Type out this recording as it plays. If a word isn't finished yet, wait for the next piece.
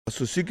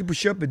Alltså Cykel på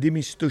köpet, det är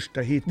min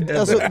största hit ever.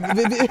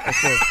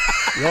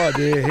 Ja,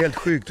 det är helt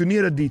sjukt.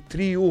 Turnerade dit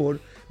 3 år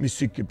med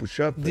Cykel på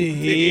köpet. Det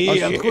är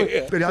helt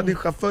sjukt. Jag hade en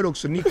chaufför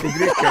också, Nico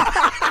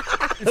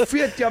Greker.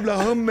 Fet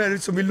jävla hummer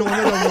som vi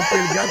lånade av någon på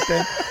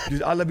Eleganten.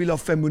 Alla ville ha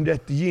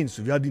 501 jeans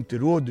så vi hade inte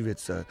råd, du vet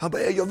så här. Han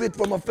bara, jag vet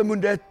var man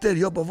 501.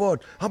 Jag bara,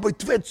 vart? Han bara, i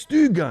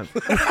tvättstugan.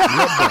 Jag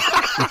bara,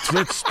 i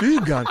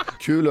tvättstugan?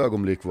 Kul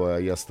ögonblick var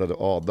jag gästade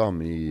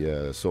Adam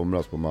i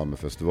somras på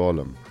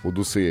Malmöfestivalen. Och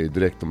då ser jag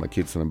direkt de här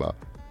kidsen och bara,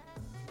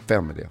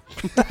 vem är det?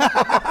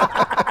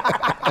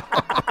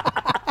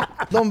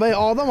 De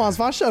var Adam och hans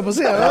farsa på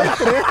scen. Ja,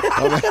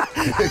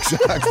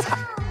 exakt.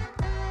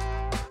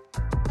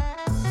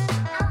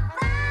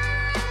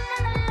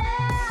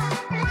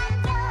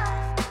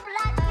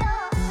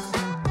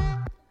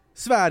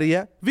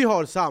 Sverige, vi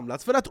har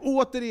samlats för att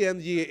återigen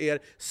ge er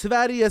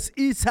Sveriges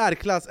i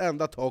särklass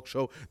enda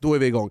talkshow. Då är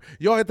vi igång.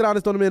 Jag heter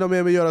Anders Donomin och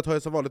med mig gör att ha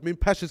som vanligt min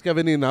persiska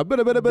väninna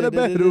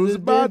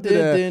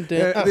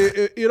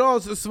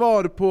Irans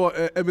svar på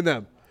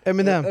Eminem.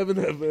 Eminem.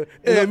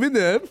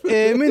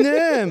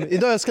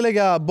 Idag jag ska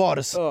lägga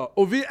bars. Ja,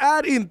 och vi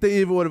är inte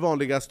i vår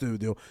vanliga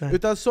studio. Nej.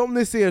 Utan som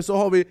ni ser så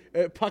har vi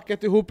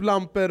packat ihop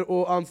lampor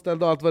och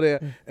anställda och allt vad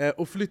det är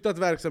och flyttat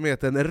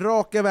verksamheten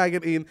raka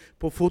vägen in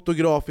på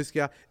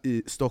Fotografiska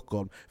i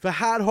Stockholm. För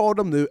här har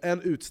de nu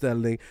en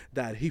utställning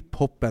där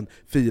hiphoppen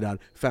firar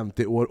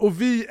 50 år.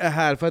 Och vi är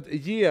här för att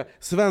ge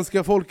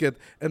svenska folket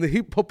en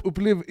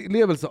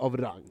hiphop-upplevelse av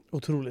rang.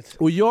 Otroligt.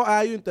 Och jag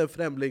är ju inte en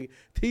främling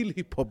till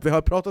hiphop. Vi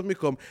har pratat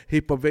mycket om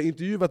hiphop, vi har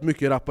intervjuat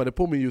mycket rappare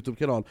på min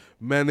YouTube-kanal.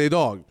 Men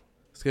idag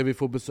ska vi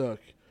få besök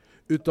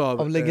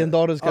utav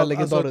legendariska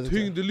alltså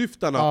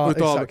tyngdlyftarna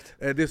utav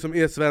det som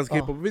är svensk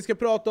hiphop. Vi ska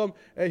prata om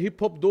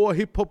hiphop då,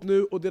 hiphop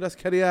nu och deras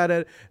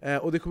karriärer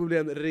och det kommer bli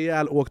en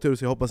rejäl åktur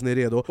så jag hoppas ni är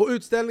redo. Och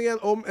utställningen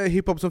om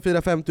hiphop som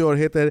firar 50 år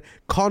heter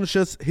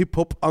Conscious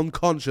Hiphop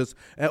Unconscious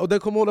och den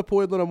kommer hålla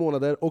på i några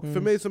månader och för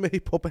mig som är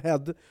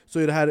hiphop-head så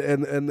är det här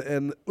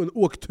en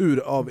åktur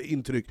av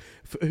intryck.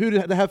 Hur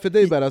är det här för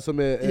dig Berra som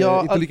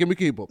är inte lika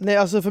mycket hiphop? Nej,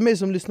 alltså för mig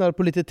som lyssnar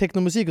på lite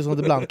technomusik och sånt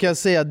ibland kan jag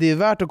säga att det är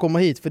värt att komma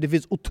hit för det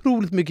finns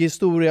otroligt mycket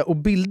historia och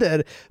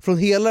bilder från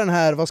hela den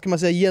här, vad ska man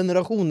säga,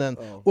 generationen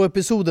och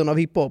episoden av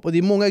hiphop. Och det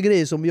är många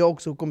grejer som jag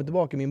också kommer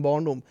tillbaka i min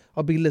barndom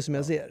av bilder som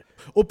jag ser.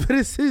 Och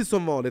precis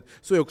som vanligt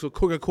så är också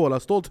Coca-Cola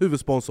stolt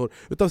huvudsponsor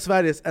utav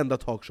Sveriges enda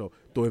talkshow.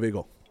 Då är vi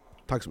igång.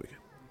 Tack så mycket.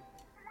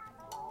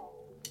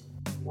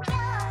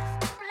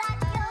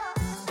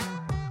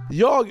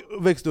 Jag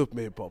växte upp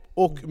med hiphop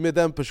och med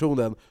den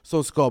personen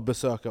som ska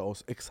besöka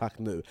oss exakt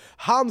nu.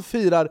 Han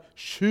firar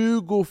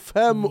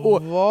 25 år.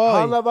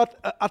 Han har varit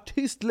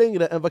artist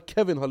längre än vad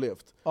Kevin har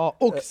levt. Ja,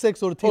 och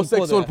 6 år till och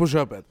 6 år på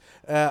köpet.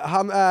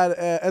 Han är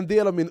en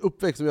del av min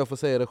uppväxt om jag får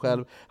säga det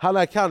själv. Han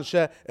är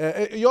kanske,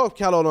 jag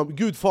kallar honom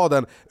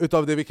gudfadern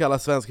utav det vi kallar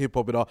svensk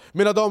hiphop idag.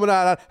 Mina damer och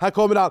herrar, här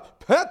kommer han,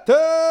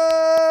 Petter!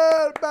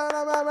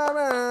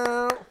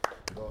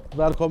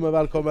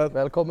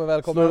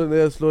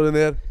 Välkommen. Slå dig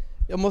ner.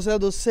 Jag måste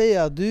ändå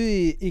säga att du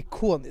är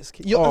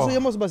ikonisk.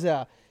 Jag måste bara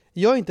säga,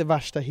 jag är inte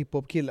värsta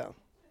hiphop-killen.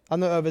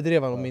 Han är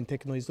överdreven om min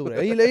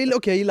technohistoria.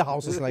 Jag gillar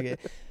house och såna grejer.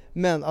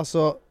 Men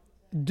alltså,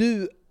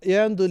 du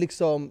är ändå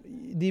liksom,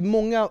 det är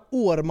många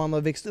år man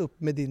har växt upp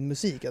med din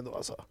musik ändå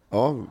alltså.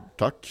 Ja,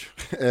 tack.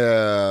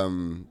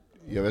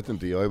 Jag vet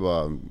inte,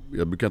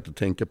 jag brukar inte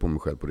tänka på mig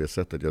själv på det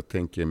sättet. Jag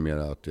tänker mer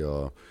att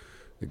jag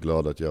är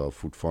glad att jag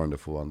fortfarande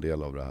får vara en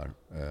del av det här.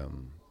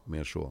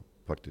 Mer så,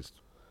 faktiskt.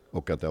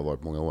 Och att det har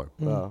varit många år.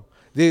 Ja.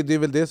 Det är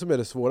väl det som är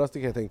det svåraste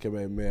kan jag tänka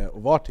mig med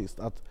att vara artist.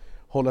 Att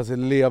hålla sig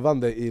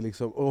levande i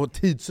liksom, och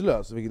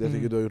tidslös, vilket jag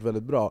tycker du har gjort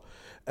väldigt bra.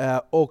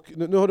 Och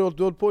nu har du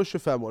hållit på i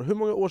 25 år. Hur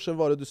många år sedan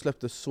var det du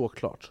släppte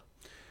Såklart?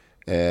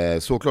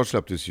 Såklart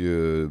släpptes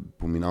ju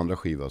på min andra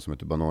skiva som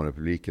heter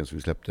Bananrepubliken, så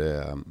vi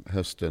släppte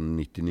hösten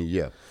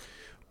 99.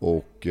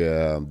 Och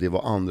det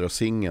var andra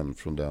singeln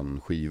från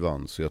den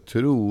skivan. Så jag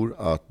tror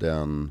att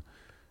den...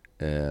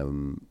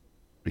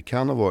 det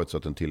kan ha varit så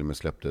att den till och med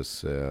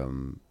släpptes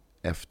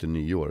efter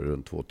nyår,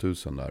 runt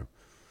 2000 där.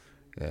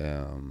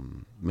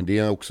 Men det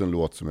är också en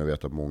låt som jag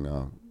vet att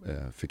många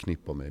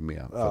förknippar mig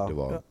med. För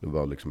att det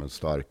var liksom en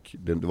stark...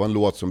 Det var en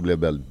låt som blev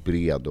väldigt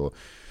bred och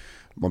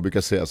man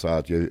brukar säga så här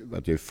att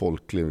jag är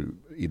folklig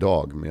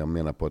idag, men jag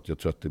menar på att jag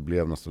tror att det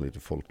blev nästan lite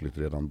folkligt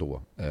redan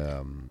då.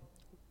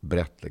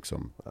 Brett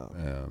liksom,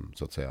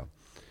 så att säga.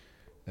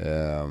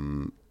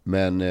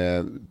 Men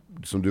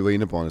som du var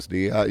inne på Hans,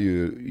 det är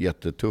ju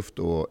jättetufft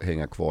att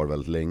hänga kvar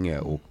väldigt länge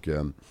och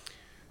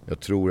jag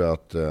tror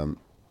att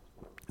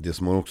det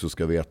som man också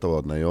ska veta var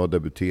att när jag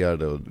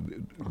debuterade, och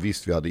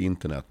visst vi hade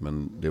internet,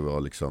 men det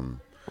var liksom,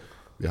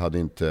 vi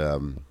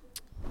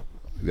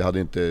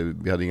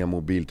hade inga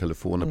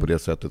mobiltelefoner på det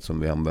sättet som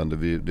vi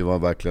använde. Det var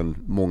verkligen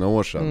många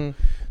år sedan.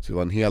 Så det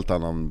var en helt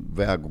annan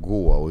väg att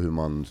gå och hur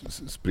man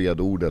spred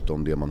ordet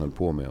om det man höll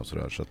på med och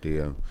sådär. Så att det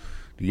är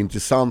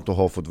intressant att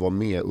ha fått vara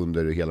med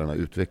under hela den här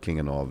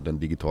utvecklingen av den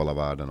digitala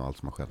världen och allt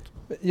som har skett.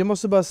 Jag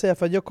måste bara säga,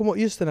 för att jag kommer ihåg,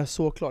 just den här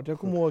såklart, jag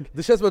kommer ihåg...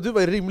 Det känns som att du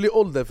var i rimlig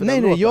ålder för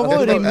Nej, jag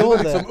var i rimlig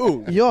ålder. Liksom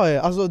ung. Ja,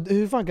 alltså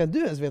hur fan kan du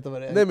ens veta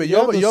vad det är? Nej, men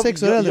jag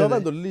var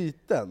ändå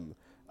liten.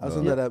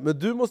 Alltså, men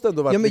du måste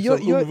ändå vara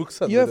ung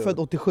vuxen. Jag är född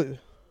 87.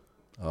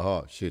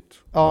 Jaha, shit.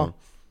 Ja.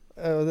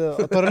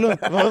 Ta det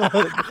lugnt.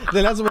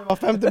 Det lät som att jag var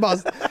 50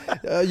 bast.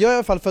 Jag är i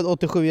alla fall född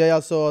 87, jag är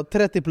alltså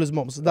 30 plus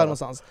moms, där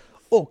någonstans.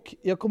 Och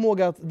jag kommer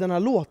ihåg att den här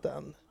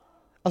låten,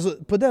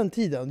 alltså på den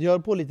tiden, jag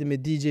höll på lite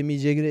med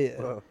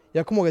DJ-grejer.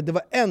 Jag kommer ihåg att det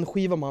var en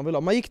skiva man ville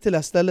ha. Man gick till det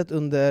här stället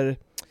under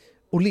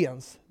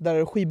Åhléns,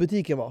 där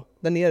skivbutiken var,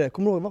 där nere.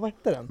 Kommer du ihåg, vad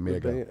hette den?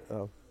 Mega.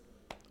 Ja.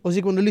 Och så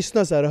gick man och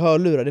lyssnade så här,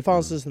 hörlurar, det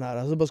fanns ju sån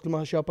här, så bara skulle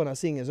man köpa den här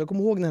singeln. Så jag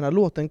kommer ihåg när den här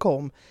låten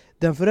kom,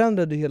 den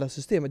förändrade hela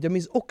systemet. Jag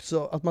minns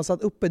också att man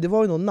satt uppe, det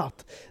var ju någon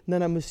natt, när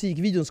den här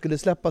musikvideon skulle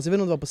släppas. Jag vet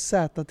inte om det var på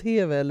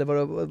ZTV eller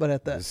vad det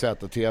hette.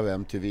 ZTV,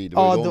 MTV, det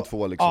var ju de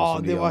två liksom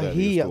som det var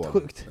helt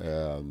sjukt.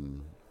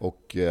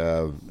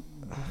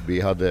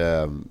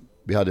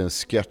 Vi hade en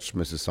sketch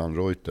med Susanne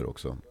Reuter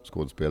också,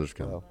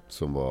 skådespelerskan,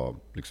 som var,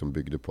 liksom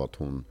byggde på att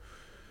hon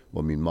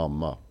var min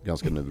mamma,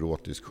 ganska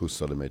neurotisk,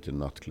 skjutsade mig till en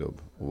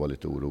nattklubb och var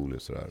lite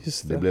orolig sådär.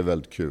 Det blev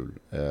väldigt kul.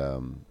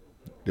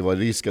 Det var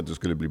risk att det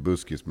skulle bli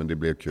buskis, men det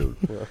blev kul.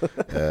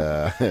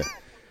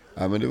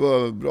 Ja, men det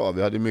var bra.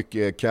 Vi hade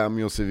mycket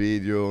cameos i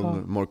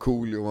videon.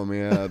 Markoolio var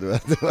med.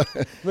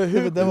 Men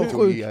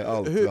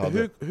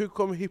hur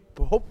kom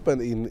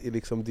hiphoppen in i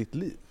liksom ditt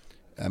liv?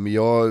 Ja, men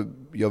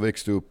jag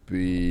växte upp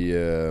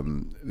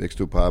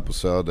här på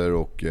Söder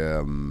och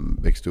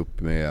växte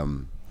upp med...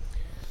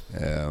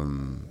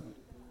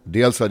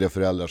 dels hade jag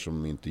föräldrar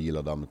som inte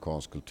gillade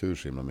amerikansk kultur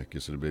så himla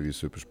mycket, så det blev ju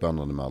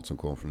superspännande med allt som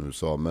kom från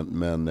USA.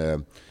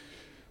 Men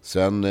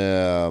sen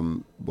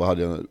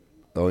hade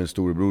jag har en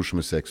storebror som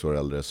är 6 år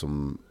äldre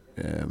som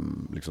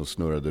liksom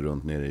snurrade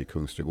runt nere i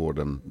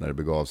Kungsträdgården när det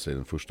begav sig,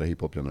 den första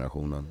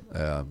hiphop-generationen.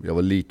 Jag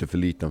var lite för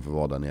liten för att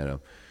vara där nere.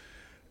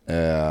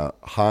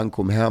 Han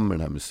kom hem med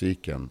den här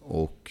musiken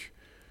och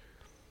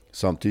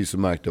samtidigt så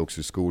märkte jag också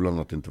i skolan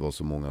att det inte var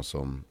så många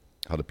som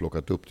hade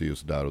plockat upp det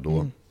just där och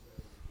då.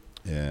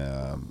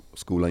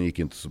 Skolan gick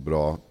inte så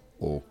bra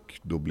och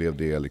då blev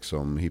det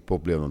liksom,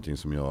 hiphop blev någonting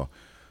som jag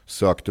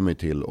sökte mig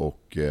till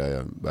och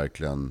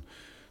verkligen,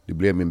 det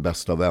blev min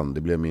bästa vän,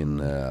 det blev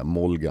min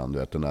Molgan, du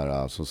vet, den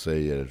där som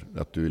säger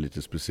att du är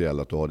lite speciell,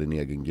 att du har din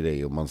egen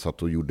grej. Och man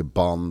satt och gjorde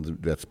band,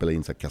 du vet, spelade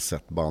in så här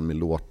kassettband med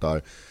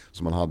låtar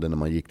som man hade när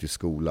man gick till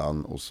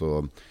skolan. Och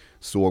så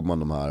såg man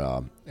de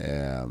här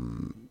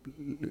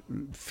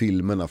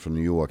filmerna från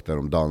New York där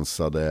de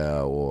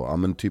dansade och ja,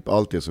 men typ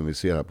allt det som vi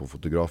ser här på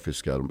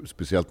Fotografiska,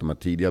 speciellt de här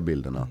tidiga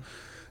bilderna.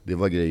 Det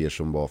var grejer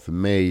som var för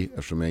mig,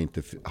 eftersom jag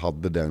inte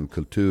hade den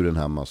kulturen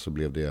hemma, så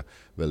blev det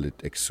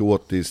väldigt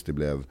exotiskt, det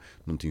blev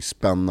någonting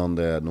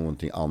spännande,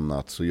 någonting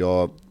annat. Så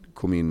jag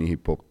kom in i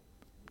hiphop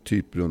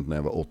typ runt när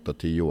jag var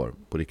 8-10 år,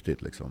 på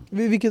riktigt liksom.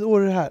 Vilket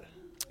år är det här?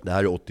 Det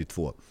här är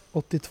 82.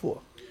 82.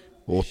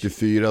 Och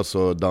 84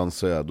 så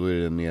dansar jag, då är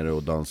det nere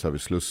och dansar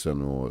vid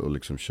Slussen och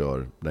liksom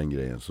kör den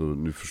grejen. Så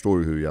nu förstår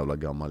du hur jävla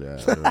gammal jag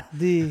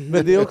är.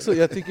 Men det är också,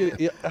 jag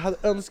hade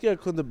önskat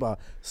jag kunde bara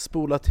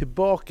spola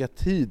tillbaka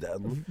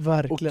tiden.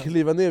 Verkligen. Och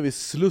kliva ner vid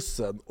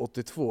Slussen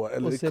 82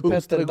 eller och i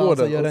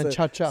Kungsträdgården och göra en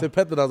cha-cha. Se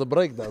Petter dansa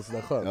breakdance,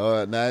 där skönt.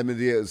 Ja, nej,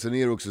 men sen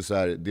är det också så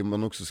här, det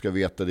man också ska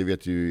veta, det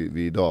vet ju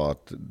vi idag,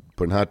 att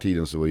på den här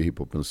tiden så var ju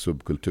hiphop en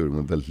subkultur,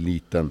 en väldigt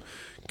liten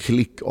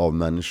klick av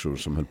människor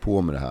som höll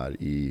på med det här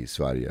i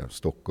Sverige,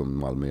 Stockholm,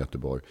 Malmö,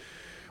 Göteborg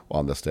och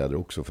andra städer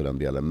också för den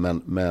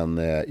delen. Men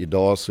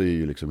idag så är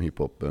ju liksom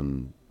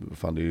hiphopen,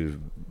 fan, det är ju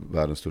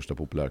världens största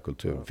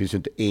populärkultur. Det finns ju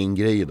inte en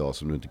grej idag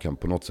som du inte kan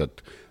på något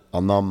sätt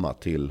anamma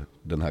till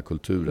den här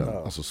kulturen.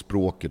 Ja. Alltså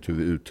språket, hur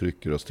vi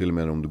uttrycker oss. Till och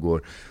med om du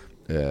går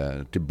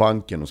till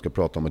banken och ska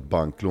prata om ett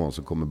banklån,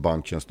 så kommer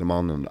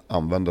banktjänstemannen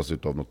använda sig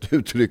av något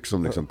uttryck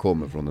som liksom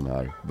kommer från den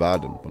här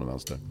världen på den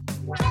vänster.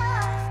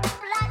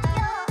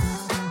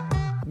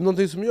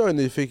 Någonting som jag är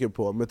nyfiken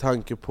på, med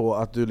tanke på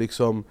att du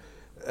liksom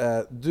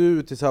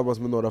du tillsammans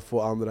med några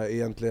få andra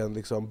egentligen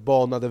liksom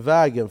banade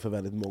vägen för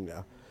väldigt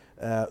många.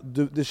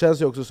 Det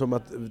känns ju också som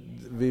att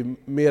vid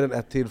mer än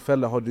ett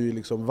tillfälle har du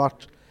liksom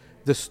varit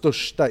det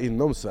största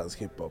inom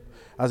svensk hiphop.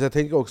 Alltså jag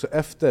tänker också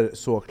efter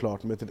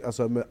såklart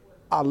med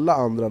alla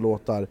andra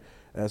låtar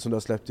som du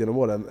har släppt genom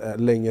åren,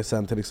 länge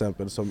sedan till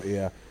exempel, som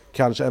är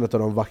kanske en av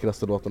de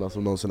vackraste låtarna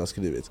som någonsin har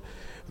skrivits.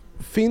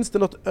 Finns det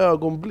något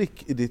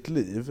ögonblick i ditt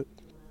liv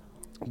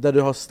där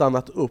du har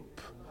stannat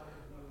upp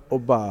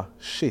och bara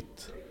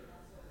shit,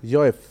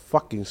 jag är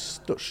fucking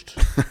störst?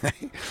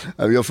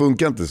 Jag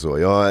funkar inte så.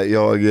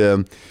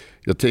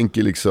 Jag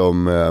tänker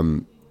liksom,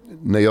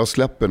 när jag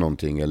släpper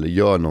någonting eller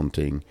gör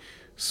någonting,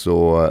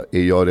 så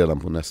är jag redan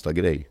på nästa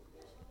grej.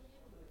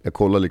 Jag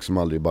kollar liksom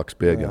aldrig i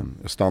backspegeln.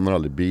 Jag stannar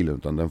aldrig i bilen,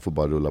 utan den får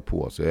bara rulla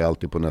på. Så jag är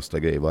alltid på nästa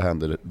grej. Vad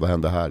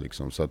händer här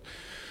liksom? Så att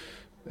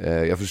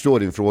Jag förstår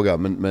din fråga,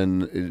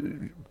 men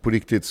på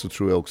riktigt så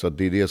tror jag också att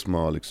det är det som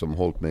har liksom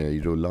hållit mig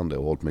i rullande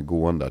och hållit mig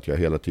gående. Att jag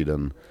hela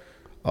tiden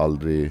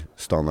aldrig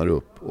stannar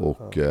upp.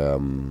 Och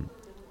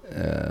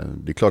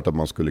det är klart att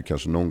man skulle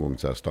kanske någon gång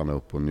så här stanna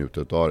upp och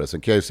njuta av det.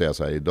 Sen kan jag ju säga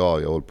så här,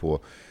 idag, jag håller på,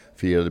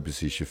 firade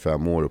precis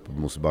 25 år uppe på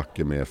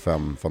Mosebacke med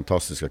 5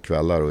 fantastiska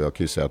kvällar. Och jag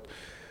kan ju säga att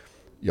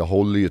jag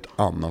håller ju ett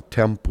annat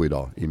tempo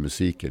idag i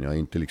musiken.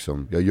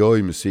 Jag gör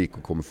ju musik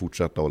och kommer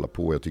fortsätta hålla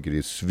på. Jag tycker det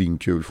är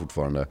svinkul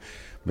fortfarande.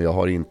 Men jag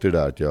har inte det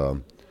där att jag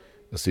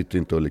sitter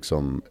inte och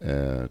liksom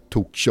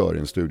tokkör i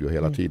en studio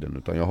hela tiden.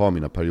 Utan jag har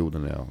mina perioder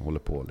när jag håller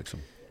på liksom.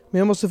 Men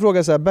jag måste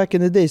fråga så här, back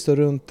in the days då,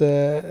 runt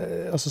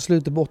alltså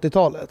slutet på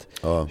 80-talet.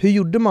 Ja. Hur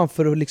gjorde man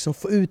för att liksom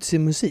få ut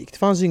sin musik? Det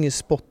fanns ju ingen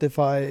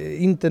Spotify,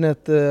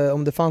 internet,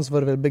 om det fanns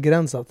var det väl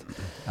begränsat?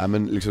 Ja,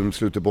 men liksom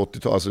slutet på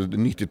 80-talet, alltså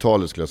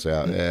 90-talet skulle jag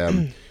säga.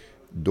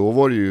 Då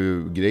var det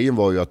ju, grejen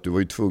var ju att du var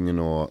ju tvungen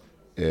att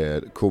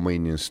komma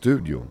in i en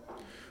studio.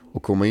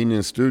 Och komma in i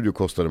en studio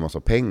kostade en massa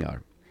pengar.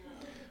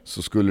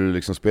 Så skulle du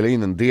liksom spela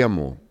in en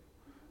demo,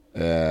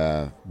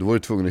 då var du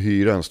tvungen att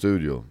hyra en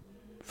studio.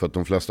 För att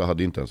de flesta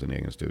hade inte ens en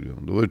egen studio.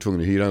 Då var du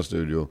tvungen att hyra en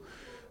studio.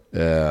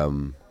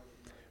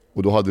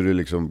 Och då hade du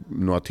liksom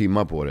några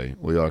timmar på dig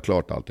att göra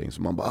klart allting.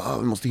 Så man bara,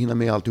 vi måste hinna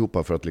med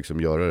alltihopa för att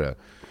liksom göra det.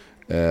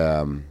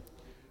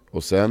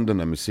 Och sen den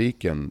här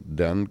musiken,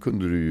 den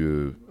kunde du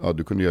ju, ja,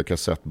 du kunde göra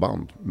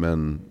kassettband.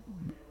 Men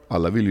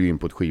alla ville ju in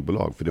på ett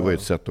skivbolag, för det var ju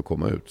ett sätt att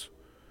komma ut.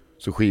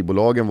 Så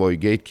skivbolagen var ju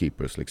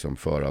gatekeepers liksom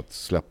för att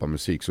släppa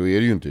musik. Så är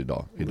det ju inte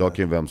idag. Idag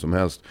kan vem som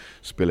helst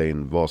spela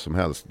in vad som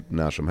helst,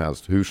 när som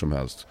helst, hur som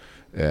helst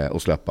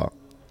och släppa.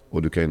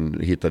 Och du kan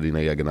hitta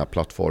dina egna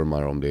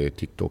plattformar, om det är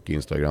TikTok,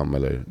 Instagram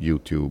eller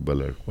YouTube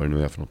eller vad det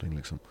nu är för någonting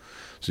liksom.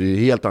 Så det är ett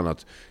helt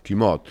annat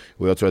klimat.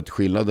 Och jag tror att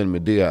skillnaden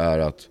med det är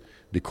att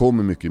det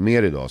kommer mycket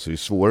mer idag, så det är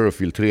svårare att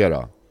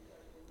filtrera.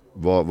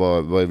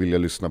 Vad vill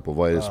jag lyssna på?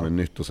 Vad är det som är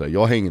nytt? Och så här.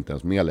 Jag hänger inte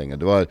ens med längre.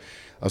 Det var,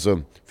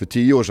 alltså, för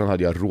 10 år sedan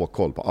hade jag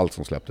råkoll på allt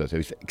som släpptes. Jag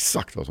visste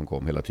exakt vad som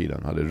kom hela tiden.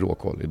 Jag hade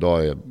råkoll.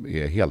 Idag är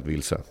jag helt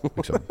vilse.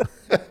 Liksom.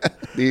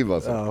 Det är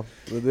bara så. Ja,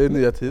 det är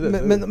nya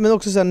tider. Men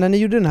också sen, när ni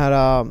gjorde den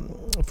här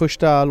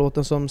första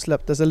låten som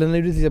släpptes, eller när ni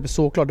gjorde till exempel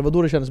Såklart, det var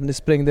då det kändes som det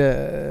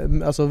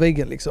sprängde alltså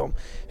väggen liksom.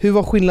 Hur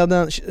var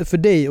skillnaden för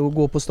dig att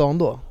gå på stan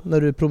då?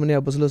 När du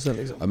promenerade på Slussen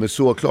liksom? Ja, men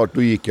Såklart,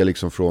 då gick jag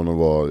liksom från att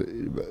vara,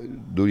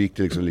 då gick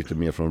det liksom lite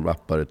mer från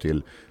rappare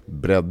till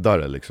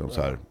breddare liksom,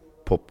 så här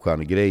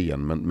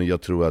popstjärnegrejen. Men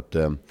jag tror att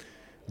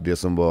det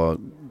som var,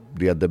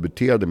 det jag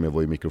debuterade med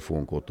var ju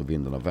Mikrofonkåt och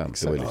Vinden har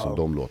vänt. Det var ju liksom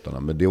de låtarna.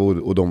 Men det,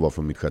 och de var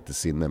från mitt sjätte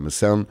sinne. Men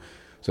sen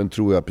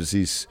tror jag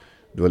precis,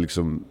 det var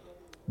liksom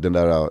den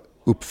där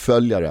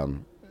uppföljaren,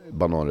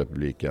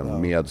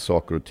 Bananrepubliken, med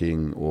saker och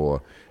ting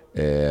och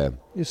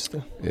just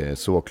det.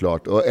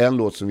 Såklart. Och en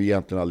låt som vi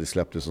egentligen aldrig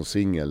släppte som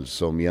singel,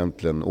 som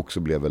egentligen också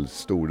blev väldigt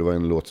stor, det var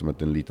en låt som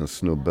hette En liten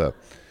snubbe.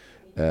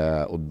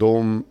 Och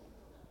de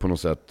på något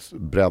sätt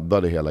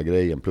breddade hela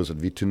grejen. Plus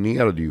att vi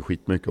turnerade ju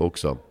skitmycket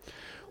också.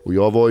 Och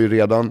jag var ju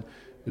redan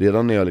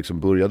när jag liksom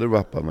började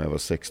rappa när jag var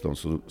 16,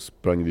 så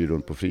sprang vi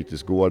runt på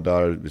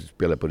fritidsgårdar, vi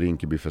spelade på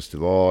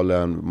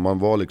Rinkebyfestivalen, man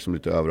var liksom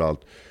lite överallt.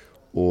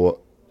 Och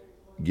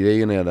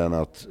grejen är den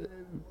att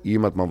i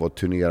och med att man var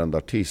turnerande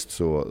artist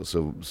så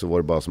var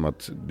det bara som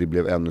att det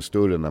blev ännu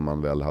större när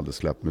man väl hade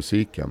släppt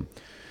musiken.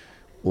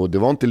 Och det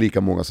var inte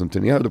lika många som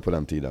turnerade på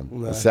den tiden.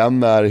 Nej. Sen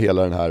när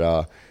hela den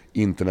här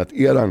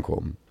internet-eran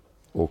kom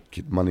och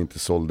man inte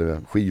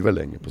sålde skivor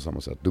längre på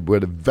samma sätt, då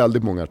började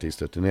väldigt många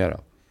artister turnera.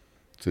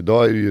 Så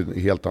idag är det ju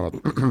helt annat.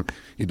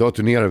 Idag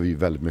turnerar vi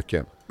väldigt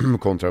mycket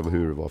kontra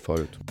hur det var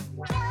förut.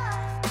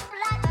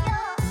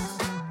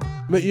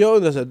 Men jag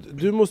undrar så här,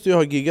 du måste ju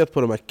ha giggat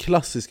på de här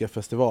klassiska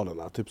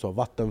festivalerna, typ så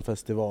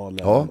Vattenfestivalen.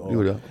 Ja, det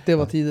gjorde jag. Det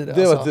var tidigare.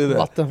 Det var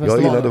tidigare.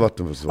 Jag gillade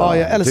Vattenfestivalen.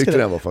 Ja, jag älskar tyckte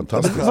det. Den var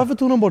fantastisk. Men varför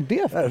tog de bort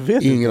det?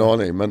 Ingen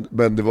aning, men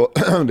det var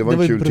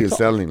en kul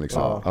tillställning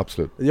liksom. Ja.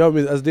 Absolut.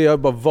 Det är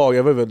bara vag,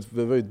 jag var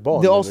ju ett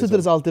barn. Det avslutades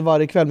liksom alltid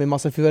varje kväll med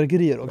massa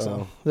fyrverkerier också.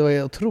 Ja. Det var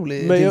en otrolig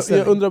tillställning. Men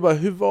jag undrar bara,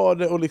 hur var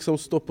det att liksom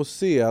stå på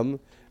scen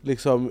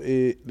liksom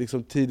i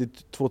liksom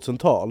tidigt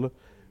 2000-tal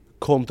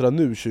kontra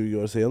nu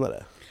 20 år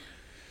senare?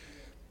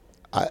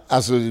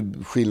 Alltså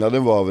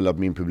skillnaden var väl att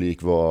min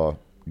publik var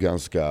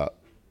ganska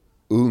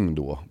ung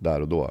då,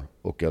 där och då.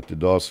 Och att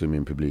idag så är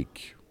min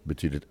publik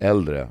betydligt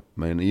äldre.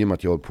 Men i och med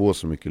att jag har hållit på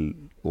så mycket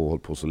och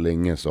hållit på så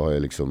länge, så har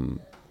jag liksom,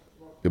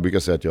 jag brukar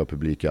säga att jag har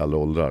publik i alla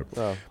åldrar.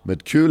 Ja. Men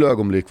ett kul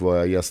ögonblick var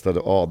jag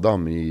gästade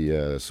Adam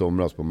i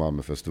somras på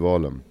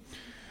Malmöfestivalen.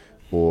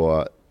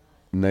 Och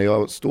när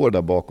jag står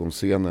där bakom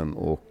scenen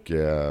och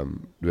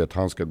du vet,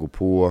 han ska gå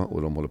på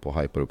och de håller på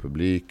att hypa upp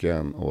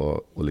publiken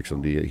och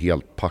liksom det är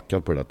helt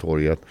packat på det där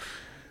torget.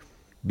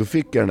 Då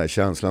fick jag den där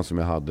känslan som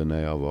jag hade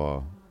när jag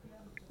var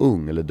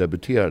ung eller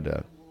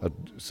debuterade. Att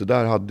så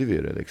där hade vi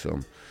det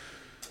liksom.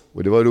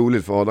 Och det var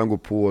roligt för Adam går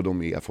på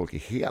och folk är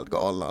helt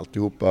galna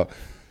alltihopa.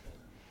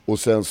 Och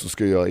sen så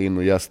ska jag in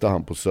och gästa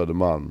han på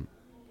Södermalm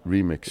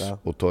remix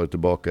och ta det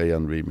tillbaka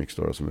igen remix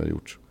då, som vi har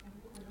gjort.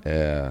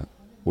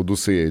 Och då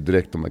ser jag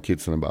direkt de här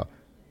kidsen och bara,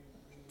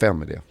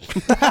 vem är det?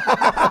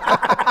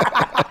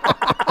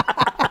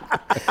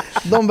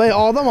 De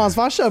var Adam och hans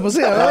farsa på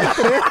scen. Ja,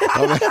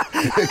 men,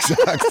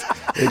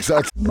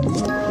 exakt.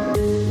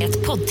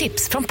 Ett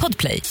poddtips från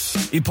Podplay.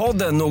 I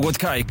podden Något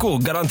Kaiko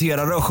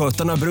garanterar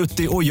röskötarna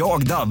Brutti och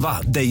jag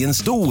Davva dig en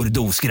stor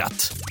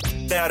doskratt.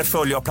 Där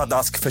följer jag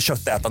pladask för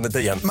köttätandet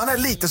igen. Man är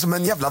lite som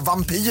en jävla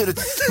vampyr.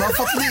 Man har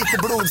fått lite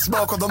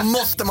blodsmak och då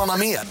måste man ha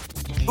mer.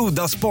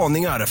 Udda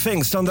spaningar,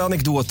 fängslande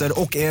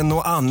anekdoter och en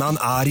och annan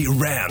arg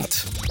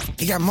rant.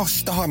 Jag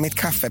måste ha mitt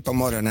kaffe på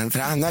morgonen för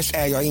annars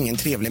är jag ingen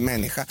trevlig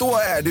människa. Då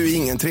är du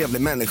ingen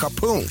trevlig människa,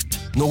 punkt.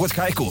 Något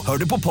Kaiko, hör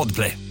du på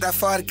Podplay.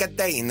 Därför är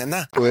gardinerna.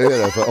 Och jag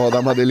är det, för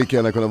Adam hade lika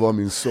gärna kunnat vara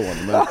min son.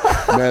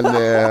 Men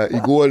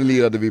igår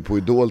lirade vi på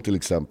Idol till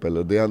exempel.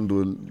 Och det är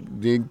ändå,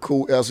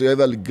 alltså jag är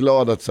väldigt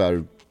glad att så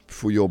här,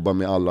 få jobba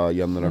med alla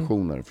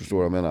generationer.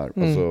 Förstår du vad jag menar?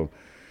 Alltså,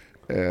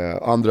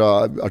 andra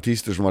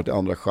artister som varit i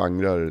andra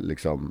genrer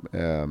liksom.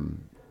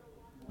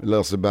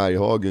 Lasse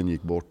Berghagen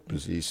gick bort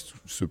precis,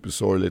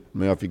 supersorgligt,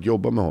 men jag fick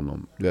jobba med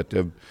honom. Du vet,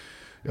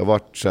 jag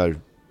varit så här,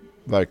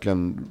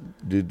 verkligen,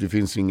 det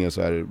finns inga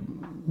så här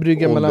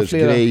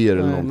åldersgrejer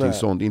eller någonting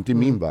sånt, inte i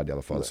min värld i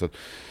alla fall.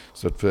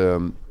 Så att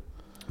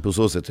på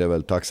så sätt är jag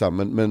väldigt tacksam.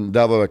 Men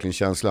där var verkligen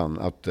känslan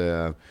att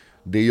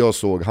det jag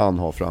såg han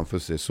ha framför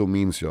sig, så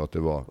minns jag att det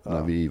var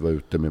när vi var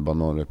ute med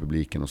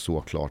Bananrepubliken och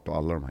Såklart och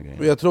alla de här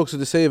grejerna. Jag tror också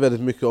det säger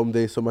väldigt mycket om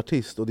dig som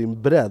artist och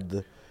din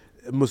bredd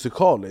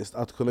musikaliskt,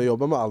 att kunna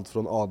jobba med allt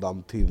från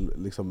Adam till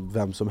liksom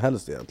vem som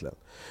helst egentligen.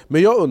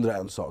 Men jag undrar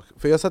en sak,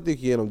 för jag satt och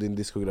gick igenom din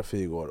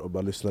diskografi igår och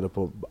bara lyssnade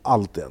på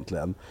allt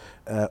egentligen.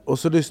 Och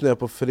så lyssnade jag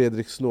på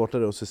Fredrik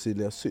Snortare och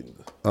Cecilia Synd.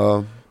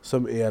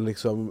 Som är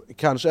liksom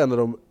kanske en av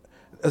de,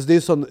 alltså det är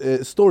sån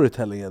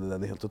storytelling,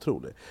 den är helt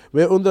otrolig.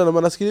 Men jag undrar, när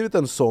man har skrivit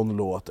en sån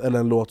låt, eller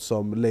en låt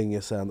som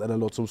Länge Sen, eller en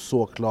låt som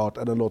Såklart,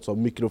 eller en låt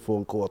som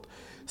Mikrofonkåt,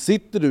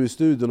 sitter du i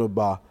studion och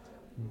bara,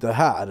 det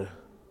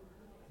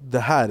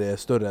här är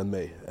större än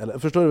mig? Eller,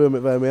 förstår du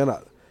vad jag menar?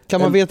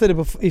 Kan man veta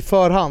det i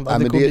förhand? Ja,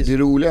 men det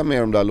roliga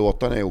med de där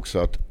låtarna är också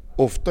att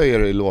ofta är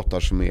det låtar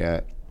som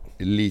är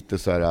lite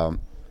så här,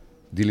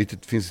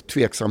 det finns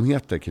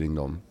tveksamheter kring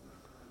dem.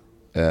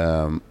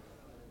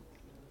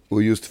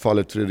 Och just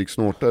fallet Fredrik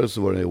Snortare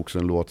så var det också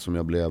en låt som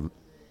jag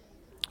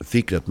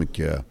fick rätt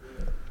mycket,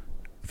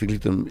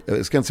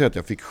 jag ska inte säga att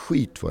jag fick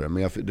skit för det,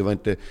 men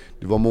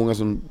det var många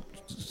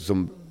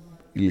som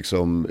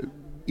liksom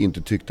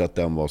inte tyckte att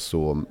den var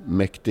så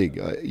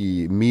mäktig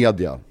i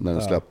media när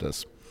den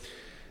släpptes.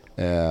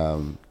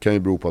 Kan ju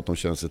bero på att de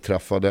kände sig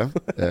träffade.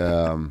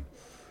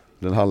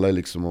 Den handlar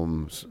liksom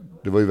om,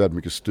 det var ju väldigt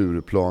mycket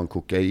Stureplan,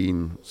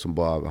 kokain som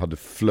bara hade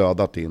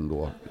flödat in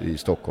då i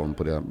Stockholm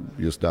på det,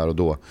 just där och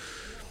då.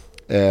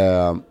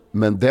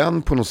 Men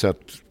den på något sätt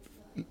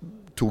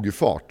tog ju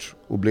fart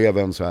och blev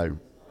en så här,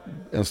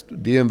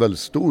 det är en väldigt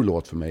stor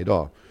låt för mig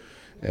idag.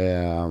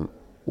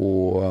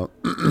 Och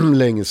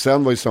Länge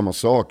Sen var ju samma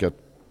sak, att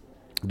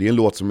det är en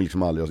låt som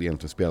liksom aldrig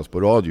egentligen spelas på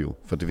radio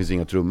för att det finns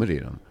inga trummor i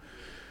den.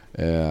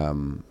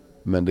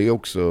 Men det är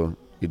också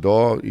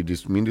idag i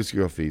min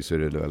diskografi så är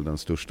det väl den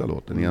största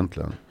låten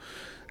egentligen.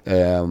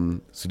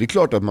 Så det är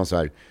klart att man så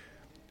här,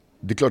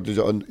 det är klart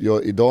att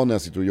jag idag när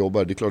jag sitter och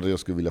jobbar, det är klart att jag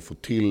skulle vilja få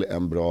till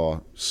en bra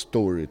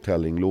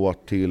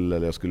storytelling-låt till,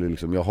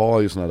 eller jag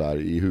har ju såna där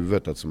i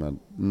huvudet att som jag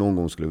någon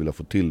gång skulle vilja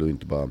få till, och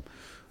inte bara,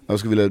 jag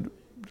skulle vilja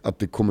att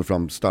det kommer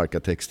fram starka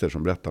texter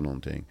som berättar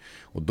någonting.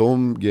 Och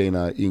de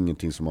grejerna är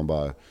ingenting som man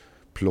bara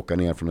plockar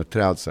ner från ett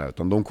träd så här,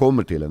 utan de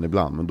kommer till en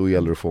ibland, men då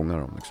gäller det att fånga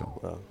dem liksom.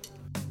 Ja.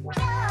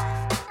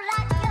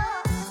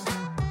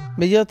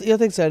 Men jag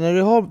tänkte så här, när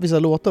du har vissa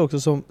låtar också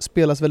som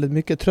spelas väldigt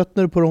mycket,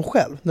 tröttnar du på dem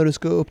själv när du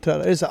ska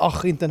uppträda? Är det så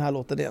här, inte den här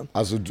låten igen?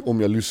 Alltså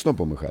om jag lyssnar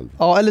på mig själv?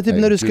 Ja, eller typ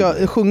när du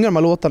ska sjunga de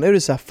här låtarna, är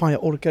det så här, fan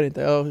jag orkar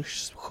inte, jag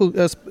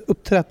har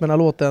uppträtt med den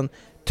här låten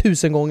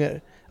 1000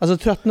 gånger. Alltså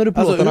tröttnar du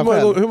på låtarna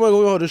själv? Hur många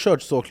gånger har du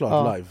kört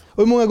Såklart live? Och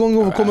hur många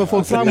gånger kommer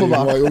folk fram och bara...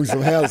 Hur många gånger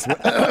som helst.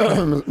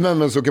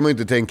 Men så kan man ju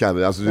inte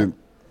tänka. Alltså,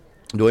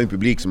 du har en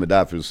publik som är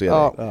där för att se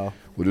dig. Ja.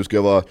 Och du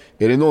ska vara...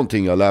 Är det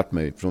någonting jag har lärt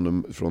mig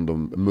från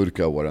de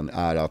mörka åren,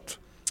 är att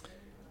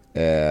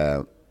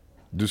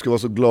du ska vara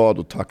så glad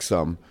och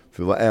tacksam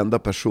för varenda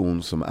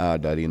person som är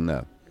där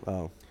inne.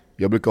 Ja.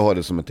 Jag brukar ha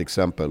det som ett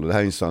exempel, och det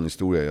här är en sann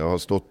historia. Jag har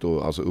stått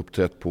och alltså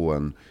uppträtt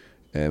på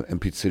en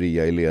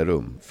pizzeria i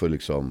Lerum för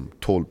liksom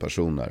 12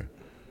 personer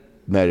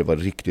när det var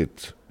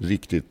riktigt,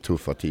 riktigt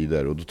tuffa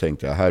tider, och då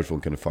tänkte jag,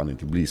 härifrån kan det fan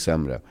inte bli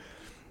sämre.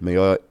 Men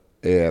jag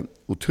är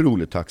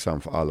otroligt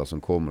tacksam för alla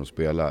som kommer och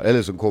spelar,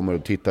 eller som kommer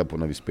och tittar på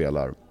när vi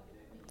spelar.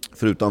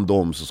 Förutom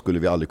dem så skulle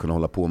vi aldrig kunna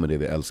hålla på med det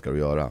vi älskar att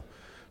göra.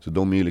 Så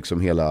de är ju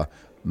liksom hela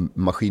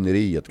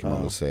maskineriet, kan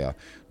man väl säga.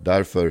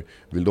 Därför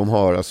vill de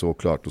höra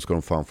Såklart, då ska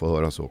de fan få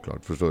höra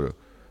Såklart, förstår du?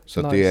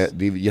 Så nice.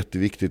 Det är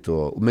jätteviktigt.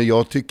 Men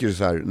jag tycker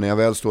så här, när jag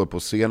väl står på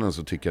scenen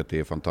så tycker jag att det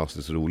är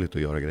fantastiskt roligt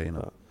att göra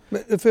grejerna.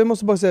 Men för jag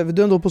måste bara säga,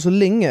 du har ändå hållit på så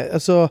länge.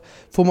 Alltså,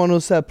 får man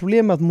något så här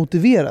problem med att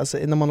motivera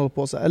sig när man håller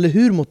på så här? Eller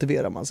hur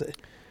motiverar man sig?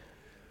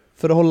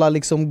 För att hålla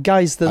liksom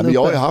geisten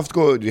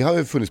uppe? Det har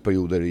ju funnits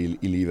perioder i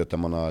livet där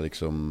man har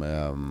liksom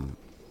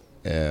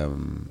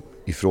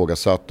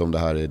ifrågasatt om det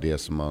här är det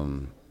som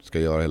man ska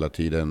göra hela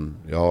tiden.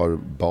 Jag har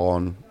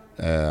barn.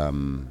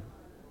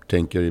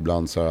 tänker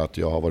ibland så här att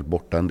jag har varit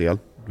borta en del.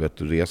 Du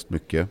vet, rest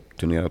mycket,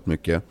 turnerat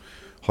mycket.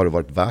 Har det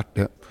varit värt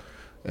det?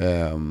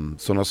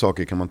 Sådana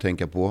saker kan man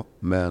tänka på.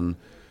 Men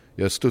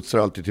jag studsar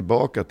alltid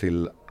tillbaka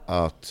till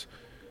att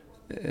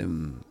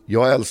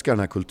jag älskar den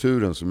här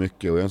kulturen så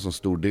mycket och jag är en så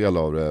stor del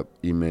av det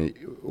i mig.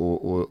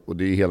 Och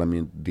det är hela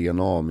min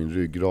DNA, min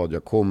ryggrad.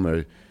 Jag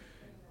kommer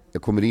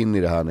in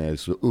i det här när jag är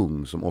så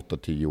ung, som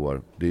 8-10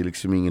 år. Det är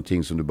liksom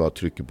ingenting som du bara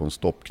trycker på en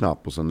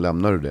stoppknapp och sen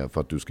lämnar du det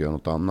för att du ska göra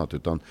något annat.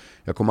 Utan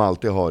jag kommer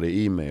alltid ha det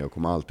i mig. Jag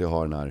kommer alltid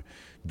ha den här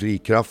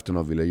drivkraften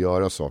att vilja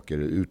göra saker,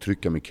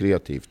 uttrycka mig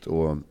kreativt.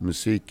 Och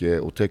musik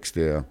och text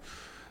är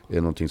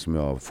någonting som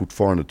jag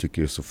fortfarande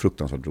tycker är så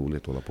fruktansvärt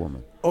roligt att hålla på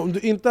med. Om du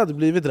inte hade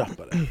blivit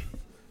rappare,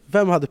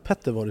 vem hade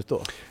Petter varit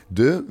då?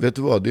 Du, vet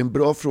du vad? Det är en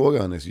bra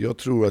fråga, Anis. Jag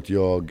tror att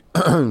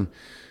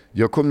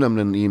jag kom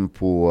nämligen in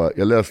på,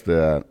 jag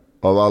läste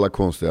av alla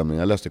konstämnen,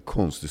 jag läste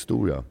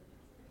konsthistoria.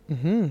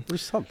 Det är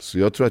sant. Så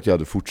jag tror att jag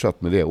hade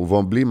fortsatt med det. Och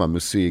vad blir man?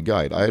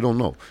 Museiguide? I don't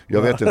know.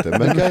 Jag vet inte.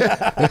 Men, nej,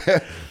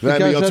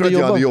 men jag tror att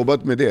jag hade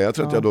jobbat med det. Jag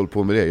tror att jag hade hållit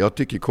på med det. Jag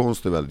tycker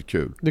konst är väldigt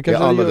kul. I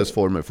alla dess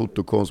former.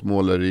 Fotokonst,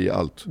 måleri,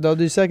 allt. Du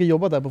hade ju säkert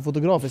jobbat där på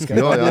Fotografiska.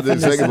 Ja, jag hade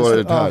säkert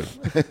varit här.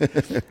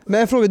 Men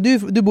jag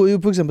frågar, du bor ju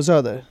uppvuxen på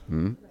Söder.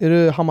 Är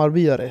du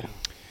Hammarbyare?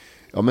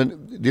 Ja, men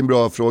det är en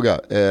bra fråga.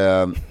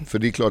 För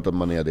det är klart att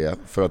man är det.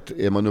 För att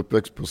är man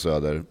uppväxt på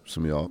Söder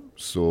som jag,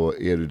 så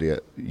är det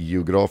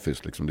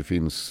geografiskt. Liksom. Det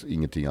finns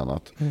ingenting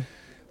annat.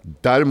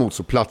 Däremot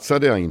så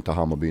platsade jag inte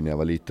Hammarby när jag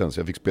var liten. Så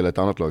jag fick spela ett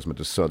annat lag som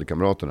heter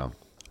Söderkamraterna.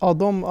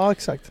 Ja,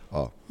 exakt.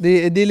 Ja.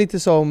 Det är lite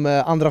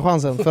som andra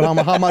chansen för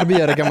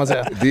Hammarbyare kan man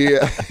säga. Det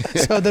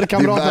är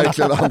verkligen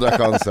andra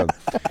chansen.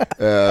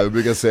 Jag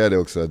brukar säga det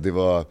också.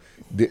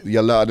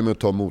 Jag lärde mig att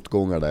ta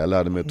motgångar där. Jag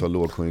lärde mig att ta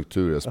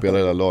lågkonjunkturer. Jag spelade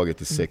i det här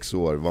laget i 6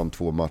 år. Vann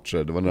 2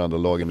 matcher. Det var när andra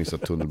lagen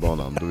missade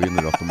tunnelbanan. Då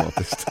vinner du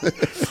automatiskt.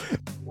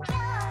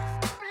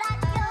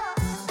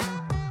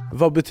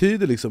 Vad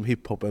betyder liksom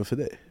hiphopen för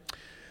dig?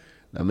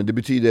 Nej, men det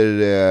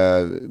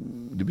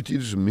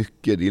betyder så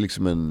mycket. Det är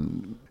liksom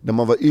när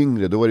man var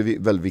yngre, då var det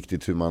väldigt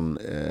viktigt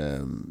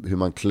hur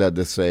man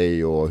klädde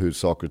sig och hur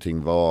saker och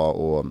ting var.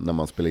 Och när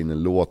man spelade in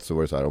en låt så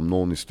var det så här, om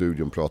någon i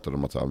studion pratade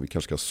om att så här, vi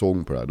kanske ska ha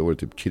sång på det här, då var det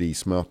typ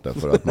krismöte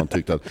för att man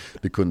tyckte att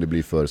det kunde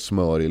bli för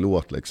smörig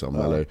låt liksom.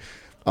 Ja. Eller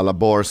alla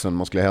barsen,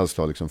 man skulle helst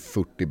ha liksom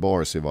 40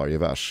 bars i varje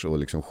vers och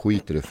liksom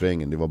skit i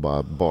refrängen, det var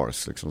bara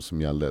bars liksom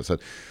som gällde. Så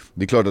att,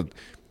 det är klart att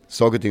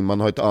saker och ting, man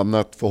har ett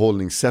annat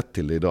förhållningssätt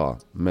till det idag.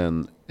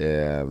 Men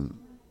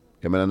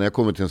jag menar, när jag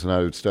kommer till en sån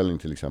här utställning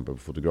till exempel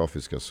på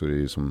Fotografiska, så är det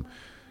ju som,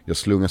 jag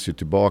slungas ju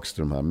tillbaks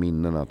till de här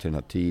minnena, till den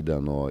här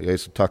tiden. Och jag är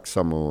så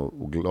tacksam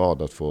och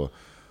glad att få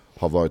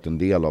ha varit en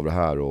del av det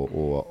här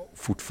och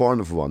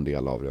fortfarande få vara en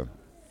del av det.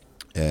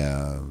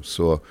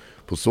 Så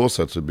på så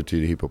sätt så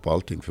betyder hiphop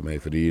allting för mig,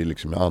 för det är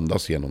liksom, jag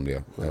andas genom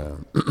det.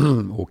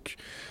 Och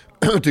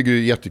jag tycker det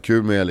är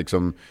jättekul med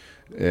liksom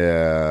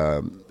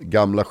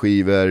gamla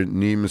skivor,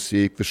 ny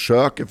musik,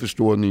 försöka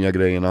förstå nya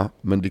grejerna,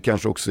 men det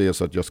kanske också är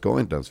så att jag ska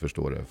inte ens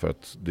förstå det, för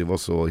att det var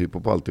så,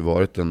 hiphop har alltid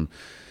varit jag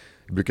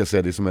brukar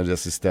säga det är som en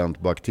resistent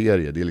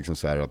bakterie. Det är liksom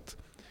så här att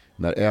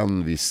när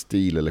en viss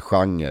stil eller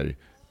genre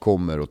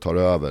kommer och tar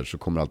över, så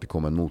kommer det alltid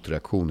komma en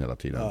motreaktion hela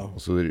tiden. Ja.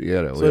 Och så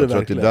är det. Och jag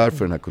tror att det är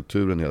därför den här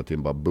kulturen hela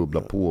tiden bara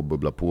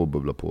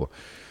bubblar på.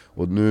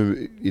 Och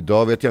nu,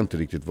 idag vet jag inte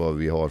riktigt vad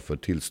vi har för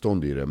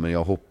tillstånd i det, men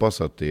jag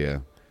hoppas att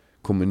det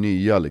kommer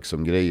nya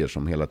liksom grejer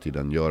som hela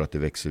tiden gör att det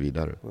växer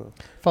vidare.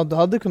 Fan, du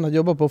hade kunnat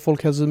jobba på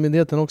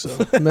Folkhälsomyndigheten också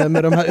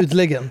med de här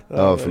utläggen.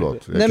 Ja,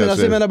 förlåt. Nej, men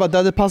alltså, jag menar bara att det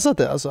hade passat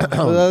det alltså.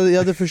 Jag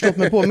hade förstått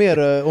mig på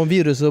mer om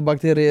virus och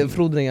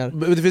bakteriefrodringar.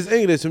 Men det finns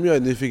en grej som jag är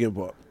nyfiken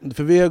på.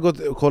 För vi har gått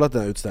och kollat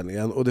den här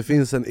utställningen, och det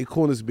finns en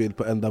ikonisk bild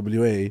på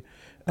NWA.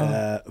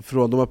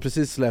 De har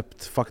precis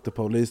släppt Fuck the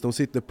Police. De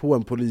sitter på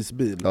en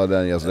polisbil. Ja,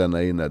 den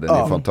är inne, den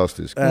är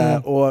fantastisk.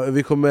 Och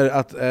vi kommer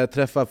att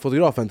träffa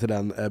fotografen till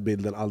den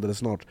bilden alldeles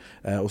snart,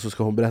 och så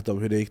ska hon berätta om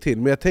hur det gick till.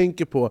 Men jag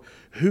tänker på,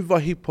 hur var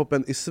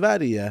hiphopen i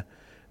Sverige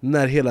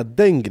när hela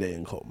den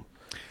grejen kom?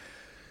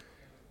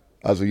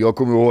 Alltså jag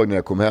kommer ihåg när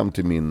jag kom hem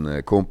till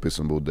min kompis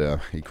som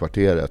bodde i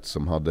kvarteret,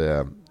 som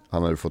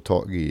han hade fått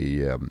tag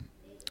i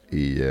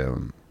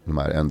de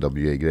här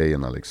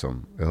NWA-grejerna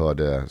liksom. Jag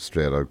hörde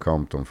Straight Outta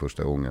Compton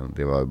första gången.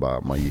 Det var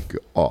bara, man gick ju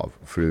av.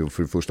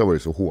 För det första var det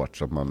så hårt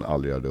så att man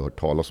aldrig hade hört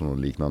talas om något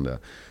liknande.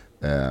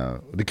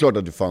 Det är klart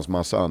att det fanns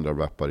massa andra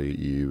rappare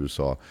i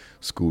USA,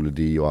 School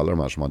D och alla de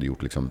här som hade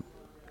gjort liksom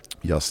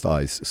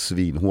gästas,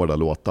 svinhårda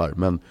låtar.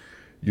 Men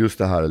just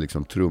det här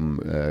liksom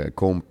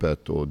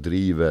trumkompet och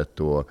drivet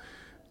och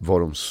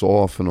vad de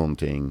sa för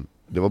någonting,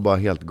 det var bara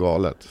helt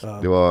galet.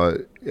 Det var,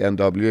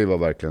 NWA var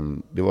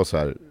verkligen, det var så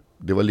här.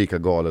 Det var lika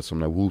galet som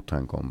när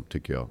Wu-Tang kom,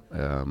 tycker jag.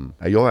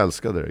 Jag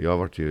älskade det. Jag har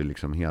varit ju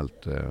liksom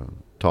helt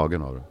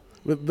tagen av det.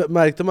 Men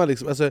märkte man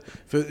liksom, alltså,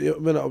 för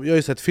jag har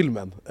ju sett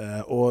filmen,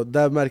 och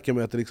där märker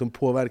man att det liksom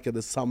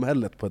påverkade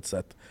samhället på ett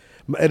sätt.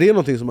 Men är det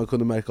någonting som man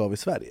kunde märka av i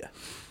Sverige?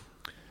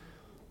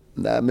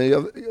 Nej,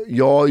 men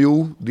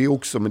det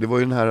också, men det var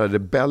ju den här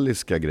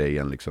rebelliska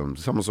grejen liksom.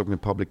 Samma sak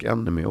med Public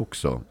Enemy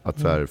också, att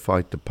så här,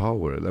 fight the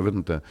power, jag vet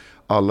inte,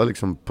 alla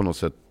liksom på något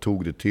sätt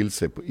tog det till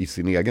sig i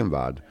sin egen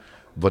värld,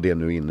 vad det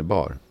nu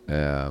innebar.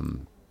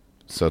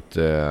 Så att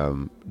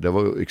det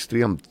var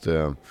extremt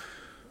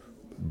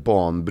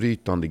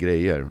banbrytande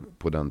grejer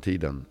på den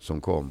tiden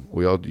som kom.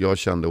 Och jag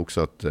kände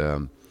också att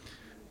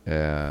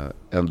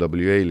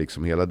NWA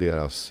liksom, hela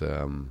deras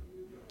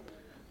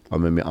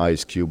med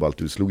Ice Cube, allt,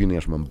 det slog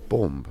ner som en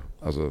bomb.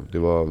 Alltså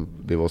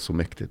det var så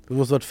mäktigt. Det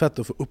måste varit fett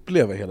att få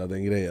uppleva hela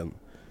den grejen.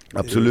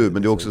 Absolut,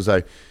 men det är också så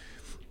här,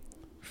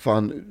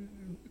 fan,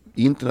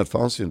 internet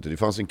fanns ju inte. Det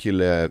fanns en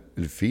kille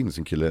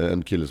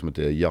som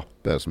heter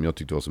Jappe, som jag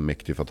tyckte var så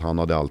mäktig för att han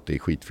hade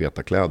alltid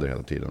skitfeta kläder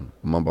hela tiden.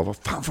 Och man bara, vad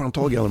fan får han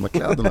tag i alla de här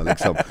kläderna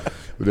liksom?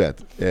 Och du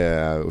vet,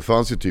 det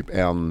fanns ju typ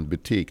en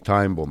butik,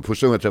 Time Bomb.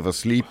 Första gången jag träffade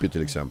Sleepy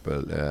till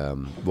exempel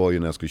var ju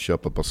när jag skulle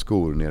köpa ett par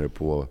skor nere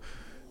på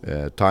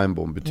Time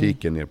Bomb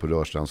butiken nere på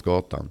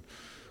Rörstrandsgatan.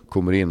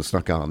 Kommer in och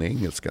snackar han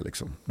engelska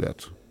liksom, du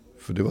vet.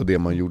 För det var det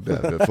man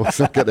gjorde, folk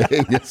snackade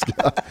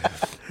engelska.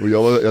 Och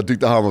jag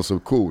tyckte han var så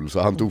cool, så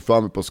han tog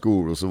fram ett par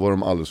skor och så var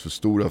de alldeles för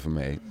stora för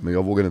mig. Men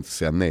jag vågade inte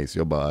säga nej, så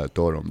jag bara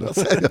tar dem där.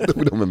 Så jag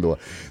tog dem ändå.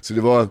 Så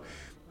det var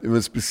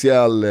en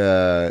speciell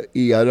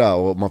era,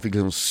 och man fick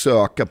liksom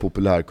söka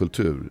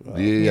populärkultur.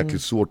 Det är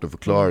jäkligt svårt att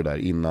förklara där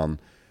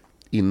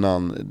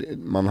innan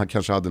man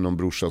kanske hade någon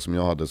brorsa som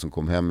jag hade som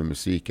kom hem med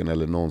musiken,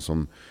 eller någon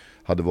som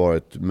hade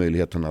varit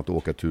möjligheten att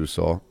åka till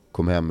USA,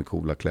 kom hem med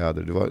coola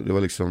kläder. Det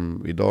var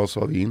liksom, idag så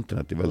har vi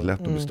internet, det är väldigt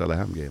lätt att beställa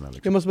hem grejerna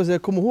liksom. Jag måste bara säga,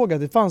 jag kommer ihåg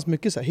att det fanns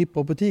mycket så här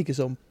hiphop-butiker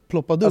som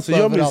ploppade upp. Alltså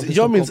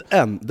jag minns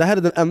det här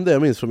är den enda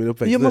jag minns från min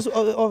uppväxt.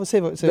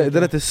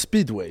 Den heter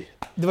Speedway.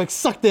 Det var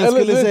exakt det jag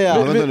skulle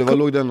säga. Vad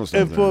låg den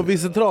någonstans? På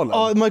Viscentralen.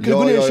 Ja, man kunde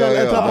gå ner och köra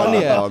en trappa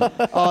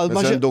ner.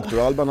 Men sen Dr.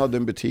 Alban hade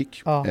en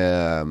butik.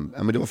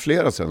 Men det var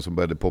flera sen som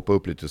började poppa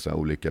upp lite så här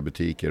olika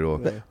butiker,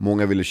 och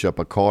många ville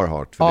köpa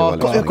Carhartt, för det var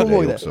liksom, jag kommer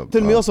ihåg det. Också. Till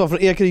och med jag som var från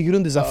Ekerik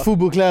runt i så här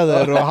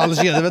Fubo-kläder och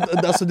halskedjor.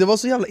 Alltså det var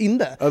så jävla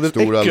inne.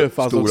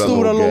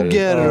 Stora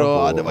loggor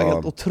och det var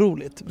helt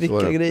otroligt.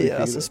 Vilka grejer.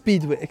 Alltså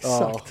Speedway,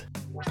 exakt.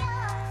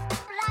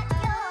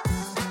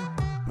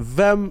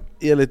 Vem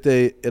enligt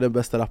dig är den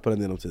bästa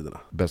rapparen genom tiderna?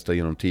 Bästa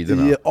genom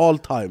tiderna? I all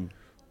time.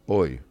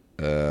 Oj.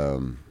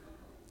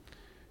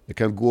 Jag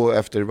kan gå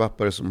efter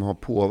rappare som har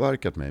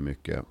påverkat mig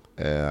mycket.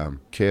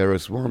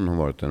 KRS-One har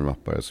varit en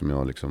rappare som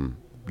jag liksom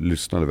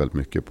lyssnade väldigt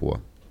mycket på.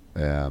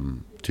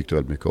 Tyckte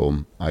väldigt mycket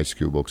om. Ice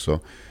Cube också.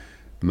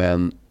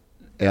 Men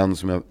en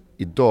som jag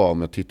idag,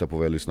 om jag tittar på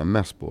vad jag lyssnar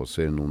mest på,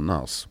 så är det nog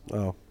Nas.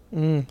 Ja.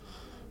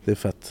 Det är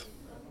fett.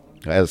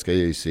 Jag älskar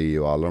Jay-Z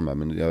och alla de här,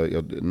 men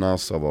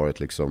Nas har varit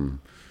liksom,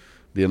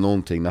 det är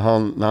någonting,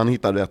 när han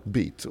hittar rätt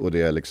beat och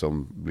det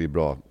liksom blir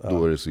bra,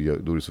 då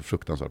är det så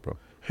fruktansvärt bra.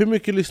 Hur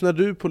mycket lyssnar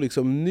du på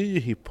liksom ny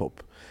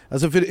hiphop?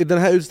 Alltså för den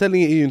här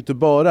utställningen är ju inte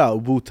bara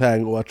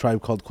Wu-Tang och A Tribe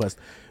Called Quest,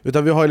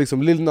 utan vi har ju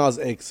liksom Lil Nas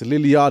X,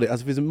 Lil Yachty,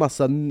 alltså det finns en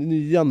massa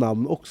nya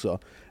namn också.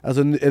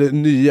 Alltså eller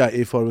nya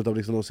i form av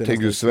liksom de senaste.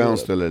 Tänker du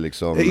svenskt eller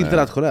liksom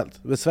internationellt,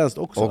 men svenskt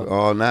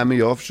också? Nej, men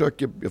jag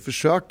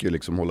försöker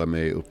liksom hålla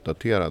mig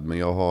uppdaterad, men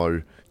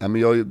jag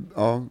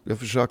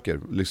försöker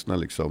lyssna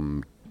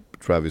liksom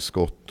Travis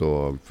Scott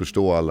och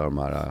förstå alla de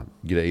här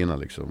grejerna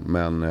liksom.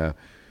 Men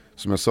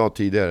som jag sa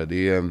tidigare,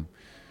 det är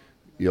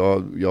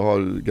jag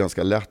har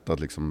ganska lätt att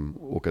liksom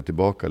åka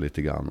tillbaka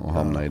lite grann och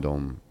hamna i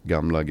de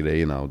gamla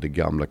grejerna och det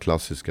gamla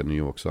klassiska New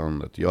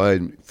York-soundet. Jag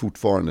är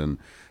fortfarande en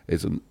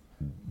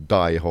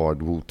die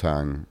hard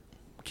Wu-Tang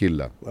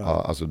kille.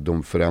 Alltså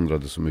de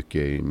förändrade så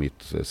mycket i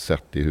mitt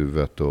sätt i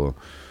huvudet och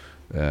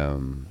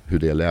hur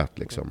det lät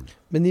liksom.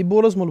 Men ni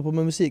båda som håller på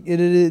med musik, är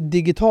det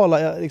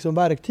digitala liksom,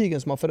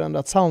 verktygen som har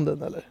förändrat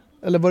sounden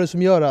eller vad är det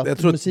som gör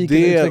att musiken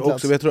utvecklas?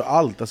 Också, jag tror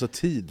allt, alltså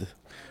tid.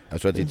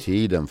 Jag tror att det är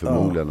tiden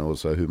förmodligen och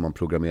så hur man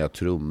programmerar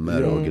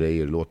trummor och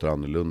grejer låter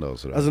annorlunda och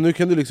sådär. Alltså nu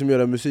kan du liksom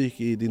göra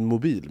musik i din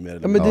mobil mer.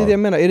 Ja, men det är det jag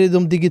menar, är det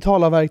de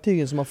digitala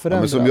verktygen som har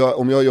förändrat? Ja, men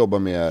om jag jobbar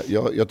med,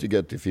 jag tycker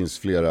att det finns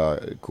flera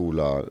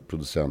coola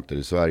producenter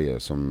i Sverige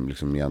som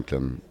liksom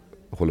egentligen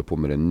håller på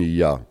med den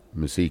nya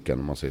musiken,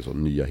 om man säger så,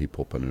 nya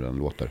hiphopen, hur den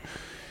låter.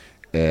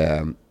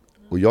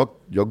 Och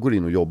jag går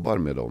in och jobbar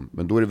med dem,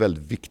 men då är det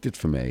väldigt viktigt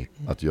för mig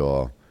att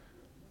jag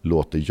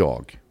låter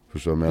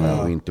förstår du vad jag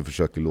menar? Och inte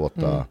försöker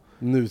låta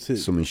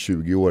som en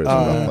 20-årig som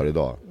rappar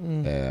idag.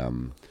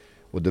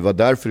 Och det var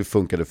därför det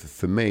funkade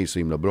för mig så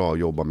himla bra att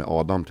jobba med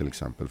Adam till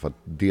exempel. För att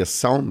det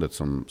soundet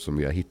som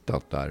vi har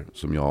hittat där,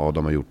 som jag och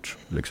Adam har gjort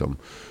liksom,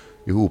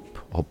 ihop,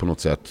 har på något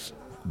sätt,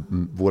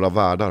 våra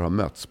världar har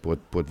mötts på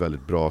ett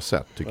väldigt bra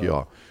sätt tycker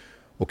jag.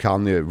 Och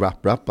han är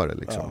rappare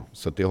liksom.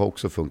 Så att det har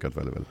också funkat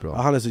väldigt, väldigt bra.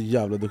 Ja, han är så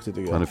jävla duktig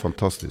tycker jag. Han är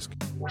fantastisk.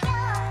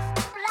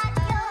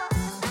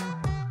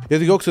 Jag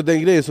tycker också att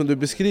den grejen som du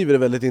beskriver är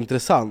väldigt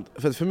intressant.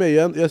 För mig,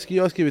 jag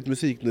har skrivit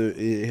musik nu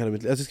i hela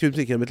mitt liv. Jag har skrivit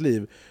musik i hela mitt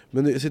liv.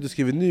 Men jag sitter och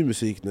skriver ny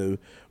musik nu.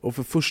 Och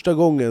för första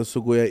gången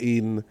så går jag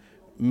in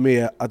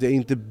med att jag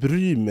inte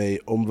bryr mig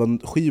om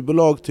vad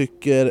skivbolag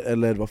tycker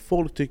eller vad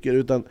folk tycker.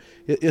 Utan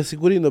jag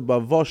går in och bara,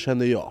 vad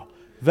känner jag?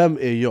 Vem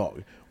är jag?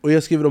 Och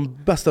jag skriver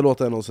de bästa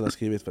låtarna jag någonsin har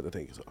skrivit, för att jag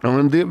tänker så. Ja,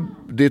 men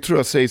det tror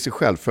jag säger sig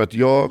själv. För att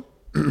jag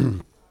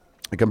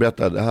kan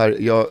berätta det här.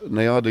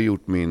 När jag hade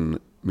gjort min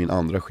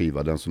andra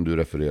skiva, den som du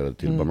refererade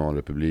till,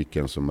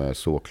 Bananrepubliken, som är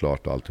så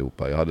klart och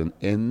alltihopa. Jag hade en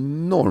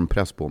enorm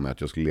press på mig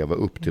att jag skulle leva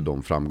upp till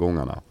de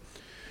framgångarna.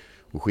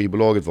 Och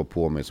skivbolaget var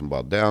på mig som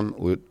bara den.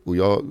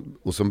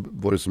 Och så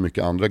var det så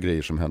mycket andra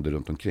grejer som hände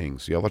runt omkring.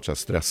 Så jag var så här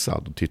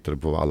stressad och tittade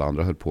på vad alla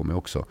andra höll på med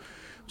också.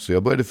 Så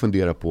jag började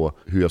fundera på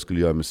hur jag skulle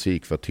göra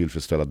musik för att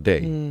tillfredsställa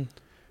dig.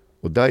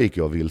 Och där gick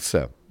jag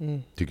vilse,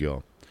 tycker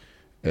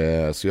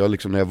jag. Så jag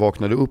liksom, när jag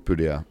vaknade upp ur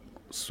det,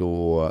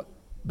 så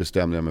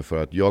bestämde jag mig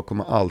för att jag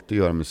kommer alltid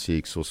göra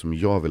musik så som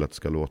jag vill att det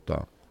ska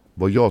låta.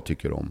 Vad jag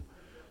tycker om.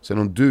 Sen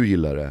om du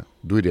gillar det,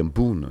 då är det en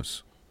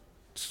bonus.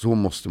 Så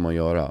måste man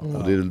göra.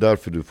 Och det är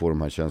därför du får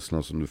de här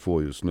känslorna som du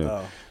får just nu.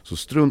 Så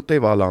strunta i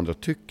vad alla andra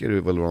tycker,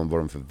 vad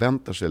de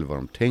förväntar sig eller vad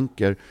de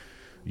tänker.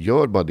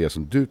 Gör bara det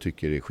som du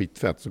tycker är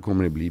skitfett, så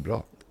kommer det bli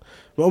bra.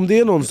 Men om det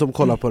är någon som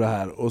kollar på det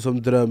här och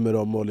som drömmer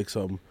om att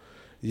liksom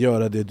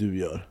göra det du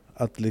gör,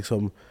 att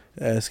liksom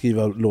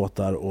skriva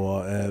låtar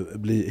och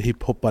bli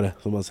hiphoppare,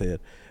 som man säger.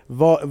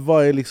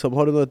 Vad är liksom,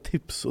 har du några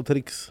tips och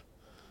tricks?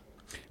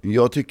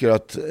 Jag tycker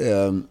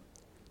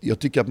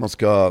att man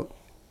ska,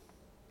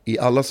 i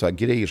alla så här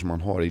grejer som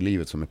man har i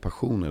livet som är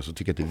passioner, så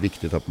tycker jag att det är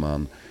viktigt att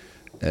man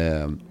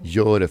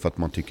gör det för att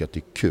man tycker att det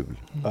är kul.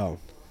 Ja.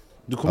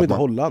 Du kommer inte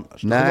hålla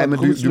annars. Nej, men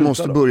du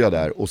måste börja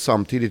där. Och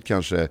samtidigt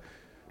kanske,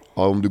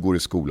 om du går i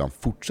skolan,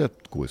 fortsätt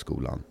gå i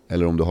skolan.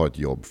 Eller om du har ett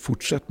jobb,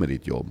 fortsätt med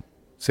ditt jobb.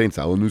 Säg inte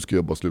så här, nu ska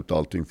jag bara sluta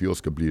allting för jag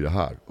ska bli det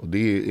här. Och det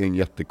är en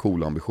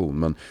jättecool ambition.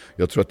 Men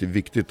jag tror att det är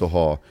viktigt att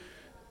ha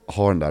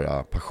den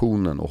där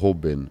passionen och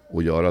hobbyn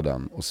och göra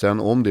den. Och sen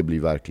om det blir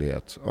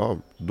verklighet,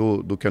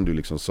 då kan du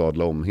liksom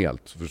sadla om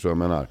helt. Förstår du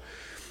vad jag menar?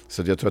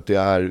 Så jag tror att det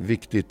är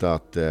viktigt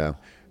att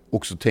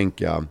också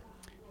tänka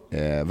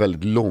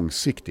väldigt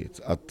långsiktigt.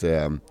 Att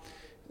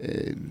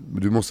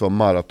du måste vara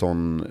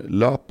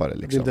maratonlöpare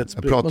liksom.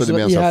 Jag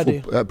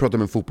pratade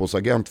med en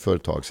fotbollsagent för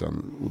ett tag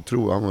sedan.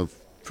 Han var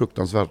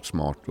fruktansvärt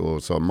smart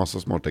och sa massa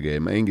smarta grejer.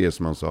 Men en grej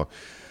som han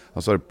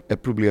sa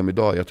ett problem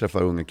idag, jag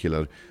träffar unga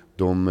killar,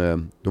 de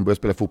börjar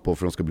spela fotboll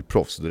för att de ska bli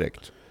proffs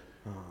direkt.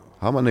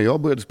 När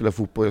jag började spela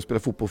fotboll, jag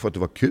spelade fotboll för att det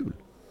var kul.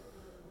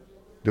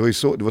 Det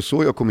var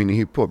så jag kom in i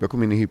hiphop. Jag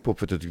kom in i hiphop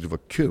för att jag tyckte det var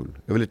kul.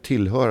 Jag ville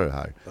tillhöra det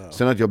här.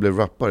 Sen att jag blev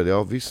rappare, det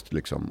jag visst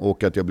liksom.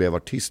 Och att jag blev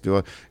artist,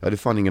 jag hade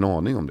fan ingen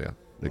aning om det.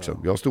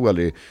 Liksom. Jag stod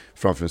aldrig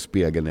framför en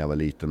spegel när jag var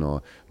liten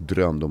och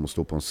drömde om att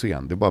stå på en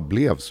scen. Det bara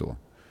blev så.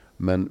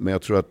 Men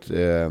jag tror att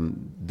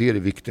det är det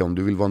viktiga. Om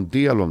du vill vara en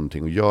del av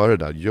någonting och göra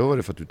det där, gör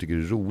det för att du tycker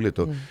det är roligt.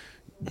 Och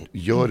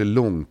gör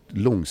det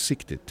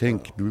långsiktigt.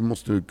 Tänk, du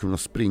måste kunna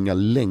springa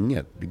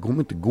länge. Det kommer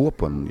inte gå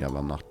på en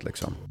jävla natt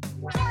liksom.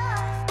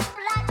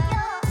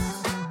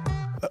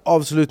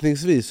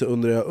 Avslutningsvis så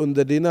undrar jag,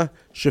 under dina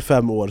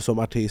 25 år som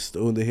artist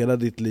och under hela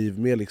ditt liv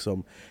med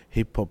liksom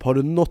hiphop, har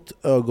du något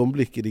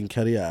ögonblick i din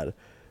karriär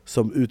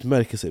som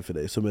utmärker sig för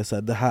dig, som är så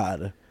här, det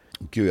här?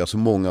 Gud, jag har så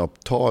många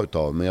att ta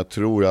utav, men jag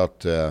tror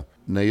att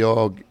när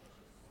jag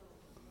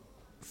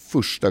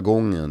första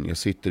gången jag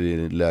sitter i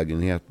en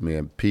lägenhet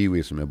med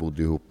Pee-wee som jag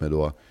bodde ihop med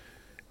då,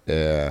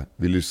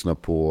 vi lyssnar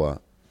på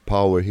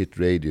Power Hit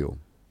Radio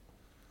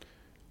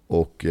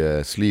och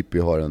Sleepy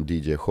har en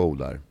DJ-show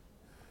där.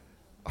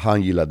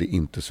 Han gillade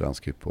inte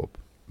svensk hiphop,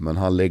 men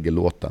han lägger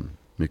låten,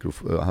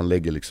 han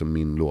lägger liksom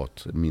min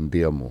låt, min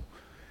demo.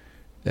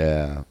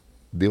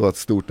 Det var ett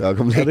stort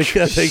ögonblick.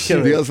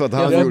 Dels för att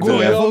han gjorde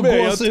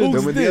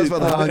det. Dels för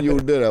att han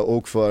gjorde det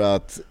och för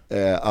att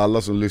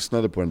alla som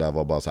lyssnade på den där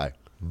var bara så här: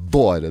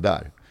 vad är det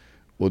där?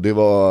 Och det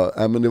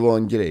var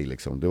en grej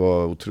liksom. Det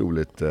var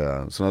otroligt.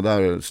 Såna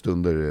där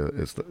stunder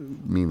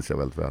minns jag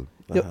väldigt väl.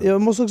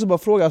 Jag måste också bara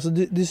fråga, alltså,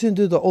 du ser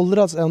inte ut att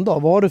åldrats en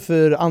dag. Vad har du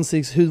för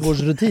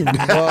ansiktshudvårdsrutin?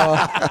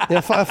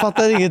 Jag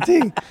fattar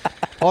ingenting.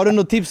 Har du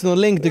något tips,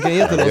 någon länk du kan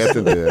ge till oss? Jag vet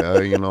inte, jag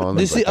har ingen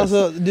aning.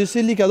 Du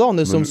ser likadan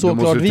ut som såklart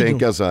videon. Du måste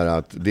tänka så här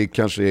att det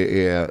kanske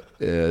är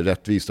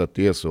rättvist att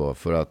det är så.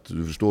 För att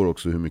du förstår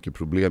också hur mycket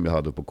problem jag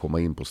hade på att komma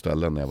in på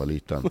ställen när jag var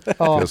liten.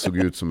 Jag såg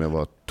ut som jag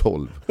var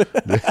 12.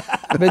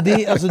 Men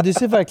du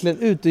ser verkligen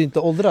ut att inte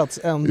åldrats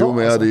en dag. Jo,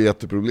 men jag hade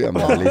jätteproblem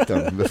när jag var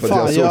liten.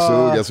 För att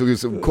jag såg ut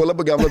som, kolla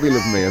på gamla bilder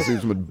på mig, jag ser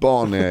ut som ett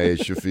barn när jag är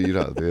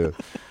 24.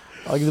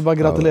 Du bara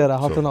gratulera,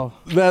 hatten av.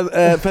 Men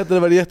Petter, det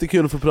var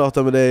jättekul att få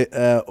prata med dig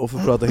och få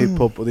prata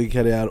hiphop och din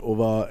karriär och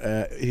vad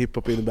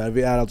hiphop innebär.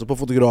 Vi är alltså på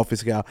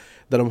Fotografiska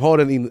där de har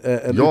en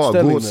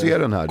utställning. Gå och se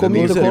den här. Den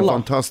är en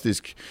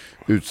fantastisk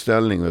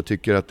utställning och jag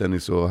tycker att den är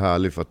så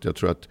härlig för att jag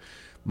tror att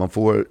man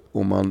får,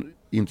 om man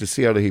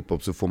intresserad av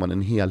hiphop så får man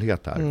en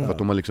helhet här. För att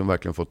de har liksom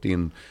verkligen fått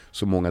in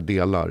så många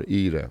delar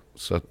i det.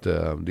 Så att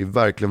det är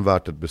verkligen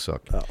värt ett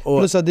besök.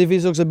 Plus att det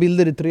finns också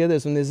bilder i 3D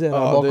som ni ser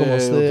bakom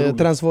oss. Det är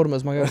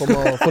Transformers, man kan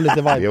komma och få lite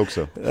vibe. Det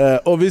också.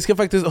 Och vi ska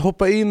faktiskt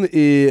hoppa in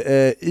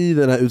i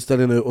den här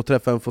utställningen nu och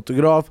träffa en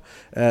fotograf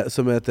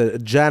som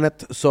heter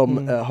Janet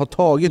som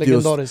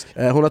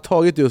har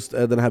tagit just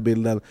den här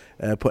bilden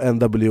på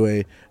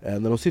NWA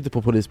när de sitter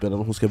på polisbilen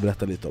och hon ska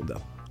berätta lite om den.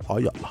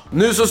 Jalla.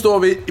 Nu så står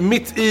vi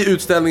mitt i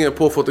utställningen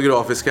på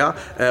Fotografiska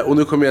och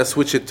nu kommer jag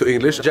switch it to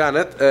English.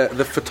 Janet,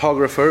 the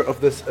photographer of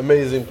this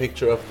amazing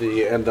picture of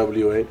the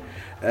NWA.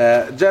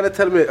 Janet,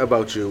 tell me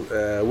about you.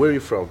 Where are you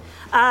from?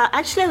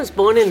 Actually, I was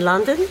born in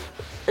London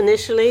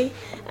initially,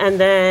 and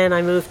then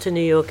I moved to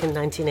New York in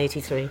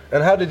 1983.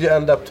 And how did you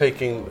end up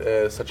taking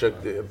such a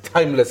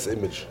timeless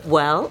image?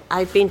 Well,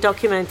 I've been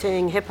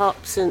documenting hip-hop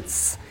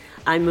since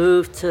I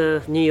moved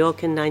to New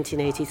York in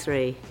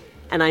 1983.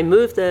 And I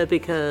moved there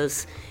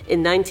because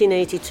in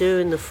 1982,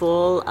 in the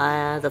fall,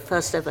 the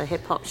first ever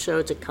hip-hop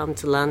show to come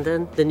to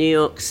London, the New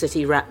York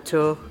City Rap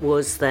Tour,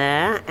 was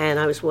there, and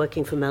I was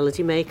working for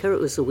Melody Maker. It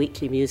was a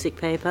weekly music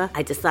paper.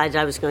 I decided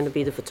I was going to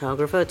be the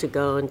photographer to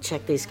go and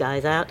check these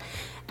guys out.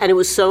 And it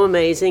was so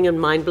amazing and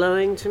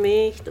mind-blowing to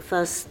me the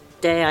first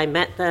day I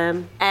met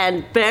them.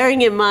 And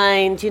bearing in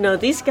mind, you know,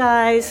 these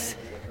guys,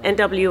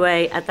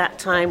 NWA, at that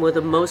time were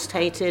the most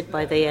hated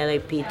by the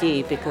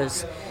LAPD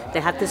because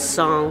they had this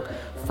song,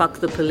 Fuck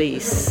the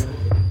Police.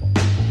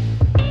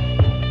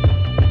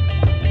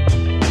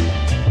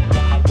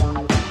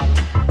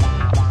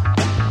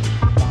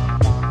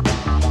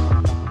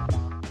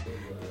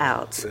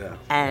 Out. Yeah.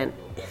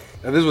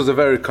 And this was a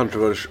very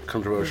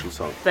controversial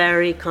song.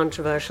 Very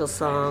controversial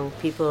song.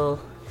 People,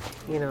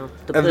 you know,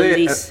 the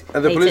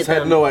police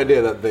had no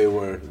idea that they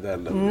were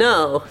then.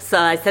 No. So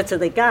I said to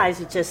the guys,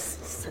 you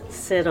just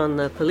sit on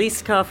the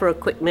police car for a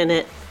quick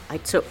minute. I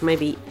took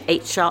maybe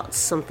 8 shots,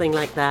 something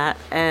like that.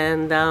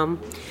 And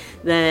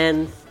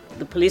then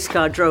the police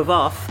car drove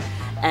off,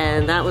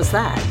 and that was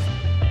that.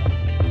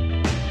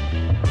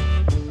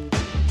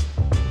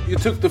 You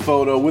took the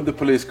photo with the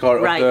police car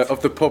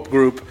of the pop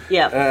group.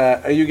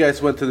 Yeah. And you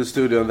guys went to the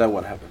studio, and then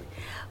what happened?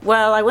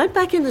 Well, I went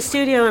back in the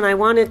studio and I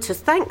wanted to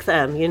thank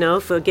them, you know,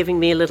 for giving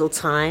me a little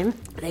time.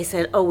 They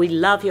said, oh, we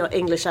love your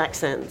English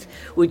accent.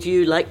 Would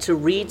you like to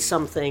read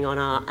something on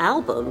our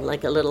album,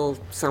 like a little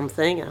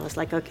something? I was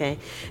like, okay.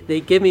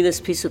 They give me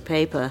this piece of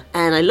paper.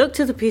 And I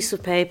looked at the piece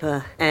of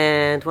paper,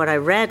 and what I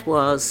read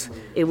was,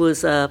 it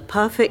was a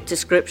perfect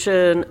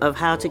description of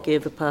how to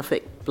give a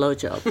perfect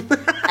blowjob.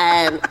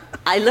 And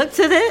I looked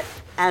at it,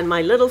 and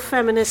my little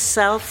feminist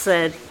self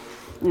said,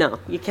 no,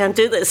 you can't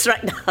do this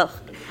right now.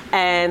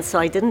 And so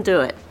I didn't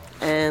do it.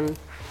 And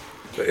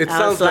it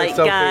I was like,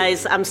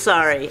 guys, I'm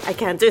sorry, I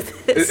can't do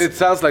this. It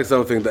sounds like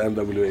something the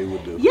NWA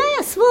would do.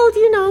 Yes, well,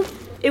 you know,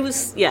 it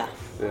was, Yeah.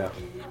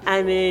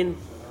 I mean,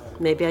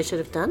 maybe I should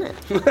have done it.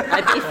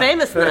 I'd be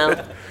famous now.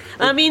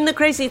 I mean, the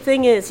crazy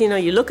thing is, you know,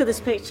 you look at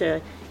this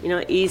picture, you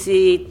know,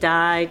 Easy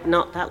died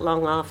not that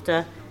long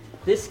after.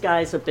 This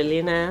guy's a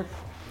billionaire.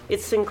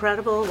 It's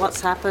incredible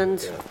what's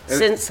happened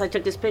since I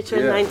took this picture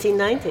in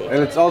 1990.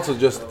 And it's also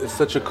just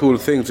such a cool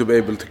thing to be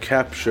able to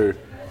capture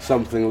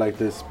something like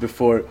this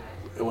before,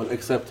 well,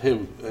 except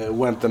him,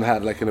 went and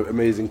had like an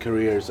amazing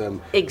careers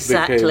and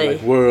became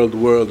like world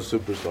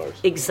superstars.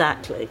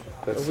 Exactly.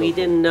 We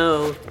didn't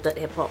know that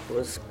hip-hop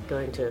was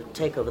going to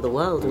take over the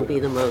world and be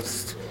the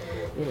most,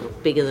 you know,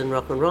 bigger than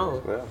rock and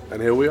roll. Yeah.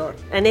 And here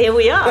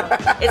we are.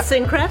 It's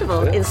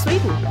incredible in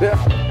Sweden. Yeah.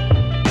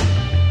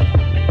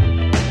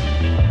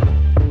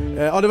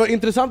 Ja, det var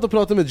intressant att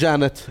prata med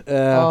Janet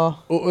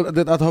och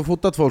att ha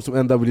fotat folk som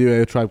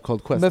NWA och Tribe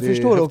Called Quest. Men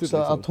förstår du också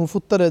liksom att hon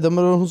fotade,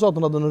 hon sa att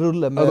hon hade en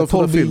rulle med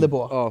 12 bilder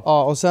på.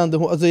 Ja, och sen,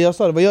 alltså jag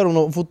sa det, vad gör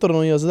hon fotar hon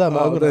och gör sådär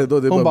med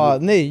ögonen? Hon bara,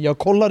 nej, jag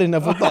kollar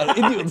innan jag fotar.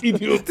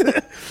 Idiot.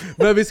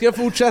 Men vi ska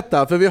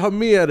fortsätta, för vi har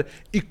mer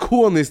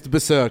ikoniskt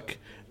besök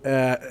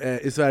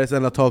i Sveriges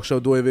enda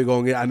talkshow. Då är vi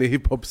igång i en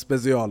hiphop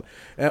special.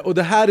 Och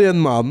det här är en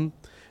man...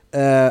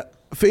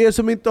 För er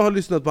som inte har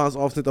lyssnat på hans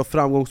avsnitt av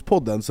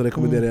Framgångspodden så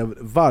rekommenderar jag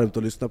varmt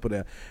att lyssna på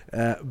det.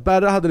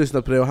 Berra hade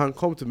lyssnat på det och han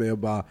kom till mig och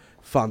bara,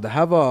 fan, det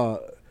här var...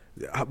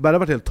 Berra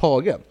var helt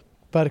tagen.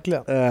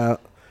 Verkligen.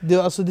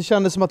 Det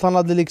kändes som att han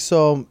hade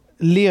liksom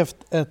levt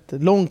ett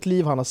långt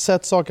liv, han har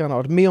sett saker, han har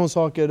varit med om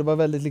saker. Det var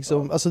väldigt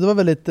liksom, alltså det var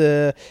väldigt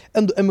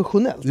ändå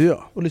emotionellt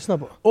att lyssna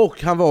på.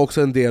 Och han var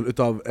också en del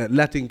utav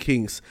Latin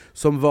Kings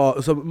som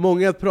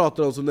många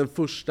pratar om som den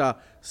första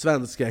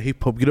svenska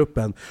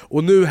hiphopgruppen.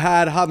 Och nu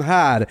han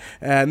här.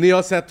 Ni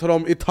har sett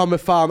honom i ta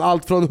med fan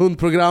allt från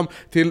hundprogram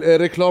till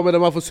reklamer där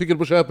man får cykel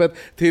på köpet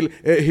till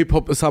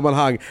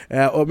hiphop-sammanhang.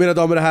 Och mina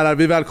damer och herrar,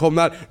 vi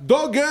välkomnar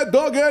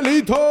Dogge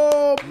Lito!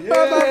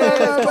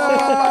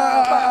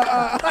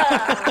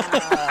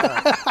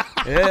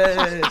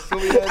 Så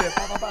vi gör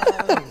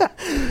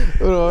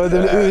det.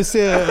 Det blir UC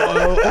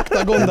och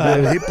oktagon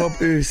där.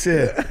 Hiphop UC.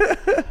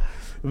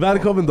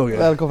 Välkommen Dogge.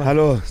 Välkommen.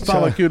 Hallå.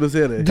 Fan vad kul att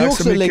se dig. Du är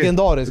också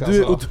legendarisk alltså.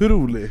 Du är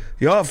otrolig.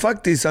 Ja,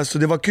 faktiskt alltså,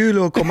 det var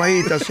kul att komma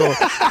hit alltså.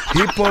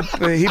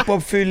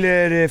 Hiphop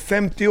fyller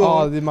 50 år.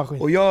 Ja, det är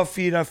maskin. Och jag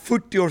firar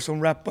 40 år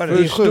som rappare.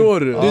 Förstår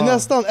du? Du är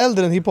nästan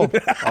äldre än hiphop.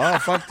 Ja,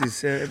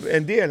 faktiskt.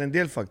 En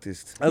del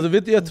faktiskt. Alltså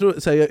vet du,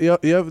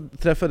 jag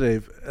träffade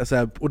dig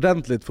såhär,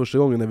 ordentligt första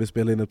gången när vi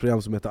spelade in ett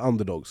program som heter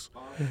Underdogs.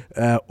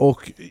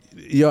 Och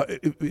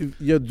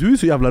du är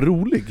så jävla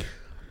rolig.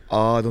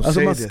 Ja, de Alltså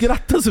säger man det.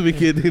 skrattar så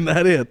mycket i din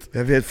närhet.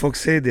 Jag vet, folk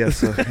säger det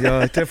alltså.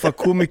 Jag träffar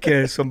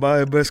komiker som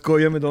bara börjar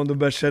skoja med dem, de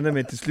börjar känna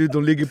mig. Till slut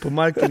de ligger på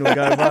marken och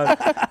garvar.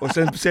 Och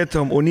sen säger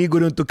de, och ni går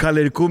runt och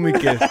kallar er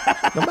komiker.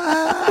 De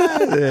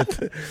bara, vet.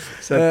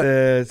 Så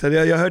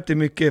jag har hört det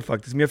mycket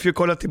faktiskt. Men jag försöker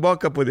kolla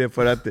tillbaka på det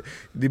för att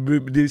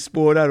det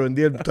spårar och en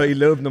del tar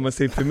illa upp när man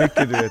säger för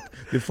mycket, du vet.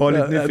 Det är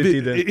farligt nu för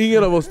tiden.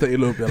 Ingen av oss tar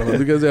illa upp i alla fall,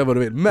 du kan säga vad du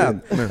vill.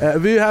 Men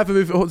vi är här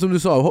för, som du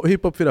sa,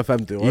 hiphop firar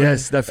 50 år.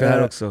 Yes, därför är jag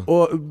här också.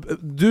 Och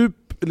du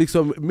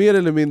liksom mer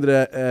eller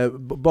mindre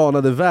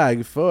banade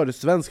väg för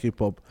svensk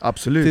hiphop.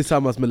 Absolut.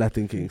 Tillsammans med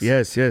Latin Kings.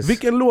 Yes.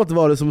 Vilken låt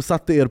var det som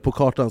satte er på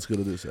kartan,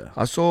 skulle du säga?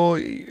 Alltså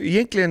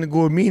egentligen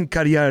går min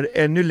karriär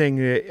ännu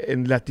längre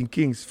än Latin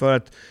Kings, för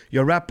att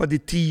jag rappade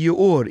 10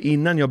 år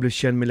innan jag blev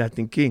känd med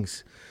Latin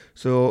Kings.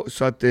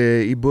 Så att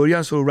i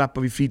början så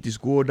rappade vi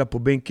fritidsgårdar, på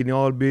bänken i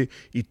Alby,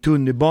 i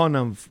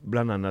tunnelbanan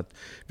bland annat.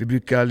 Vi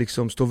brukar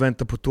liksom stå och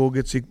vänta på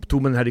tåget, så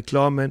tog man den här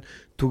reklamen,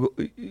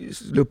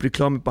 slog upp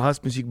reklamen på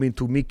hastmusik, men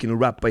tog micken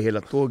och rappade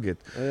hela tåget.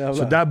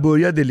 Så där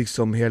började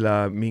liksom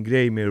hela min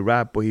grej med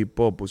rap och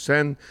hiphop. Och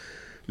sen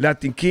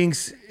Latin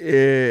Kings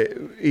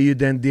är ju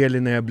den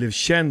delen när jag blev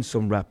känd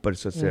som rappare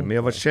så att säga. Men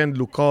jag var känd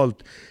lokalt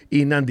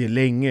innan det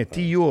länge,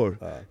 10 år.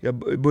 Jag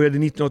började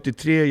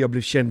 1983, jag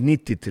blev känd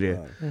 93.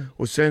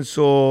 Och sen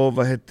så,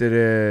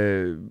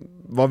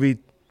 var vi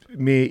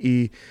med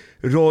i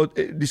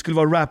det skulle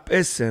vara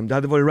rap-SM. Det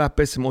hade varit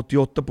rap-SM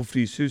 88 på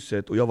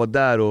Fryshuset, och jag var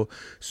där och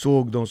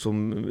såg de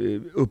som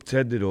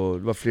uppträdde då.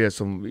 Det var flera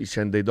som vi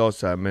kände idag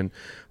så här, men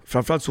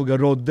framförallt såg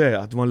jag Rodde,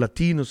 att det var en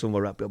latino som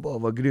var rap. Jag bara,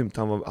 vad grymt,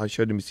 han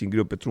körde med sin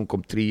grupp, jag tror hon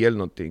kom 3 eller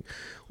någonting.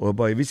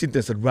 Och jag visste inte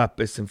ens att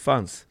rap-SM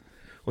fanns.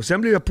 Och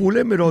sen blev jag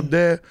polare med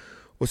Rodde,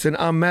 och sen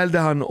anmälde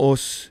han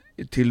oss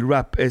till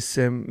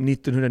rap-SM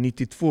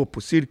 1992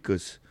 på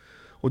Cirkus.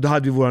 Och då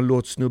hade vi våran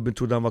låt Snubben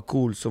trodde han var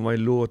cool, som var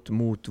en låt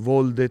mot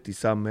våldet i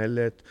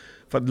samhället.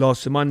 För att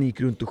Laserman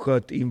gick runt och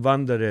sköt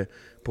invandrare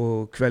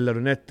på kvällar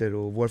och nätter,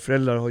 och våra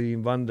föräldrar har ju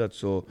invandrat,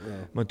 så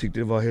man tyckte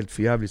det var helt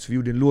förjävligt. Så vi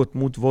gjorde en låt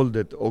mot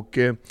våldet, och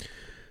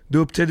då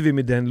uppträdde vi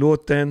med den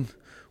låten.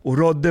 Och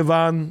Rodde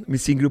vann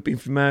med sin grupp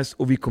Infamous,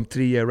 och vi kom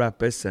 3 i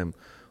rap-SM.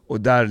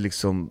 Och där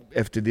liksom,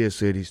 efter det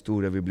så är det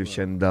historia, vi blev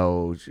kända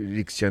och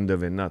rikskända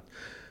över en natt.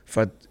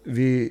 För att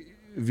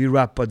vi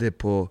rappade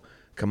på,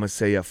 kan man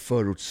säga,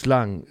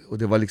 förortsslang, och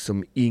det var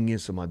liksom ingen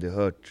som hade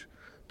hört.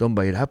 De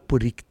bara, är det här på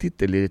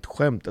riktigt eller är det ett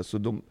skämt? Alltså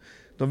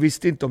de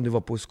visste inte om det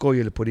var på skoj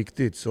eller på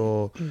riktigt.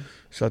 Så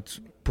att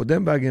på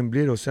den vägen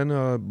blir det, och sen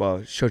har jag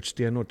bara kört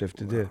stenhårt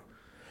efter det.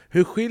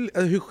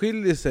 Hur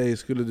skiljer sig,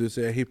 skulle du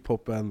säga,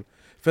 hiphopen?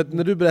 För att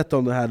när du berättade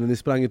om det här när ni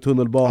sprang i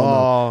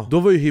tunnelbanan, då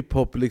var ju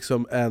hiphop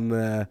liksom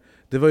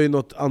det var ju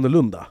något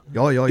annorlunda.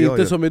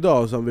 Inte som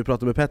idag, som vi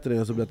pratade med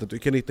Petter, som berättade att du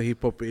kan hitta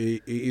hiphop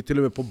till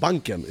och med på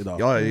banken idag.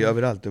 Ja,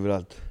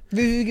 överallt.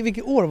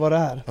 Vilket år var det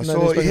här?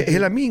 Alltså,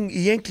 hela min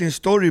egentligen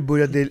story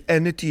började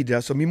ännu tidigare.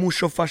 Alltså, min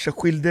morsa och farsa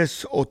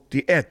skildes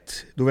 81,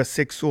 då var jag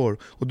 6 år.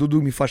 Och då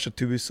dog min farsa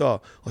till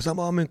USA. Och så han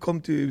bara, men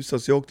kom till USA,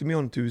 så jag åkte med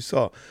honom till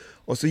USA.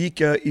 Och så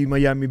gick jag i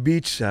Miami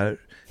Beach här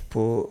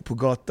på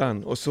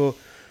gatan, och så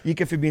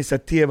gick jag förbi en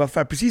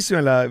tv-affär, precis som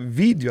alla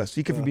videos,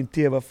 gick jag förbi en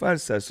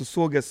tv-affär så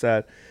såg jag så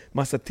här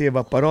massa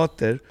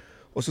tv-apparater,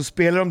 och så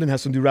spelade de den här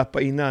som du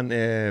rappade innan,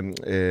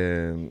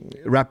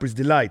 Rappers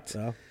Delight.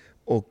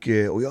 Och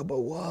jag bara,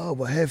 wow,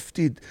 vad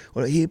häftigt.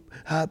 Och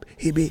hip-hop,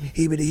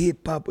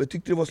 hip-hop. Och jag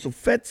tyckte det var så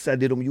fett så här,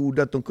 det de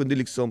gjorde, att de kunde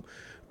liksom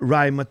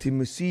rhyma till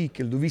musik,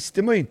 eller då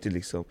visste man ju inte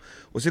liksom.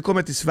 Och så kom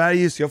jag till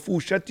Sverige, så jag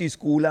fortsatte i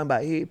skolan bara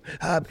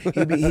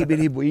hip-hop,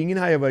 hip, och ingen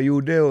hade vad jag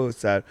gjorde och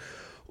så här.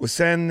 Och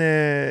sen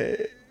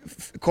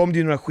kom det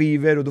ju några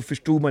skivor, och då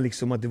förstod man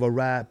liksom att det var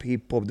rap,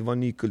 hiphop, det var en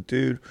ny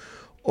kultur.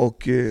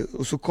 Och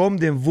så kom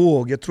det en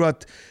våg. Jag tror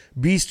att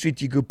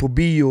B-Street gick upp på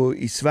bio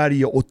i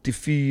Sverige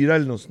 84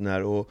 eller något sånt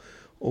där. Och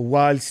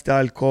Wild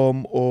Style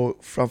kom, och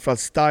framförallt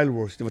Style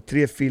Wars. Det var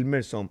 3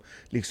 filmer som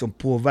liksom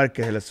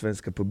påverkade hela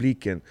svenska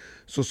publiken,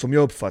 så som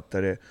jag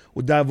uppfattade det.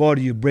 Och där var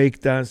det ju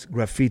breakdance,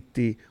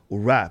 graffiti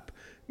och rap.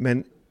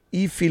 Men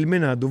i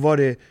filmerna då var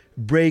det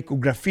break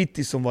och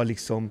graffiti som var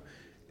liksom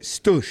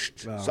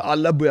störst. Wow. Så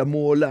alla började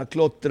måla,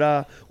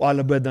 klottra, och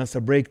alla började dansa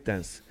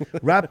breakdance.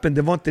 Rappen,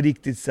 det var inte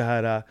riktigt så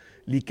här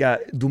lika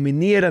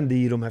dominerande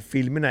i de här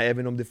filmerna,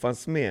 även om det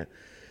fanns med.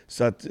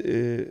 Så att,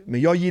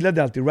 men jag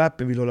gillade alltid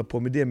rappen, ville hålla på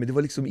med det, men det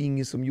var liksom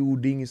ingen som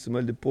gjorde, ingen som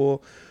höll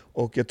på.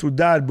 Och jag tror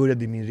där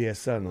började min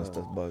resa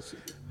någonstans. Bara.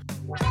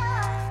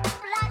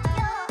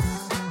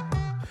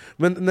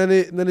 Men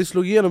när ni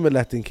slog igenom med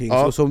Latin Kings,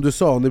 och som du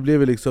sa, ni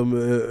blev liksom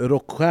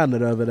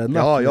rockstjärnor över en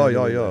natt.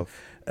 Ja.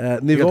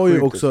 Ni var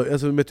ju också,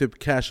 alltså med typ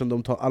Cashen,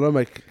 de tar alla de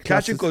här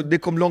Cashen, det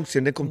kom långt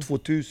sen, det kom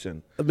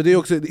 2000. Men det är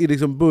också i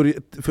liksom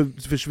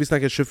för vi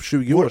snackar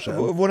 20 år sedan.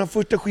 Vår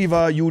första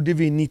skiva gjorde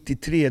vi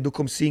 93, då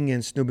kom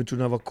singeln Snubben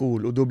trodde han var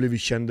cool, och då blev vi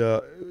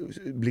kända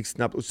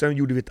blixtsnabbt. Och sen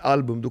gjorde vi ett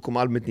album, då kom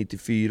albumet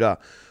 94,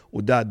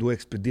 och då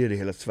exploderade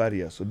hela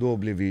Sverige, så då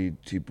blev vi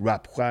typ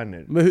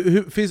rapstjärnor. Men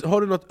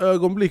har du något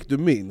ögonblick du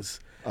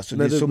minns? Alltså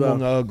det är så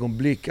många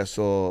ögonblick,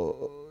 alltså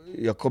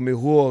jag kommer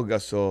ihåg,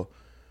 alltså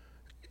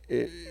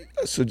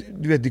alltså,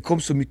 du vet, det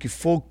kom så mycket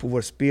folk på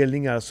våra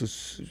spelningar, alltså,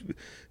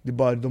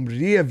 de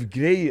rev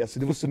grejer, alltså,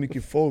 det var så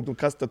mycket folk, de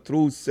kastade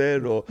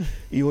trosor och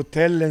i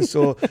hotellen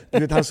så, du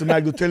vet, han som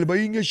ägde hotellet bara,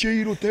 inga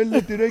tjejer i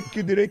hotellet,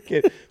 det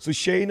räcker. Så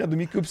tjejerna,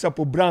 de gick upp så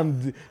på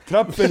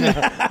brandtrapporna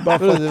bara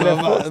för att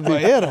träffa oss.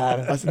 Vad är det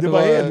här? Alltså, det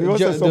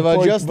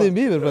var Justin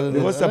Bieber. Det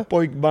var så här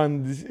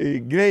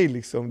pojkband-grej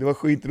liksom, det var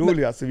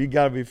skitroligt, alltså, vi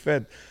garvade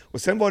fett.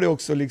 Och sen var det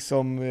också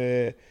liksom,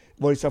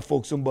 var det så här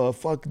folk som bara,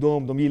 fuck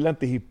dem, de gillar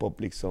inte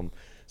hiphop liksom.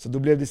 Så då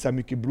blev det så här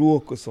mycket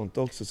bråk och sånt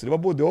också. Så det var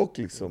både och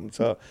liksom.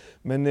 Så,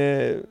 men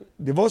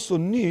det var så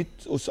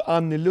nytt och så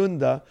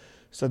annorlunda.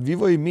 Så att vi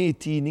var ju med i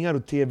tidningar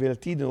och tv hela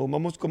tiden. Och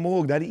man måste komma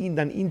ihåg, det här är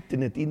innan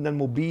internet, innan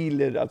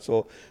mobiler.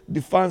 Alltså,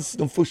 det fanns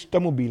de första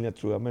mobilerna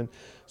tror jag. Men,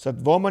 så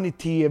att var man i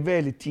tv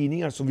eller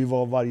tidningar som vi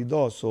var varje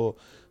dag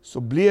så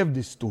blev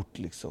det stort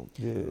liksom.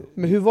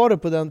 Men hur var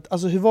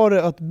det hur var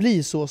det att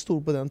bli så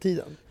stor på den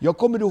tiden? Jag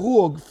kommer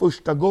ihåg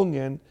första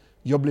gången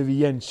jag blev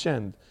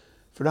igenkänd.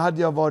 För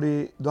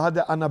då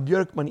hade Anna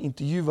Björkman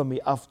intervjuat mig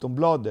i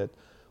Aftonbladet.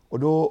 Och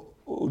då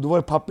var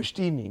det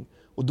papperstidning.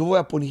 Och då var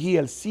jag på en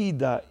hel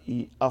sida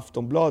i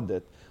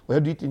Aftonbladet. Och jag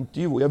hade ett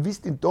intervju och jag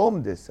visste inte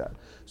om det.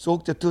 Så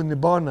åkte jag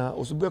tunnelbana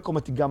och så började jag komma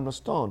till Gamla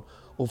stan.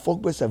 Och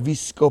folk började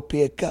viska och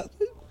peka.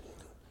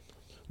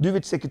 Du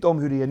vet säkert om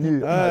hur det är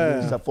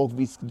nu. Folk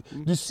viskar.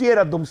 Du ser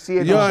att de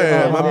ser det. Ja,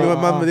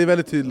 det är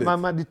väldigt tydligt. Det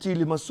är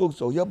tydligt, man såg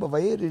så. Och jag bara,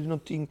 vad är det? Är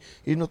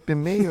det något med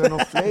mig? Är det någon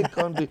fläck?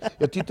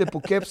 Jag tittade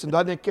på kepsen. Då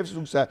hade jag en keps som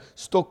stod så här,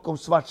 Stockholm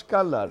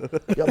svartskallar.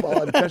 Jag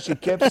bara, det kanske är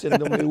kepsen.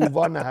 De är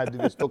ovana här. Du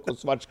vet, Stockholm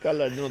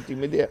svartskallar. Det är någonting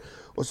med det.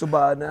 Och så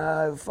bara,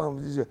 nej,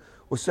 fan.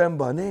 Och sen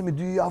bara, nej men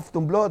du är i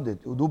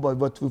Aftonbladet. Och då bara,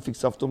 var jag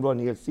fick Aftonbladet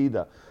en hel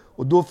sida.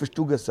 Och då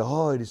förstod jag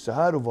så är det så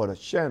här att vara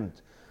känd?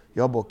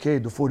 Jag bara okej,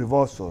 då får det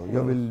vara så.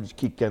 Jag vill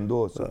kicka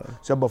ändå. Så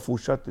jag bara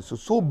fortsatte.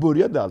 Så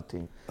började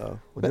allting.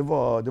 Och det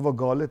var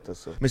galet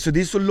alltså. Men så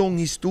det är så lång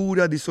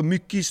historia, det är så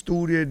mycket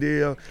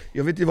historier.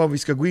 Jag vet inte vad vi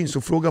ska gå in,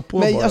 så fråga på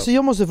men, bara. Alltså,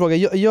 jag måste fråga,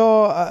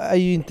 jag är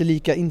ju inte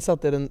lika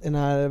insatt i den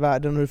här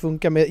världen och hur det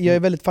funkar. Men jag är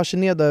väldigt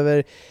fascinerad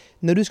över,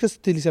 när du ska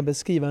till exempel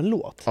skriva en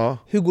låt.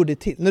 Hur går det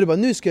till? När du bara,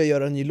 nu ska jag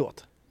göra en ny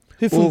låt.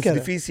 Hur funkar det?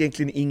 Det finns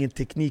egentligen ingen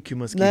teknik hur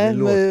man skriver en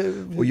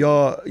låt. Och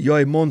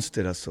jag är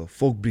monster alltså.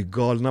 Folk blir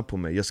galna på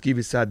mig. Jag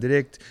skriver så här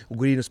direkt och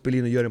går in och spelar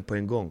in och gör den på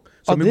en gång.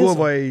 Som igår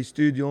var jag i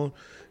studion.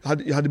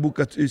 Jag hade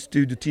bokat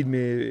studiotid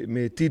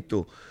med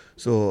Tito.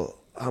 Så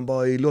han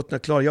bara, är låtarna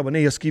klara? Jag bara,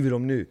 nej jag skriver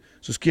dem nu.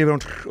 Så skrev de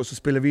och så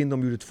spelade vi in dem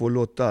och gjorde 2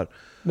 låtar.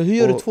 Men hur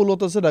gör du 2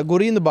 låtar sådär? Går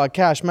du in och bara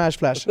cash, mash,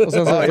 flash? Och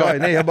sen så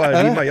nej, jag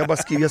bara rimmar.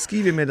 Jag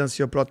skriver medan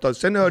jag pratar.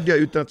 Sen hörde jag,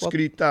 utan att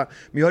skryta,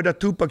 men jag hörde att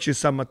Tupac kör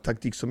samma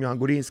taktik som jag. Han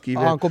går in och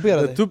skriver. Han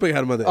kopierade dig? Tupac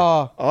härmade.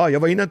 Ja, jag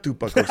var innan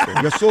Tupac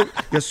också.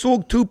 Jag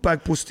såg Tupac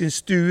på Sten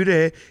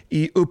Sture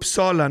i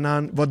Uppsala när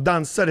han var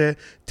dansare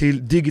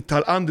till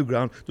Digital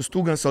Underground. Då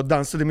stod han så och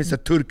dansade med så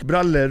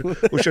turkbrallor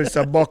och körde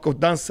så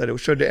bakåtdansare och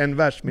körde en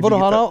vers med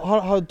Digital.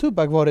 Har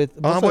Tupac varit?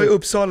 Ja, han var i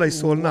Uppsala i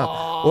Solna.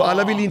 Och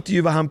alla ville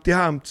intervjua Hamp till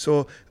Hamp,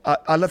 så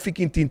alla fick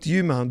inte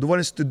intervju med han. Då var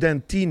det en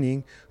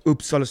studenttidning,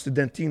 Uppsala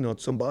studenttidning,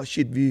 som bara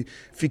shit, vi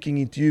fick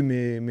ingen intervju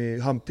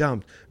med Hamp till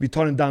Hamp. Vi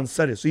tar en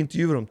dansare, så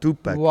intervjuar de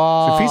Tupac.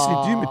 Så det finns en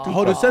intervju med Tupac.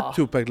 Har du sett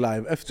Tupac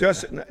live efter?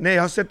 Nej,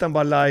 jag har sett han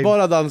bara live.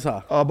 Bara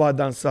dansa? Ja, bara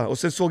dansa. Och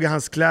sen såg jag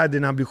hans kläder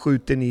när han blev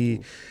skjuten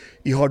i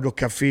Hard Rock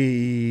Café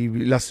i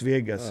Las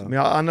Vegas. Men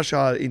annars har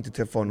jag inte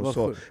träffat honom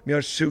så. Men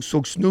jag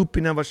såg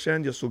Snoopy när han var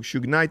känd, jag såg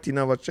 2019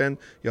 när han var känd.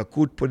 Jag har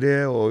kort på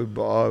det och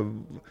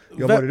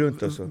jag var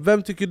runt alltså.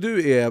 Vem tycker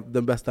du är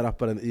den bästa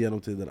rapparen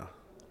genom tiderna?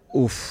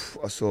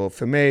 Alltså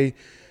för mig,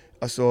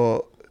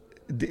 alltså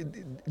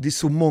det är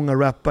så många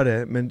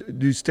rappare, men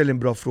du ställer en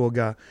bra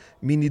fråga.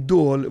 Min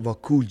idol var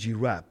Kool G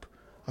Rap.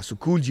 Alltså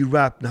Kool G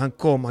Rap, när han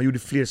kom, han gjorde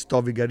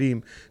flerstaviga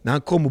rim. När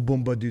han kom och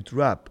bombade ut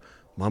rap,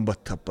 man bara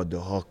tappade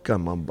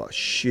hakan, man bara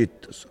shit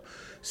alltså.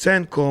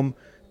 Sen kom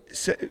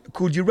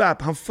Kool G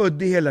Rap, han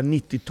födde hela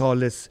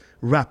 90-talets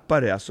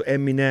rappare, alltså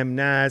Eminem,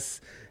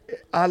 Nas,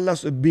 alla,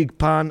 Big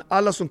Pun,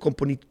 alla som kom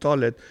på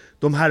 90-talet,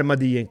 de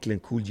härmade egentligen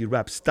Kool G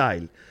Rap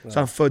style. Så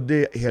han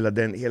födde hela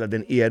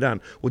den eran.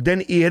 Och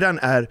den eran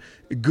är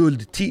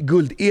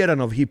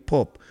gulderan av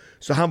hiphop.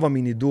 Så han var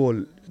min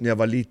idol när jag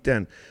var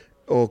liten.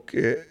 Och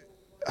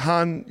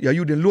jag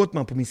gjorde en låt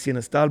med på min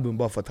senaste album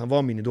bara för att han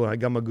var min idol. Han är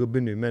gammal gubbe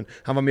nu, men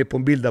han var med på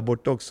en bild där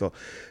borta också.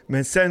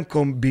 Men sen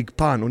kom Big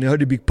Pun, och när jag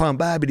hörde Big Pun,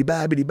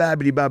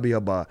 babidi,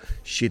 jag bara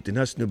shit, den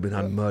här snubben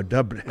han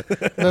mördade.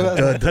 Han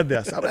dödade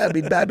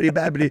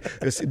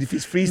alltså. Det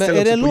finns freestyle.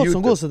 Men är det en låt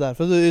som går sådär?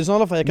 För i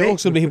sådana fall jag kan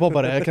också bli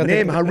hiphopare.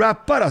 Nej, men han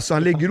rappar alltså,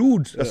 han lägger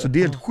ord. Alltså, det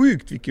är helt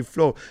sjukt vilken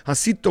flow. Han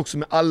sitter också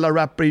med alla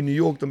rappare i New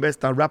York, de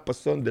bästa. Han rappar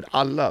sönder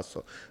alla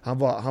alltså. Han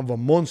var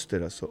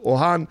monster alltså. Och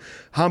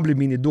han blev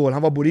min idol.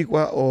 Han var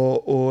boricua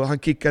och han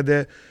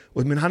kickade.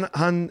 Men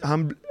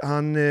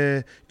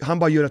han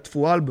bara göra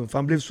 2 album, för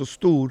han blev så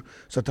stor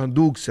så att han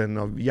dog sen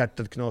av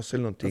hjärtat knas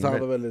eller någonting.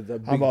 Alltså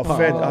han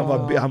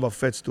var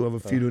fett stor, han var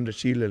 400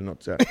 kilo eller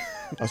något så här.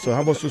 Alltså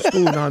han var så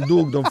stor när han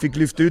dog, de fick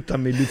lyfta ut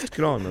honom med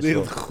lyftkran alltså. Det är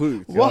helt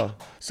sjukt. Ja.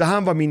 Så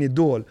han var min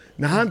idol.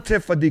 När han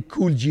träffade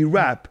Kool G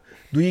Rap,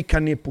 Då gick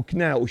han ner på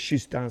knä och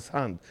kysste hans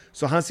hand.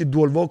 Så hans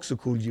idol var också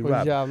Cool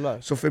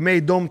G-Rap. Så för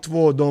mig, de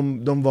två,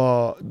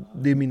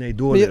 det är mina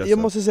idoler. Men jag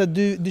måste säga,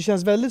 du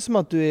känns väldigt som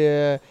att du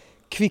är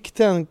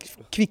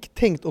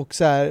kvicktänkt och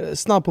så här,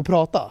 snabb på att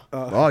prata. Det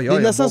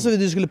är nästan så att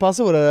du skulle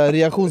passa våra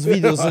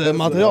reaktionsvideos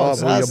material.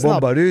 Ja, jag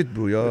bombar ut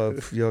bror,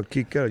 jag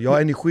kickar. Jag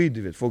har energi,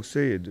 du vet, folk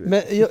säger du vet.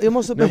 Men jag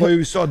måste... När jag var i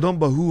USA, de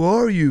bara who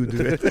are you? Du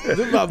vet.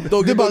 Du bara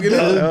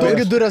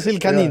Dogge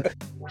Duracell-kanin.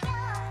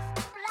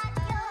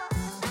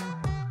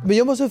 Men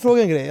jag måste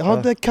fråga en grej, har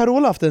inte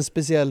Carola haft en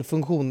speciell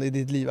funktion i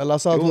ditt liv? Eller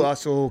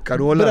alltså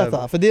Carola...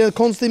 Berätta, för det är en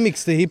konstig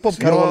mix till hiphop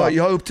Carola.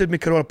 Jag har uppträtt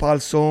med Carola på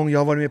Allsång, jag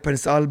har varit med på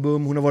hennes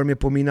album, hon har varit med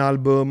på min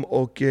album.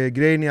 Och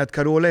grejen är att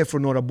Carola är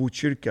från norra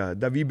Botkyrka,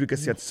 där vi brukar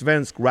säga att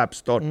svensk rap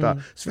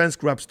startar.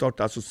 Svensk rap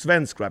startar, alltså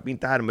svensk rap,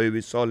 inte här med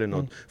USA eller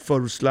något.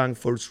 Förortsslang,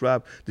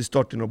 förortsrap, det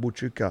startar i norra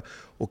Botkyrka.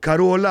 Och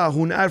Carola,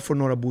 hon är från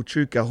norra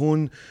Botkyrka.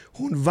 Hon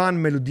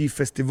vann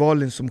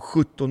Melodifestivalen som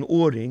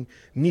 17-åring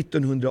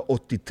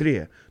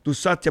 1983. Då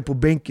satt jag på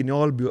bänken i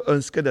Alby och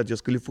önskade att jag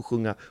skulle få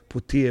sjunga på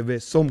TV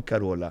som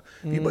Carola.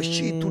 Vi bara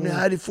shit, hon är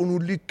härifrån,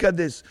 hon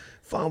lyckades.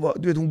 Fan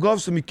du vet, hon gav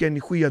så mycket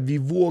energi att vi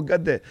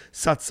vågade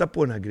satsa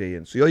på den här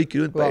grejen. Så jag gick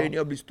runt och när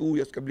jag blir stor,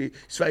 jag ska bli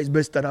Sveriges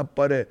bästa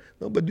rappare.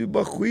 De bara, du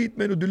bara skit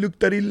men och du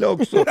luktar illa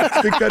också.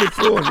 Stick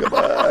härifrån. Jag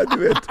bara,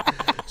 du vet.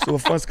 Så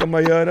vad fan ska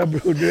man göra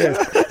bror, du vet.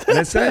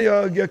 Men sen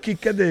jag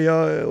kickade,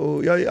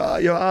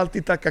 jag har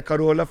alltid tackat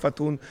Carola för att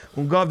hon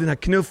gav den här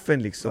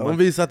knuffen liksom. Hon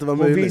visade att det var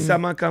möjligt. Hon visade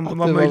att man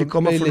kan möjligt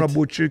komma från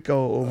Botkyrka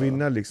och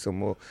vinna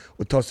liksom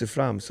och ta sig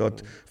fram. Så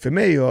att för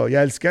mig, jag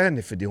älskar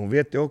henne för det, hon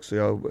vet det också.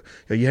 Jag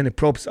ger henne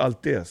props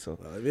alltid alltså.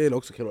 Ja, vi gillar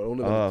också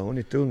Carola, hon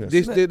är tung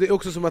alltså. Det är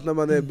också som att när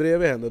man är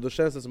bredvid henne, då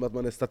känns det som att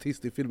man är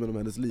statist i filmen om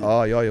hennes liv.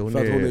 För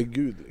att hon är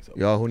gud liksom.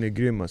 Ja, hon är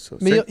grym alltså.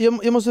 Men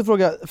jag måste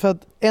fråga, för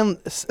att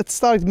ett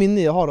starkt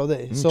minne jag har av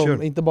dig,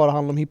 som inte bara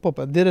handlar om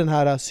hiphopen, det är den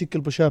här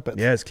cykel på köpet.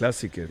 Yes,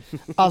 klassiker.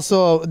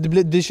 Alltså,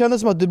 det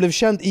kändes som att du blev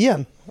känd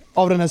igen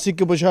av den här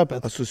cykel på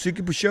köpet. Alltså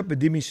cykel på köpet,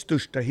 det är min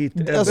största hit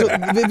ever. Alltså,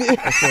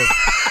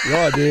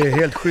 ja, det är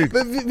helt sjukt.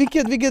 Men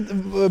vilket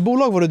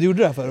bolag var det du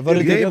gjorde det för? Var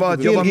det var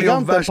att jag var med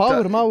om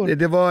värsta, Power?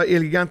 Det var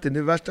Eleganten.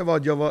 Det värsta var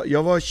att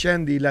jag var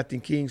känd i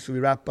Latin Kings och vi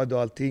rappade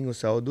och allting och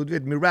så. Och då, du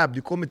vet, med rap,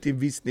 du kommer till en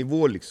viss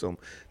nivå liksom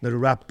när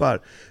du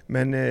rappar.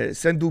 Men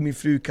sen dog min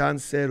fru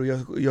cancer och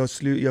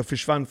jag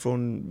försvann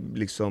från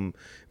liksom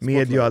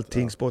media och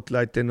allting,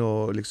 spotlighten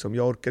och liksom,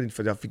 jag orkade inte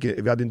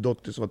för vi hade en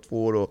dotter som var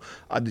 2 år och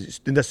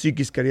den där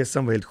psykiska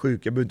resan var helt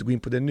sjuk. Jag behöver inte gå in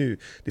på det nu.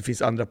 Det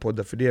finns andra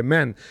poddar för det.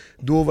 Men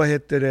då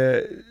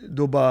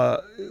då bara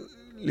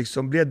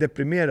liksom blev jag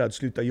deprimerad,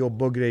 slutade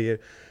jobba och grejer.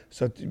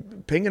 Så att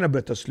pengarna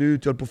började ta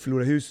slut, jag höll på att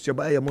förlora huset. Så jag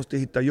bara, jag måste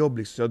hitta jobb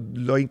liksom. Så jag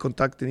la in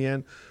kontakten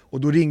igen.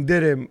 Och då ringde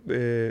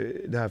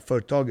det här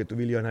företaget och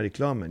ville göra den här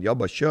reklamen. Jag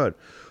bara, kör.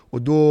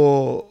 Och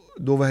då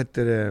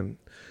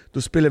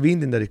då spelar vi in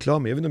den där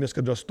reklamen. Jag vet inte om jag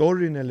ska dra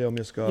storyn eller om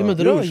jag ska... Ja men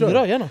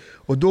dra gärna.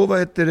 Och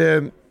då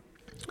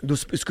då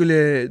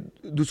skulle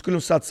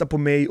de satsa på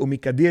mig och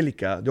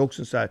Mikadelika. Det är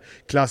också en så här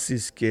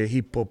klassisk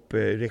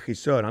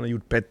hiphop-regissör. Han har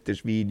gjort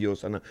Petters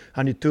videos.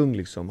 Han är tung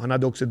liksom. Han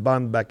hade också ett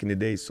band back in the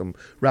day som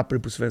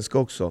rappade på svenska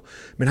också.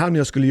 Men han och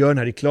jag skulle göra den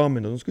här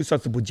reklamen och de skulle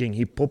satsa på ett gäng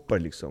hiphoppar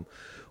liksom.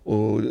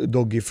 Och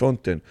Dogge i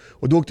fronten.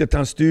 Och då åkte jag till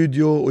hans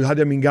studio och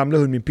hade min gamla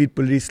hund, min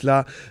pitbull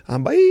Rissla.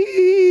 Han bara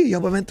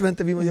jag bara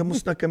vänta, jag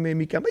måste snacka med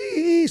Micke. Han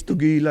bara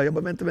stod illa. Jag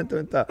bara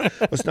vänta.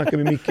 Och snackade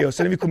med Micke. Och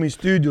sen när vi kom in i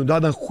studion, då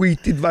hade han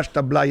skitit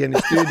värsta blajen i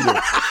studion.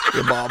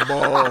 Jag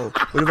bara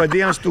och det var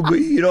det han stod och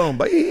yrade om.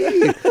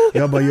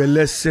 Jag bara, jag är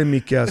ledsen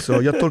Micke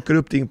alltså. Jag torkar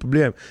upp det, ingen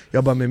problem.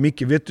 Jag bara, men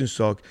Micke, vet du en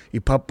sak? I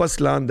pappas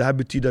land, det här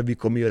betyder att vi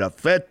kommer göra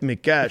fett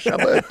med cash. Jag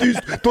bara, tyst,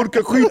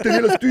 torka skiten,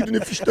 hela studion är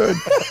förstörd.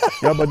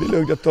 Jag bara, det är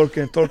lugnt, jag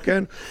torkar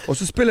en. Och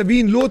så spelade vi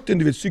in låten,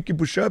 du vet, cykel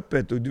på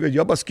köpet. Och du vet,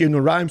 jag bara skrev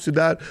någon rhymes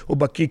sådär och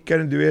bara kickade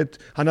den, du vet.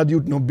 Han hade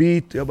gjort någon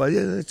beat. Jag bara,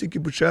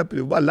 cykel på köpet.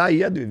 Vi bara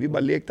lajade, vi bara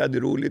lekte, hade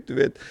roligt, du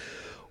vet.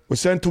 Och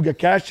sen tog jag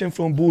cashen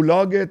från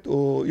bolaget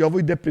och jag var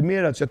ju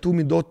deprimerad så jag tog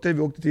min dotter, vi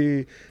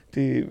åkte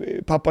till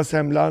pappas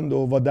hemland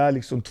och var där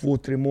liksom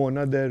 2-3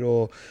 månader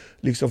och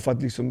liksom för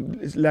att liksom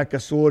läka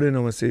såren,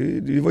 om man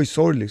säger. Det var ju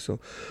sorg liksom.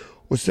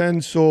 Och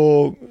sen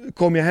så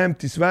kom jag hem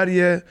till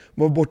Sverige,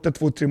 var borta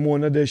 2-3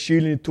 månader,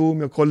 kylen är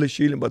tom, jag kollar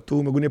kylen bara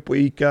tom, jag går ner på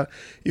Ica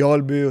i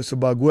Alby och så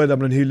bara går jag där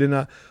bland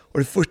hyllorna. Och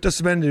det första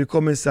som händer, det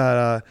kommer så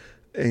här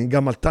en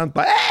gammal tant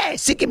bara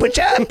cykel på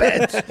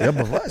köpet! Jag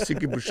bara, vad?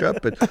 Cykel på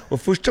köpet?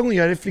 Och första gången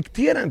jag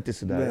reflekterade inte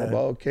sådär. Jag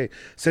bara, okej.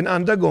 Sen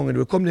andra gången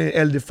då kom det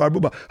en äldre farbror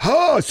och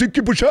bara,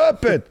 cykel på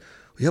köpet!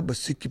 Och jag bara,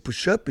 cykel på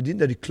köpet? Det är den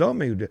där reklamen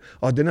jag gjorde.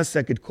 Ja, den har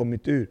säkert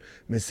kommit ur.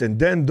 Men sen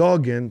den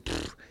dagen,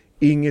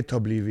 inget har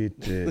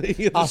blivit...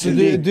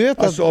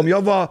 Alltså om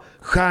jag var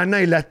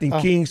stjärna i Latin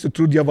Kings så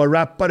trodde jag var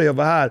rappare, jag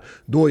var här.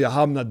 Då jag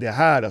hamnade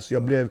här. Alltså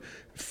jag blev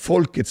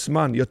folkets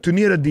man. Jag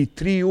turnerade i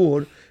 3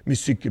 år med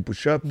cykel på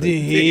köpet. Det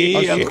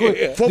är helt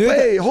sjukt. Folk bara,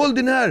 hej, håll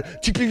den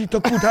här!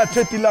 Ta kort här,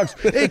 30 lax.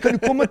 Hej, kan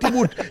du komma till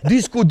vårt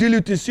disco och dela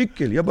ut en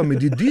cykel? Jag bara, men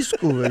det är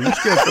disco väl? Hur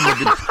ska jag komma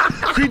dit?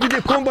 Skit i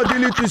det, kom bara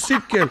dela ut en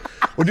cykel.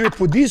 Och du vet,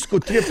 på disco,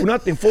 3 på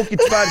natten, folk är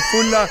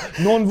tvärfulla.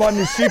 Någon vann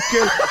en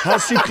cykel, han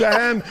cyklar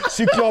hem,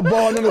 cyklar av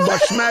banan och bara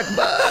smack.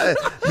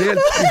 Det är helt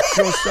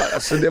krossat.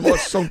 Alltså det var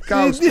sån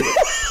kaos.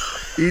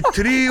 I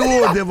 3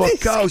 år det var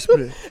kaos.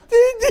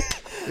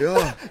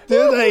 Ja.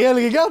 Du är den här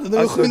elgiganten,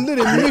 du skyllde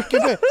dig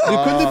mycket mer.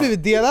 Du kunde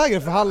blivit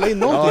delägare för att handla in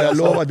någonting. Ja, jag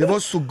lovar, det var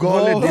så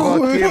galet. Det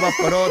var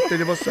tv-apparater,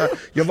 det var så här.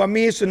 Jag var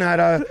med i såna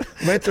här,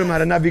 vad heter de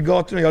här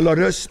navigatorerna, jag la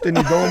rösten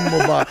i dem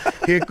och bara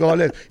helt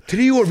galet.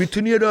 3 år, vi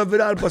turnerade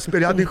överallt, bara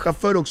spelade. Jag hade en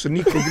chaufför också,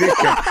 Nico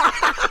Greker.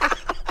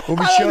 Och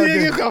vi körde...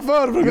 egen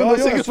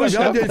chaufför.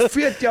 Jag hade en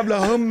fet jävla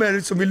hummer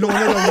som vi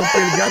lånade av någon på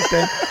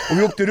Eleganten. Och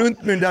vi åkte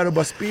runt med den där och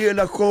bara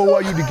spelade,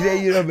 showade, gjorde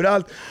grejer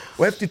överallt.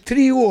 Och efter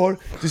 3 år,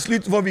 till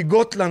slut var vi i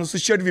Gotland och så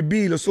körde vi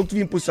bil och så åkte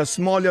vi in på så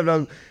smal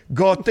jävla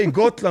gata i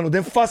Gotland. Och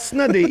den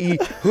fastnade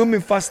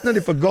hummen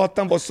fastnade för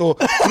gatan var så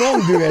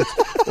trång, du vet.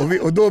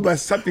 Och då bara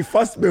satt vi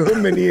fast med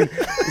hummen i en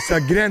så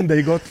här grända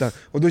i Gotland.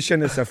 Och då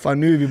kände jag så här, fan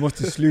nu vi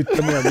måste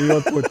sluta med det. Vi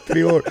har på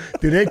 3 år,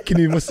 det räcker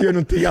nu, vi måste göra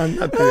någonting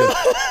annat.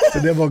 Så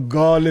det var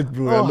galet,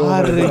 bror. Jag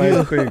lovar, det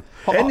var sjukt.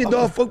 Än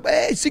idag, folk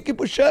bara, cykel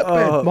på köpet.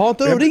 Men har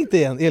inte de ringt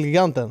igen,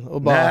 Elgiganten?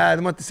 Och bara... Nej,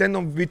 de har inte sen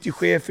de bytt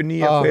chefer,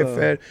 nya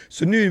chefer.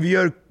 Så nu vi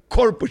gör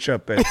korv på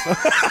köpet.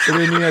 Så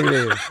det är nya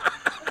grejer.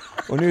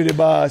 Och nu är det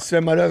bara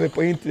svämmar över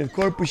på internet.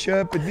 Korv på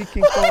köpet,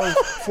 vilken korv?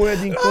 Får jag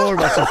din korv?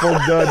 Alltså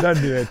folk dödar,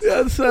 du vet.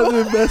 Jag säger du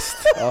är bäst.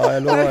 Ja,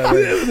 jag lovar.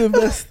 Du är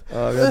bäst.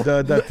 Ja, vi har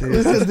dödat det.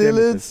 Vi ska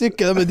dela ut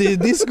cykeln, men det är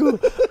disco.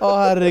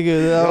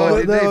 Herregud. Ja,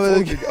 det är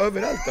folk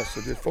överallt alltså.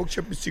 Folk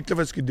köper cyklar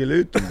för att skulle dela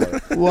ut dem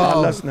bara. Wow.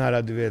 Alla såna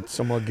här, du vet,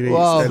 som har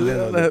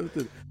grejer. Wow.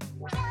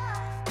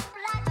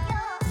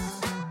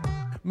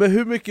 Men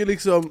hur mycket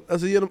liksom,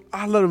 alltså genom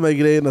alla de här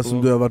grejerna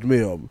som du har varit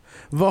med om,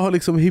 vad har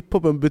liksom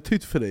hiphopen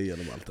betytt för dig genom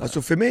allt det här?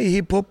 Alltså för mig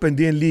hiphopen,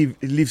 det är en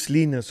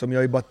livslinje som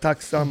jag är bara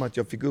tacksam att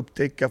jag fick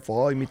upptäcka, få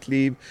ha i mitt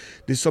liv.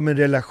 Det är som en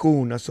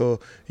relation, alltså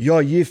jag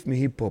är gift med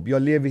hiphop,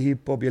 jag lever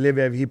hiphop, jag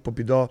lever även hiphop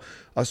idag.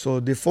 Alltså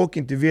det folk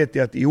inte vet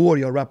är att i år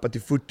jag har rappat i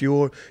 40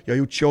 år, jag har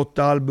gjort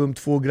 28 album,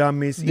 2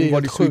 Grammys,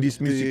 invald i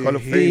Swedish Music Hall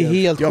of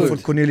Fame. Jag har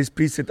fått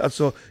Cornelispriset,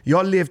 alltså jag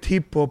har levt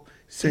hiphop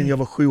sen jag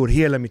var 7 år,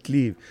 hela mitt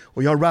liv.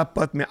 Och jag har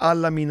rappat med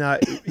alla mina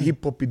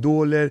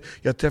hiphop-idoler.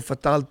 Jag har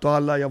träffat allt och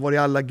alla. Jag har varit i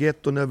alla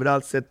getton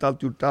överallt, sett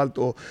allt, gjort allt.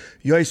 Och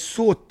jag är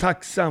så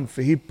tacksam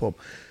för hiphop.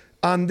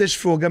 Anders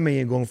frågade mig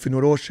en gång för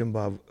några år sedan.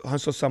 Bara, han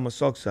sa samma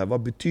sak så här.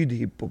 Vad betyder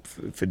hiphop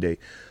för dig?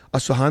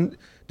 Alltså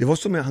det var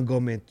som att han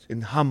gav mig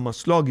en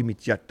hammarslag i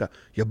mitt hjärta.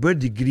 Jag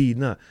började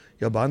grina.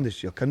 Jag bara,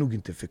 Anders, jag kan nog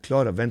inte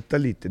förklara. Vänta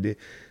lite.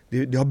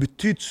 Det har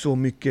betytt så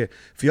mycket.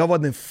 För jag var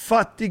den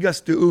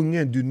fattigaste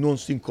ungen du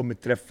någonsin kommer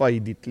träffa i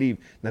ditt liv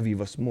när vi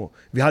var små.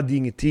 Vi hade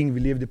ingenting, vi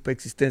levde på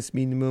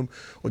existensminimum.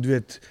 Och du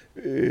vet,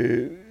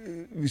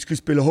 vi skulle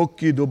spela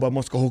hockey, då bara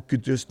man ska ha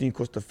hockeyutrustning,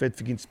 kostar fett,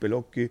 fick inte spela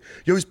hockey.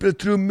 Jag vill spela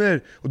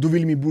trummor, och då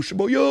ville min brorsa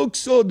bara, jag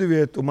också, du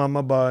vet. Och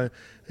mamma bara,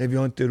 nej vi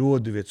har inte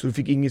råd, du vet. Så då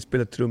fick ingen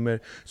spela trummor.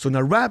 Så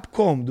när rap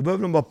kom, då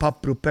behövde de bara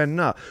papper och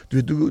penna.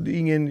 Du vet,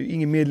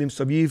 ingen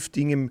medlemsavgift,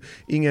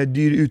 ingen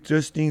dyr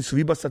utrustning. Så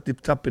vi bara satt i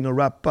trappen och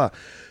rappa.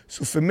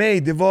 Så för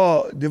mig,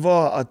 det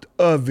var att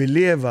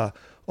överleva,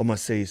 om man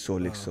säger så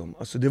liksom.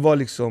 Alltså det var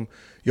liksom,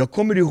 jag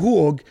kommer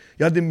ihåg,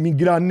 jag hade min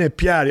granne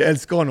Pierre, jag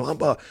älskar honom. Han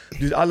bara,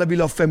 alla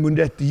ville ha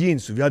 501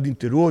 jeans, så vi hade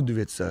inte råd, du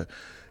vet så här.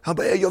 Han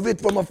bara, jag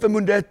vet var man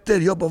 501.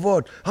 Jag bara,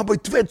 vart? Han bara, i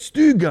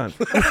tvättstugan.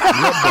 Jag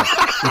bara,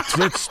 i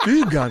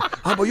tvättstugan?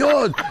 Han bara,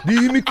 ja, det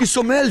är hur mycket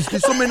som helst, det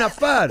är som en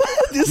affär.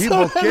 Vi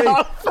bara, okej.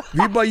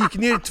 Vi bara gick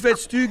ner i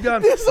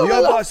tvättstugan och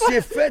jag bara,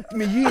 ser fett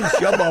med jeans.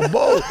 Jag bara,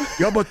 wow.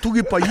 Jag bara tog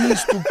ett par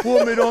jeans, tog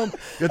på mig dem.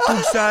 Jag tog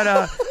så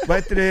här, vad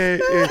heter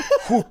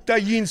det,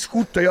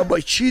 jeansskjorta. Jag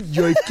bara, shit,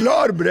 jag är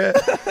klar, bre.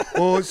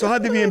 Och så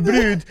hade vi en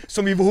brud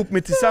som vi var ihop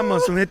med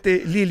tillsammans som hette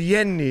Lil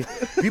Jenny.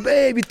 Vi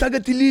bara, vi taggar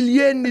till Lil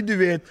Jenny, du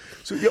vet.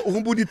 Så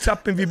hon bodde i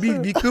trappen,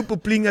 vi gick upp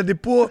och plingade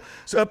på.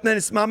 Så öppnade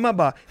hennes mamma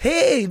bara,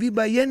 hej, vi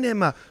bara, igen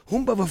Emma.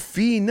 Hon bara, vad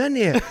fina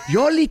ni är.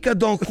 Jag har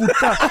likadan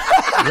skjorta.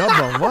 Jag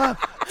bara, va?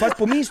 Fast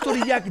på min står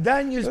det Jack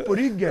Daniels på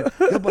ryggen.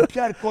 Jag bara,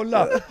 Pierre,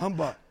 kolla. Han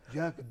bara,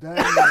 Jack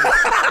Daniels.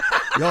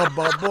 Jag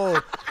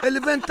bara, eller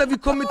vänta, vi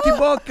kommer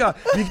tillbaka.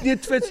 Vi gick ner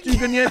till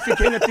tvättstugan igen, fick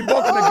hänga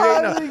tillbaka med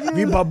grejerna.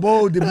 Vi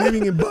bara, det blev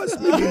ingen buss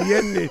med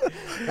Jenny.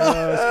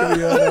 Ja, ska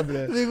vi göra,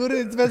 bre? Vi går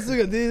in i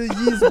tvättstugan, det är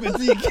en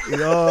jeansbutik.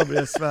 Ja, bre,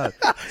 jag svär.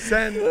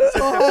 Sen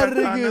jag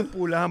en annan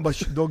polare, han bara,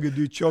 Dogge,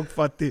 du är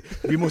tjockfattig.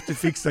 Vi måste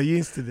fixa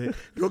jeans till dig.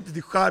 Vi åkte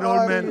till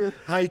Skärholmen,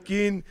 han gick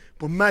in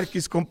på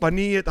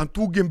märkeskompaniet, han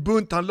tog en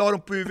bunt, han la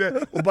dem på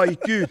huvudet och bara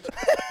gick ut.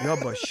 Jag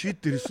bara,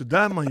 shit, är det så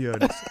där man gör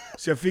det?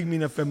 Så jag fick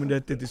mina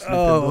 501 till slut.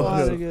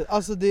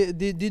 Alltså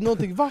det är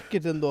någonting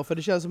vackert ändå, för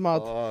det känns som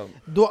att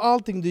då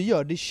allting du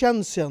gör, det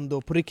känns ju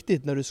ändå på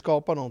riktigt när du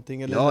skapar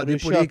någonting, eller när du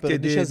köper,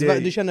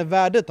 riktigt, du känner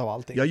värdet av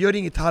allting. Jag gör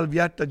inget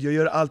halvhjärtat, jag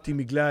gör allting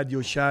med glädje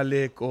och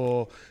kärlek,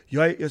 och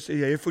jag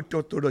är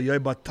 48 år och jag är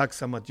bara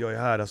tacksam att jag är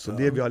här. Alltså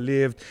det vi har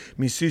levt.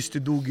 Min syster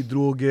dog i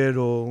droger,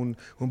 och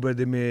hon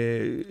började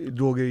med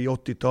droger i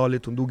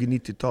 80-talet, hon dog i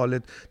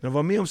 90-talet. När jag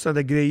var med om sådana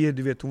där grejer,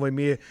 du vet, hon var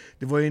med,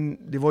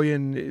 det var ju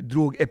en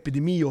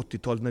drogepidemi i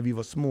 80-talet när vi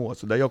var små.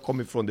 Alltså där jag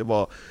kom ifrån, det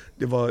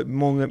var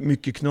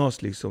mycket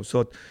knas liksom. Så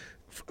att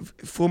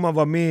får man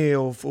vara med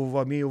och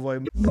vara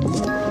med.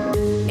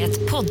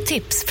 Ett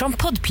poddtips från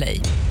Podplay.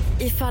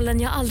 I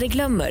Fallen jag aldrig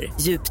glömmer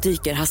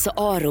djupdyker Hasse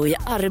Aro i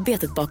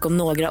arbetet bakom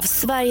några av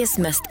Sveriges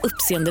mest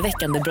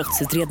uppseendeväckande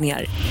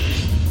brottsutredningar.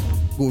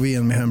 Går vi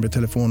in med hemlig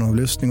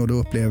telefonavlyssning och då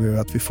upplever vi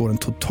att vi får en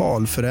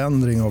total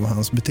förändring av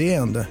hans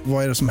beteende.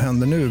 Vad är det som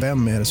händer nu?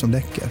 Vem är det som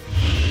läcker?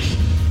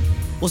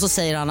 Och så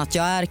säger han att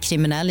jag är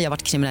kriminell, jag har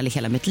varit kriminell i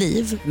hela mitt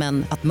liv,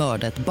 men att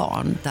mörda ett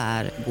barn,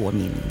 där går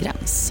min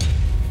gräns.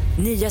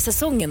 Nya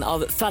säsongen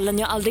av Fallen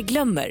jag aldrig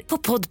glömmer på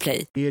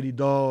Podplay.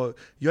 Idag,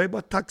 jag är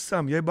bara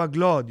tacksam, jag är bara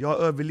glad, jag har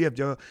överlevt,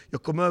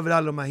 jag kom över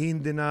alla de här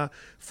hinderna,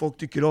 folk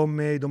tycker om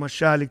mig, de har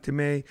kärlek till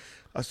mig.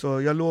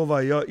 Alltså jag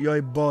lovar, jag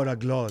är bara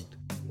glad.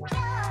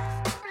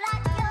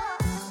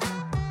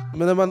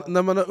 Men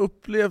när man har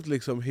upplevt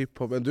liksom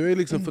hiphopen, du har ju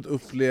liksom fått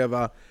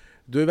uppleva,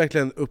 du har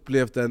verkligen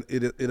upplevt den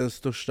i den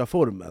största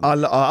formen.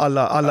 Alla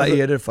alltså,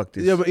 eror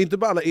faktiskt. Ja, men inte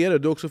bara alla eror,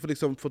 du har också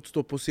fått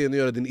stå på scen och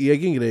göra din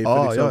egen grej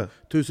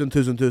för liksom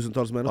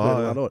tusentals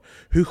människor i alla år.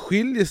 Hur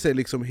skiljer sig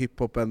liksom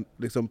hiphopen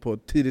liksom på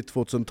tidigt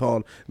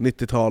 2000-tal,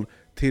 90-tal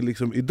till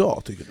liksom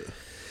idag, tycker du?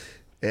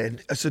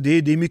 Alltså det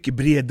är mycket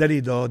bredare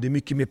idag, det är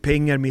mycket mer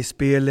pengar med i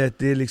spelet.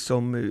 Det är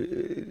liksom,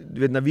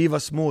 du vet, när vi var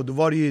små, då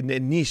var det ju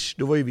en nisch.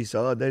 Då var ju vi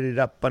så, där är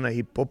rapparna,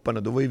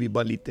 hiphopparna. Då var ju vi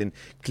bara en liten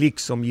klick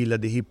som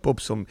gillade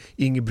hiphop, som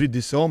ingen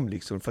brydde sig om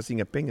liksom. Det fanns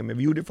inga pengar, men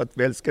vi gjorde det för att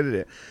vi älskade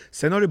det.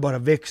 Sen har det bara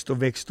växt.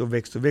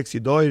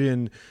 Idag är det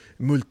en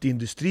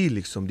multiindustri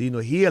liksom. Det är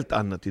något helt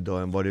annat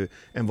idag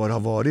än vad det har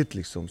varit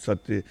liksom. Så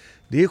att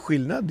det är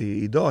skillnad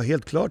idag,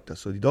 helt klart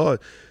alltså. Idag,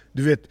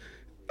 du vet,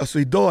 alltså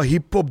idag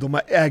hiphop, de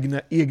har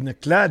egna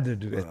kläder,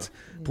 du vet.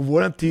 På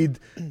våran tid,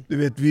 du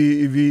vet,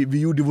 vi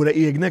gjorde våra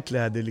egna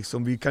kläder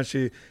liksom.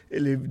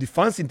 Det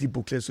fanns inte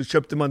hiphopkläder, så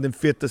köpte man den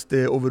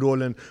fetaste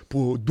overallen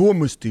på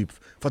Domus typ,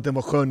 för att den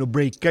var skön att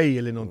breaka i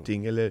eller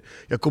någonting. Eller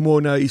jag kommer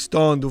ihåg när i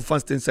stan, då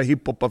fanns det en sån här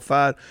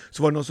hiphopaffär,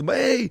 så var det någon som bara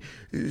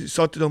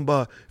sa till dem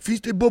bara,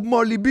 finns det Bob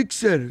Marley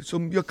byxor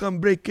som jag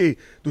kan breaka i?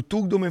 Då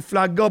tog de en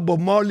flagga av Bob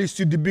Marley,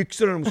 sydde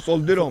byxor och de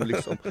sålde dem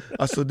liksom.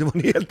 Alltså det var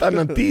en helt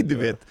annan tid, du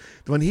vet.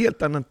 Det var en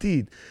helt annan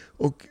tid.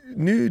 Och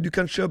nu du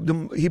kan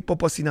köpa,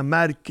 hiphop har sina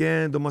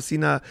märken, de har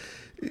sina,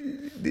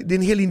 det är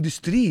en hel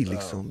industri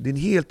liksom. Det är en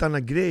helt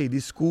annan grej. Det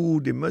är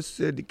skor, det är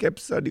mössor, det är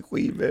kepsar, det är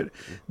skivor.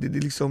 Det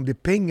är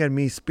pengar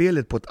med i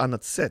spelet på ett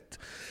annat sätt.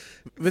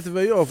 Vet du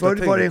vad jag ofta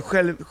tänker? Förr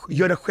var det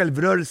göra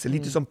självrörelse,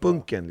 lite som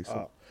punken liksom.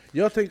 Ja.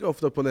 Jag tänker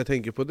ofta på, när jag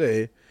tänker på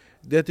dig,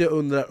 det är att jag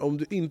undrar, om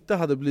du inte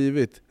hade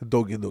blivit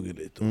Dogge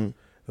lite,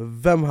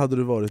 vem hade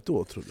du varit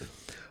då, tror du?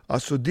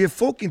 Alltså det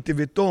folk inte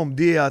vet om,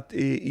 det är att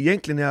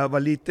egentligen när jag var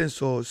liten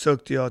så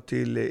sökte jag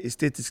till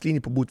estetisk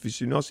linje på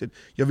Botviksgymnasiet.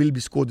 Jag ville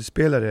bli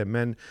skådespelare,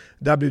 men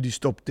där blev det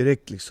stopp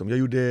direkt liksom. Jag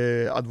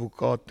gjorde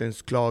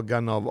Advokatens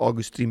klagan av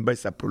August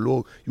Strindbergs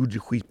prolog, gjorde det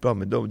skitbra,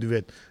 men du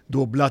vet,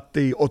 då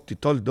blatte i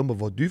 80-talet, de bara,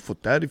 vad har du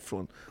fått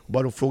därifrån? Och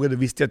bara de frågade,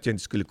 visste jag att jag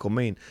inte skulle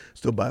komma in.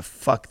 Så då bara,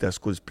 fuck det här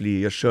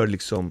skådespeleriet, jag kör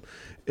liksom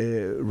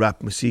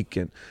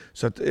rapmusiken.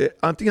 Så att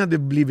antingen hade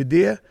det blivit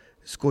det,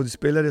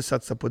 skådespelare,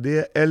 satsa på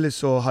det, eller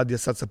så hade jag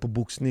satsat på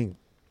boxning.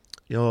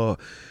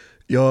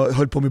 Jag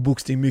höll på med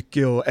boxning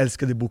mycket och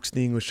älskade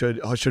boxning och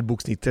har kört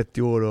boxning i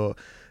 30 år och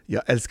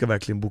jag älskar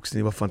verkligen boxning,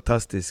 det var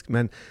fantastiskt.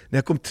 Men när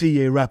jag kom 3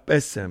 i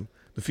rap-SM,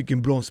 då fick jag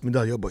en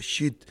bronsmedalj. Jag bara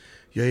shit,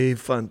 jag är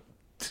fan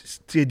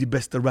 3:e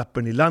bästa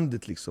rapparen i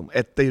landet liksom.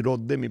 1 i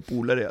Rodde, min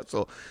polare,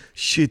 alltså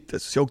shit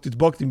alltså. Så jag åkte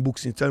tillbaka till min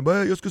boxning och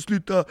bara, jag ska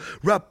sluta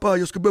rappa,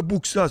 jag ska börja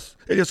boxas.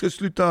 Eller jag ska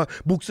sluta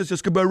boxas, jag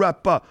ska börja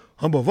rappa.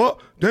 Han bara, va?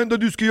 Det enda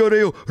du ska göra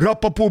är att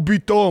rappa på och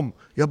byta om.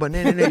 Jag bara,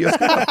 nej, jag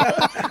ska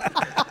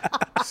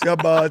så jag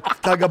bara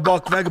taggar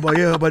bakväg och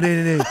jag bara,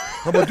 nej.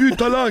 Han bara, du är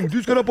talang,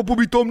 du ska rappa på och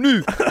byta om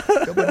nu.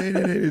 Jag bara,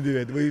 nej, du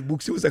vet. Det var ju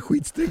boxning var så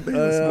skitsträngt när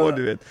jag var små,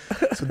 du vet.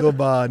 Så då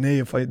bara,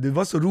 nej, fan, det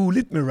var så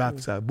roligt med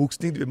rap så här.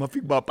 Boxning, du vet, man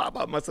fick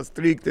bara massa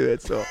stryk, du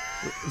vet. Så.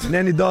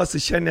 Men idag så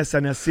känner jag så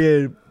här, när jag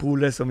ser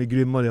polare som är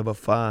grymma, jag bara,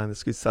 fan, jag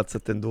skulle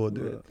satsat ändå,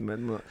 du vet.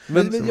 Men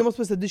jag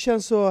måste säga,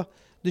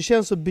 du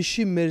känns så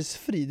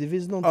bekymmersfri.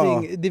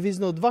 Det finns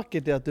något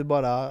vackert i att du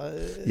bara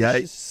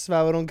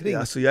svävar omkring.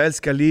 Alltså, jag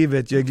älskar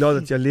livet, jag är glad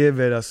att jag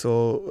lever.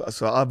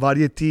 Alltså,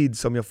 varje tid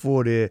som jag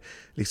får det,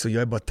 liksom,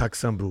 jag är bara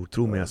tacksam, bror.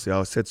 Tro mig, alltså, jag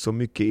har sett så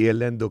mycket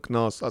elände och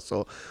knas.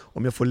 Alltså,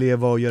 om jag får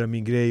leva och göra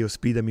min grej och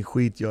sprida min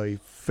skit, jag är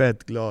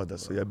fett glad.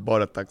 Alltså, jag är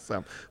bara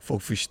tacksam.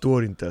 Folk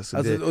förstår inte. Alltså,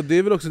 och det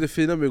är väl också det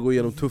fina med att gå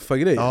igenom tuffa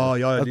grejer.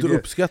 Ja, att du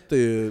uppskattar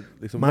ju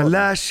liksom man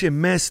lär sig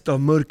mest av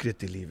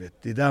mörkret i livet.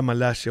 Det är där man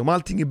lär sig. Om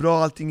allting är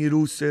bra, allting är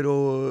ros, pulser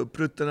och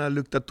pruttarna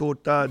luktar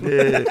tårta,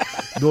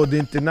 då det är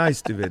inte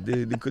nice, du vet.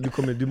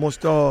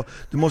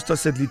 Du måste ha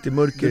sett lite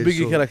mörker. Det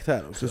bygger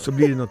karaktär också. Så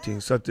blir det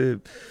någonting. Så att,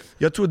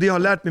 jag tror det har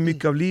lärt mig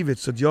mycket av livet,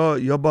 så att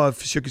jag bara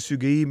försöker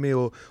suga i mig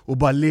och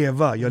bara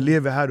leva. Jag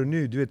lever här och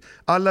nu, du vet.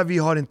 Alla vi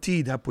har en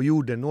tid här på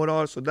jorden. Några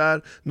har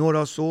sådär, några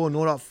har så,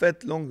 några har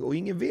fett långt, och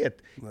ingen vet.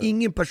 Nej.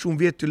 Ingen person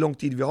vet hur lång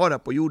tid vi har här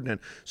på jorden.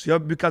 Så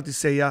jag brukar alltid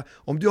säga,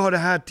 om du har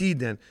den här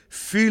tiden,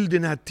 fyll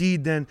den här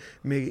tiden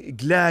med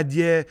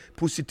glädje,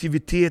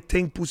 positivitet,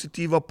 tänk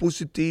positiv, var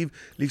positiv,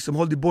 liksom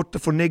håll dig borta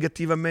från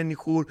negativa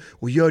människor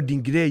och gör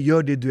din grej,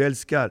 gör det du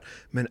älskar.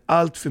 Men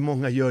allt för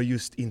många gör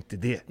just inte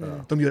det.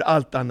 De gör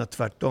allt annat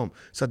tvärtom.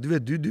 Så att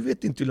du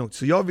vet inte hur långt.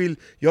 Så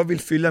jag vill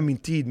fylla min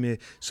tid med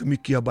så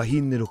mycket jag bara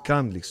hinner och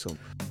kan liksom.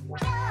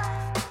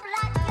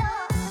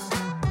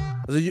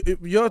 Alltså,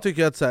 jag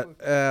tycker att så här,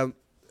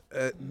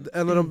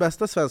 en av de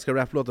bästa svenska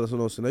raplåtarna som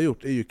någonsin har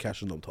gjort är ju Cash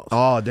and Tas.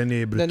 Ja, den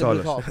är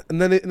brutal.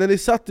 När ni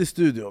satt i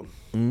studion,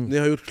 ni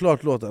har gjort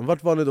klart låten.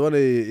 Vart var ni då? Var ni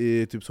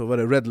i typ så, var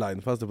det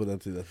Redline? Fanns det på den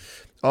tiden?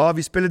 Ja,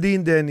 vi spelade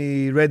in den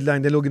i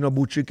Redline. Den låg i några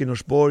bordtryck i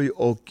Norsborg.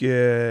 Och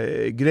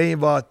grejen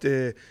var att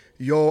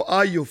jag och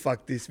Ayo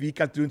faktiskt, vi gick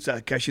alltid runt såhär,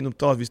 Cash and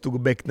Tas, vi stod och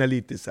bäcknade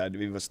lite såhär,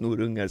 vi var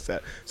snorungar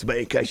såhär. Så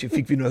bara, Cash,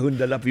 fick vi några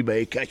hundralapp, vi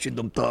bara, Cash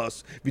and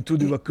Tas. Vi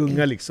trodde vi var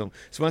kungar liksom.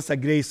 Så det var en sån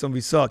här grej som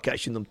vi sa,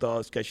 Cash and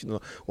Tas, Cash and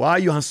Tas. Och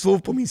Ayo, han sov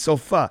på min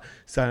soffa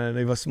såhär, när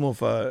vi var små,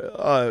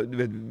 för du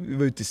vet, vi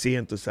var ute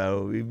sent och såhär.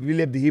 Och vi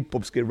levde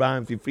hiphop, skrev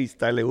rhymes, vi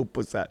freestylade ihop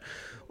och såhär.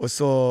 Och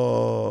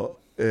så,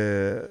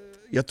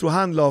 jag tror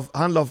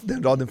han la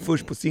den raden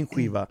först på sin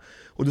skiva.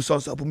 Och då sa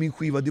han så här, på min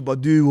skiva, det är bara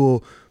du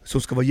och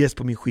som ska vara gäst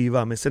på min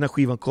skiva. Men sen när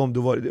skivan kom,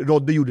 då var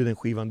Rodde gjorde den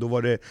skivan. Då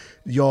var det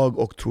jag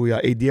och, tror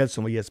jag, ADL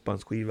som var gäst på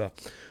hans skiva.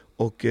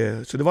 Och,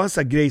 så det var en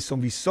sån här grej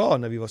som vi sa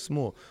när vi var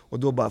små. Och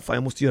då bara, fan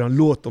jag måste göra en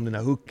låt om den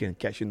här hooken,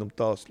 Cash and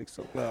Tas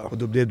liksom. Ja. Och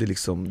då blev det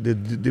liksom,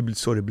 det blev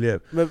så det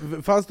blev.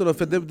 Men fanns det då,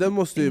 för den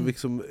måste ju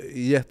liksom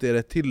gett er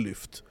ett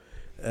tilllyft.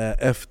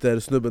 Efter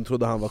snubben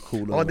trodde han var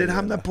cool. Ja,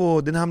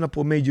 den hamnar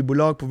på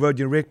majorbolag, på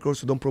Virgin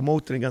Records, och de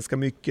promotar den ganska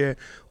mycket.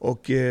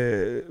 Och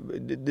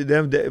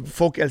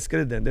folk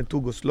älskade den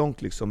tog oss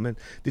långt liksom. Men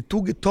det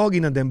tog ett tag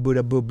innan den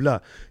började bubbla.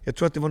 Jag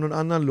tror att det var någon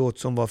annan låt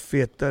som var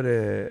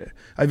fetare.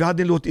 Vi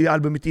hade en låt i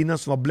albumet innan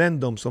som var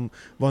Blendom, som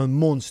var en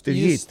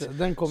monsterhit. Just det,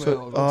 den kommer jag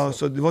ihåg. Ja,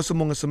 så det var så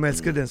många som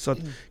älskade den. Så att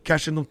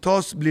Cash and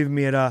Tas blev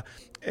mera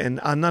en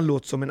annan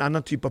låt som en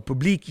annan typ av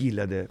publik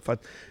gillade. För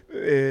att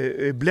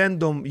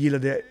Blendom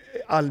gillade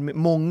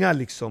många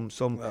liksom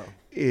som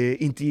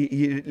inte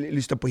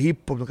lyssnar på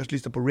hiphop, de kanske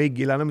lyssnar på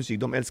reggae eller annan musik,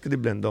 de älskade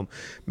Blendom.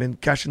 Men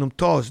Cash and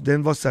Tas,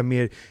 den var så här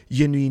mer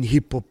genuin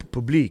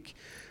hiphop-publik.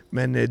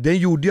 Men den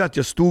gjorde ju att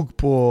jag stod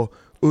på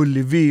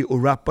Ullevi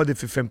och rappade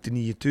för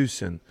 59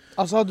 000.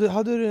 Alltså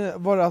hade det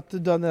varit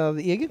att du hade en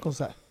egen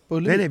konsert?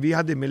 Nej, vi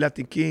hade med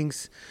Latin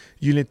Kings,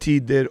 Gyllene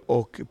Tider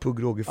och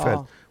Pugh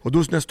Rogefeldt. Och då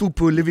när jag stod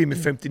på Ullevi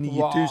med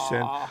 59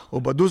 000,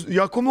 och bara,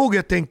 jag kommer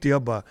ihåg,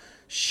 jag bara,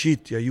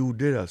 shit, jag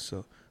gjorde det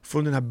alltså.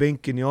 Från den här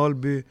bänken i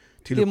Alby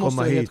till det att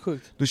komma hit.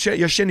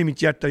 Jag känner i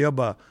mitt hjärta, jag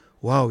bara,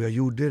 wow, jag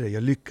gjorde det,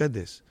 jag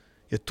lyckades.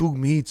 Jag tog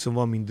mig hit som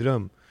var min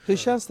dröm. Hur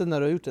känns det när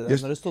du har gjort det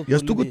där? Jag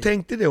stod och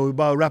tänkte det och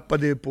bara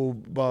rappade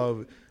på,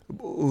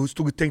 och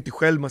stod och tänkte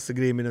själv massa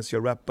grejer medan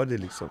jag rappade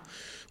liksom.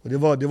 Och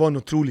det var en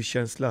otrolig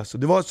känsla. Så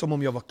det var som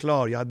om jag var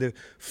klar, jag hade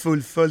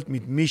fullföljt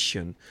mitt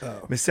mission.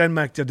 Men sen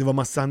märkte jag att det var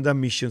massa andra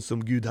mission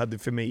som Gud hade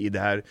för mig i det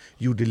här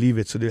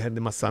livet. Så det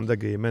hände massa andra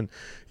grejer. Men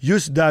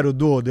just där och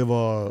då, det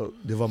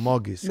var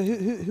magiskt. Men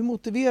hur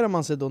motiverar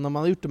man sig då när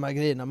man har gjort de här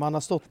grejerna? Man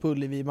har stått på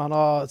Ullevi, man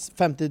har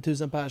 50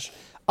 000 pers,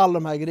 alla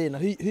de här grejerna.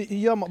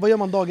 Vad gör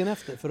man dagen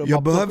efter? För att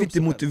jag behöver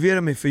inte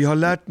motivera mig, för jag har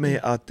lärt mig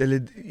att,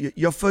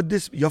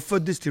 jag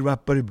föddes till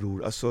rappare,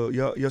 bror. Alltså,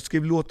 jag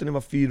skrev låtar när jag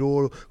var 4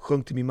 år och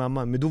sjöng till min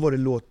mamma, men då var det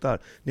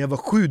låtar. När jag var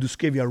 7 då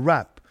skrev jag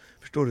rap.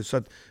 Förstår du? Så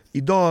att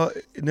idag,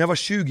 när jag var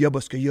 20, jag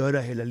bara ska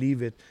göra hela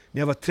livet.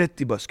 När jag var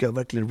 30, bara ska jag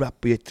verkligen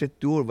rappa. Jag är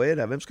 30 år, vad är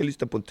det här? Vem ska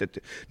lyssna på en 30?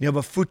 När jag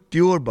var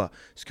 40 år, bara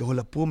ska jag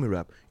hålla på med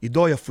rap.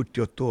 Idag är jag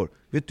 48 år.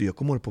 Vet du, jag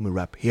kommer hålla på med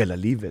rap hela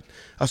livet.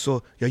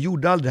 Alltså, jag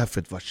gjorde aldrig det här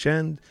för att vara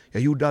känd.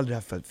 Jag gjorde aldrig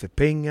det här för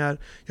pengar.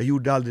 Jag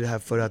gjorde aldrig det här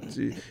för att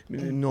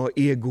någon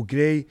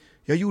ego-grej.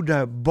 Jag gjorde det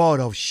här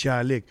bara av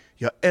kärlek.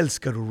 Jag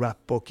älskar att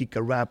rappa och kicka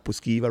rap och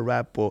skriva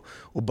rap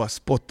och bara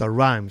spotta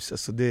rhymes.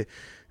 Alltså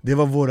det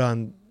var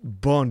våran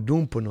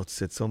barndom på något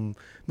sätt.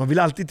 Man vill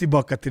alltid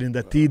tillbaka till den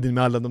där tiden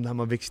med alla de där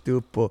man växte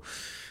upp. Och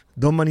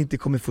de man inte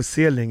kommer få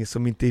se länge,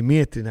 som inte är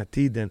med till den här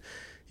tiden.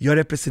 Jag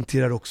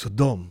representerar också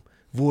dem,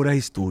 våra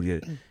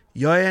historier.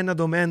 Jag är en av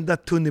de enda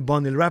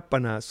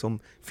tunnelbanelrapparna som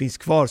finns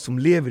kvar, som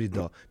lever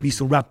idag. Vi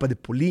som rappade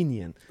på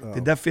linjen.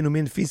 Det där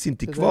fenomenet finns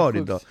inte kvar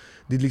idag.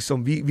 Det är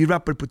liksom, vi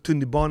rappade på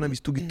tunnelbanan, vi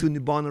stod i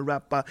tunnelbanan och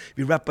rappade.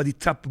 Vi rappade i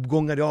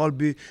trappuppgångar i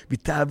Alby. Vi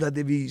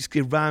tävlade, vi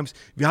skrev rhymes.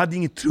 Vi hade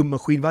ingen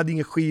trummaskin, vi hade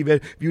inga skivor.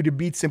 Vi gjorde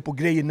beatsen på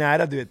grejer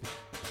nära, du vet.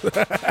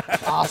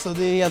 Alltså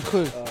det är helt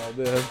sjukt.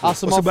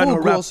 Alltså man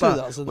får gåshud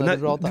alltså, när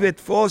du pratar. Du vet,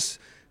 för oss,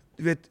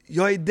 du vet,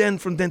 jag är den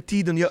från den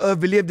tiden, jag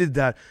överlevde det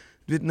där.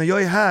 Du vet, när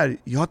jag är här,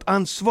 jag har ett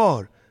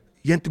ansvar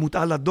gentemot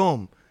alla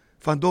dem.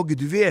 fan Dogge,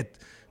 du vet,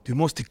 du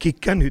måste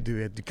kicka nu, du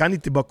vet. Du kan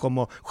inte bara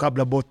komma och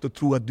schabbla bort och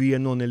tro att du är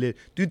någon, eller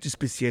du är inte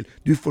speciell.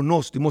 Du är från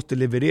oss, du måste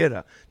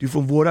leverera. Du är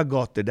från våra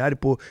gator, det här är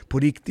på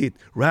riktigt.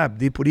 Rap,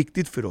 det är på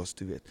riktigt för oss,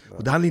 du vet.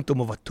 Och det handlar inte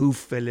om att vara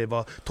tuff eller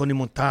vara Tony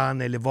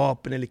Montana eller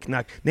vapen eller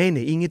knack.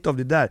 Nej, inget av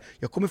det där.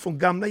 Jag kommer från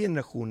gamla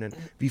generationen.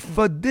 Vi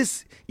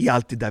föddes i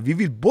allt det där. Vi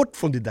vill bort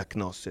från det där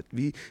knaset.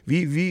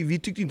 Vi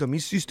tyckte inte att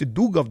min syster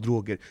dog av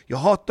droger. Jag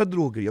hatar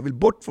droger, jag vill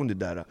bort från det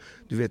där.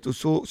 Du vet, och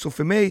så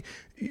för mig,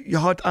 jag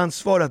har ett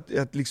ansvar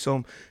att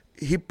liksom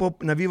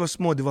hiphop, när vi var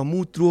små, det var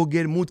mot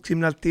droger, mot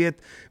kriminalitet,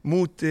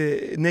 mot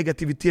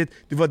negativitet.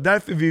 Det var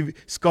därför vi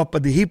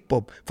skapade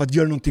hiphop, för att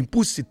göra någonting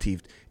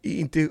positivt.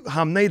 Inte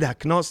hamna i det här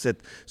knaset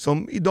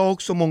som idag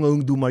också många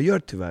ungdomar gör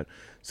tyvärr.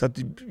 Så att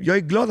jag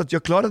är glad att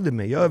jag klarade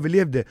mig, jag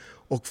överlevde.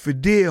 Och för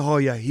det har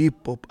jag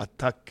hiphop att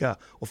tacka.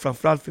 Och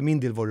framförallt för min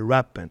del var det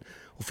rappen.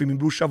 Och för min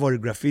brorsa var det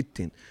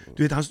graffitin.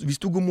 Du vet, vi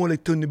stod och målade i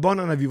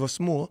tunnelbanan när vi var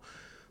små.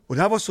 Och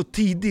det här var så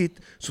tidigt,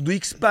 så då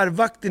gick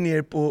spärrvakten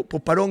ner på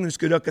perrongen och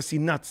skulle röka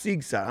sin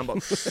nattsig så här. Han bara,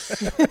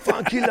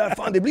 fan killar,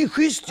 fan det blir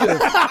schysst ju.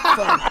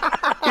 Fan.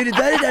 Är det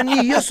där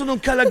nya som de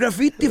kallar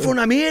graffiti från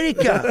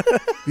Amerika?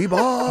 Vi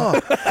bara,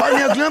 fan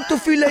jag har glömt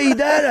att fylla i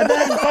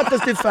där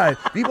fattas det färg.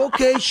 Vi bara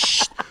okej,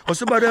 och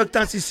så bara rökte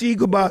han sin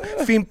cigg och bara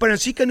fimpade den,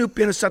 så gick han upp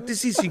igen och satte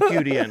sin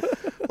kur igen.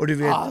 Och du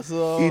vet,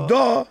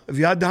 idag,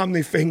 vi hade hamnat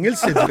i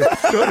fängelse, du vet,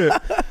 förstår du?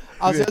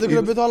 Alltså jag hade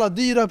kunnat betala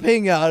dyra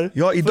pengar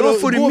idag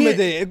för att gå med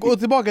dig, gå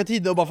tillbaka i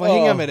tiden och bara få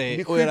hänga med dig.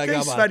 Det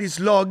skiljer i Sveriges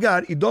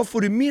lagar, idag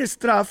får du mer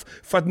straff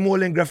för att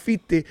måla en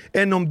graffiti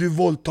än om du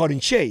våldtar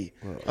en tjej.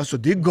 Alltså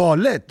det är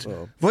galet.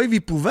 Vad är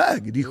vi på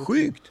väg? Det är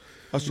sjukt.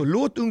 Alltså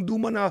låt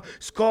ungdomarna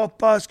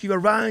skapa, skriva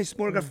rhymes,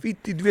 måla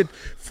graffiti, du vet,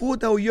 få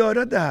det att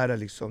göra det här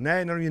liksom.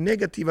 Nej, när de är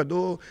negativa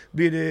då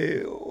blir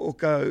det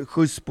åka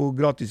skjuts på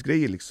gratis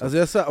grejer liksom. Alltså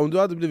jag sa, om du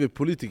hade blivit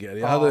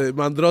politiker,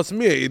 man dras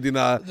med i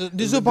dina...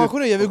 Du är så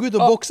pensionär, jag vill gå ut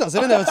och boxas,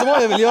 jag vet inte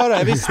vad jag vill göra,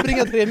 jag vill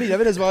springa 3 mil, jag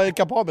vet inte vad jag är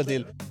kapabel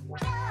till.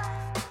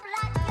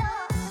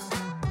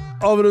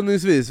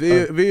 Avrundningsvis, vi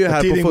är ju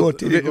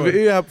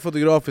här på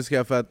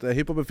Fotografiska för att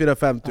hiphopen firar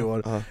 50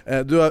 år.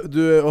 Du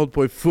har hållit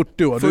på i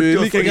 40 år. Du är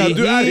lika gammal,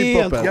 du är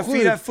hiphopen. Jag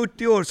firar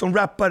 40 år som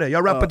rappare.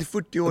 Jag har rappat i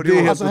 40 år. Det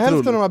är alltså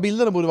hälften av de här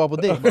bilderna borde vara på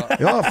dig.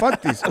 Ja,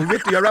 faktiskt. Och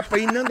vet du, jag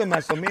rappade innan de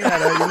här som är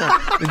här innan.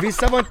 Men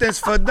vissa var inte ens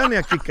födda när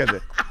jag kickade.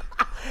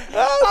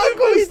 Han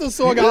kom hit och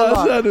såg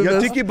alla.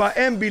 Jag tycker bara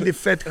en bild är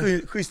fett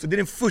schysst, och det är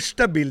den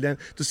första bilden.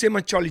 Då ser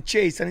man Charlie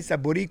Chase, han är såhär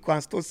boricua,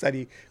 han står såhär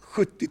i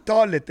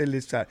 70-talet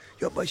eller så här.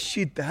 Jag bara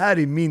shit, det här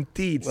är min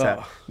tid så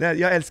här.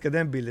 Jag älskar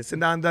den bilden. Sen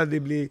det andra det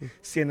blir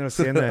senare och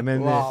senare,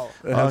 men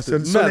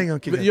så länge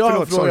omkring. Jag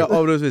har en fråga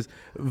avrundningsvis.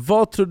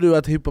 Vad tror du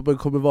att hiphopen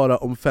kommer vara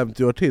om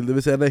 50 år till? Det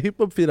vill säga när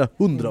hiphop firar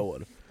 100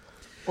 år.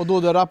 Och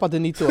då du har rappat i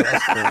 90 år.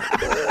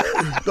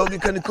 Dogge,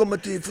 kan du komma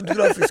till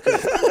Fotografiska?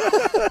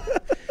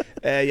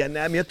 Nej,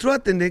 men jag tror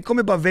att den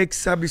kommer bara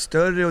växa, bli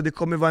större, och det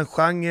kommer vara en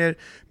genre.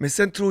 Men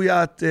sen tror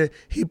jag att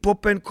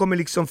hiphopen kommer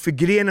liksom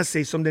förgrena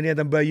sig som den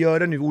redan börjar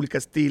göra nu,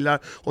 olika stilar.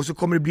 Och så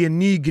kommer det bli en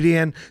ny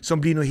gren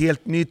som blir något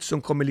helt nytt,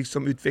 som kommer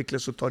liksom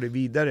utvecklas och ta det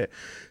vidare.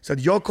 Så att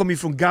jag kommer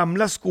från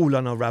gamla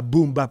skolan av rap,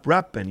 boom bap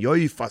rappen. Jag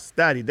är ju fast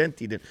där i den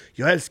tiden.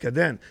 Jag älskar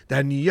den. Det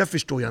här nya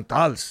förstår jag inte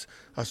alls.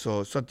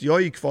 Alltså, så att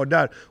jag är kvar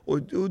där,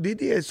 och det är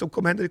det som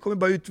kommer hända. Det kommer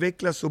bara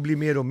utvecklas och bli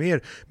mer och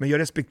mer. Men jag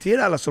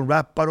respekterar alla som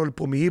rappar och håller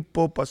på med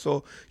hiphop.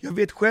 Alltså, jag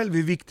vet själv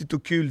hur viktigt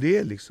och kul det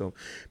är liksom.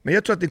 Men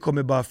jag tror att det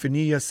kommer bara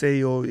förnya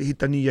sig och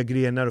hitta nya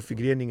grenar och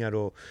förgreningar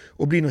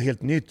och bli något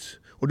helt nytt.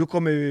 Och då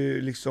kommer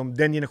liksom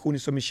den generationen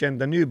som är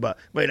kända nu bara,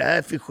 vad är det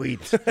här för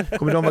skit?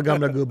 Kommer de vara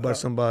gamla gubbar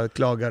som bara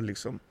klagar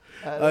liksom.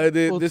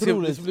 Det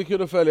ska bli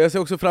kul att följa. Jag ser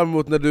också fram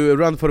emot när du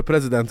run for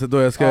president,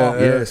 då jag ska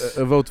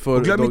vote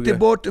for. Glöm inte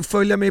bort att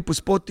följa mig på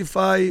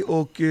Spotify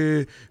och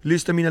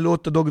lyssna mina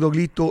låtar Dogge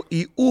Lito.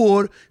 I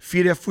år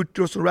firar jag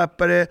 40 år som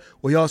rappare,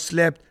 och jag har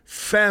släppt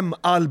 5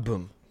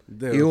 album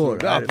i år.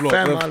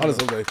 5 album.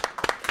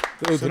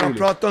 Så de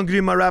pratar om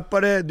grymma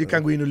rappare, du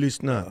kan gå in och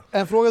lyssna.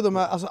 En fråga om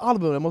alltså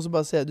albumen, jag måste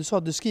bara säga, du sa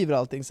att du skriver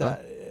allting så här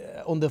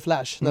on the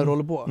flash när du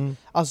håller på.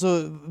 Alltså,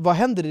 vad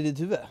händer i ditt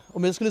huvud?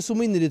 Om jag skulle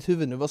zooma in i ditt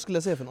huvud nu, vad skulle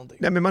jag säga för någonting?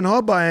 Nej, men man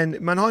har bara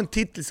en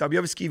titel, så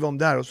jag vill skriva om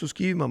det här, och så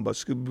skriver man bara,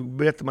 så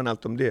berättar man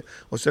allt om det,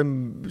 och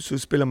sen så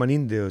spelar man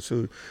in det, och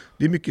så,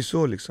 det är mycket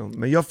så liksom.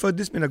 Men jag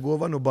föddes med den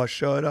gåvan och bara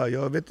köra.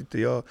 Jag vet inte,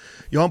 jag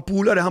har en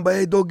polare, han bara,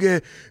 hej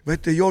Dogge,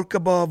 jag orkar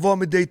bara vara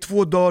med dig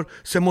 2 dagar,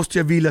 sen måste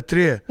jag vila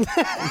 3.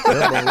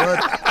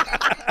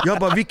 Jag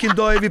bara, vilken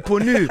dag är vi på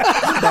nu?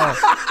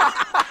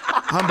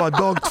 Han bara,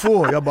 dag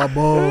 2. Jag bara,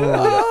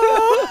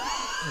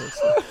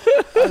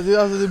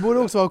 Alltså, du borde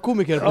också vara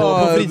komiker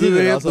på fritiden.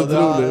 Det är helt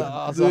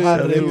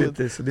otroligt.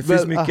 Det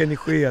finns mycket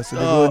energi, alltså,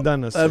 det går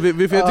undan alltså. Jag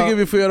tycker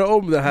vi får göra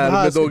om det här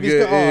med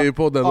Dogge i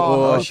podden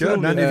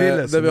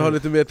när vi har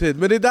lite mer tid.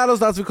 Men det är där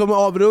någonstans vi kommer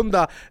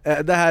avrunda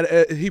det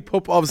här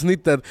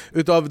hiphop-avsnittet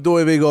utav Då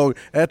är vi igång.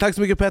 Tack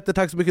så mycket Petter,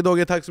 tack så mycket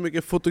Dogge, tack så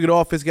mycket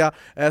Fotografiska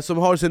som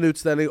har sin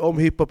utställning om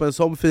hiphopen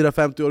som firar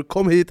 50 år.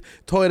 Kom hit,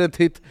 ta er en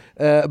titt.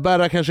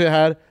 Berra kanske är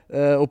här.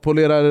 och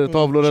polerar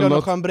tavlor eller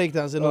något. Kör någon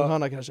breakdance i någon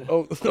hörna kanske.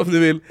 Om du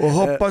vill. Och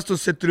hoppas du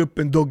sätter upp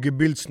en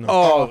Dogge-bild snart.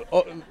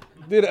 Ja,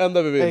 det är det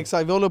enda vi vill.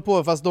 Exakt, vi håller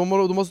på, fast de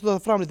måste ta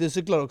fram lite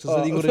cyklar också så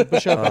det ingår ut på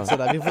köpet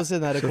sådär. Vi får se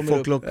när det så kommer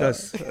folk upp.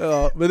 lockas.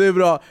 Ja, men det är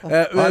bra.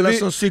 Alla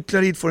som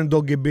cyklar hit får en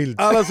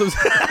Dogge-bild. Alla som...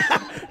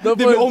 Det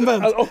blir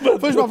omvänt.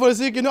 Först man får en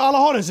cykel, nu alla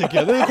har en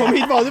cykel. Du kom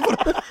hit bara, du får...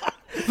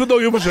 För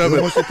Dogge på köpet.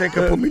 Du måste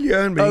tänka på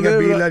miljön, med inga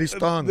bilar i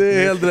stan. Det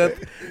är helt rätt.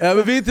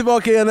 Men vi är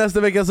tillbaka igen nästa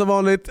vecka som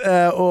vanligt.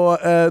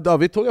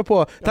 Och vi tågar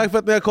på. Tack för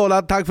att ni har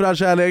kollat, tack för all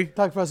kärlek.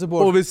 Tack för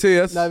support. Och vi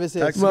ses. Nej, vi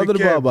ses. Tack så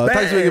mycket.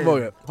 Tack så mycket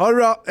Bogge. Ha det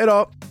bra,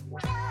 hejdå.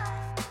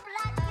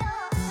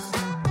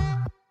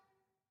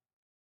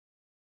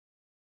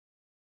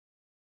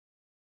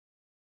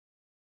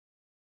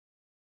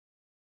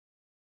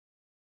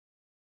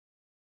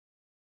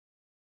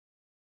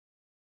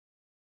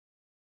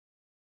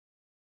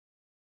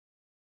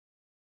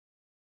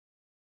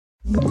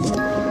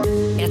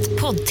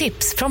 Ett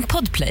poddtips från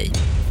Podplay.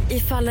 I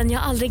fallen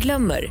jag aldrig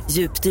glömmer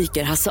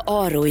djupdyker Hasse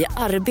Aro i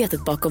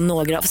arbetet bakom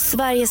några av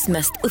Sveriges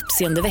mest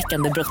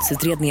uppseendeväckande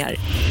brottsutredningar.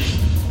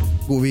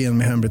 Går vi in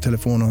med hemlig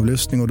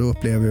telefonavlyssning och då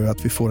upplever vi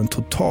att vi får en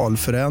total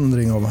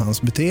förändring av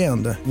hans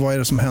beteende. Vad är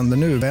det som händer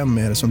nu? Vem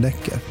är det som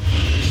läcker?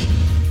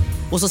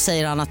 Och så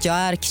säger han att jag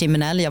är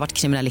kriminell, jag har varit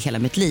kriminell i hela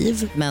mitt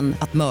liv. Men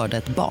att mörda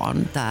ett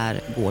barn,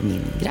 där går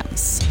min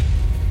gräns.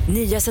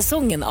 Nya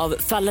säsongen av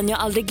Fallen jag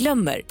aldrig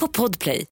glömmer på Podplay.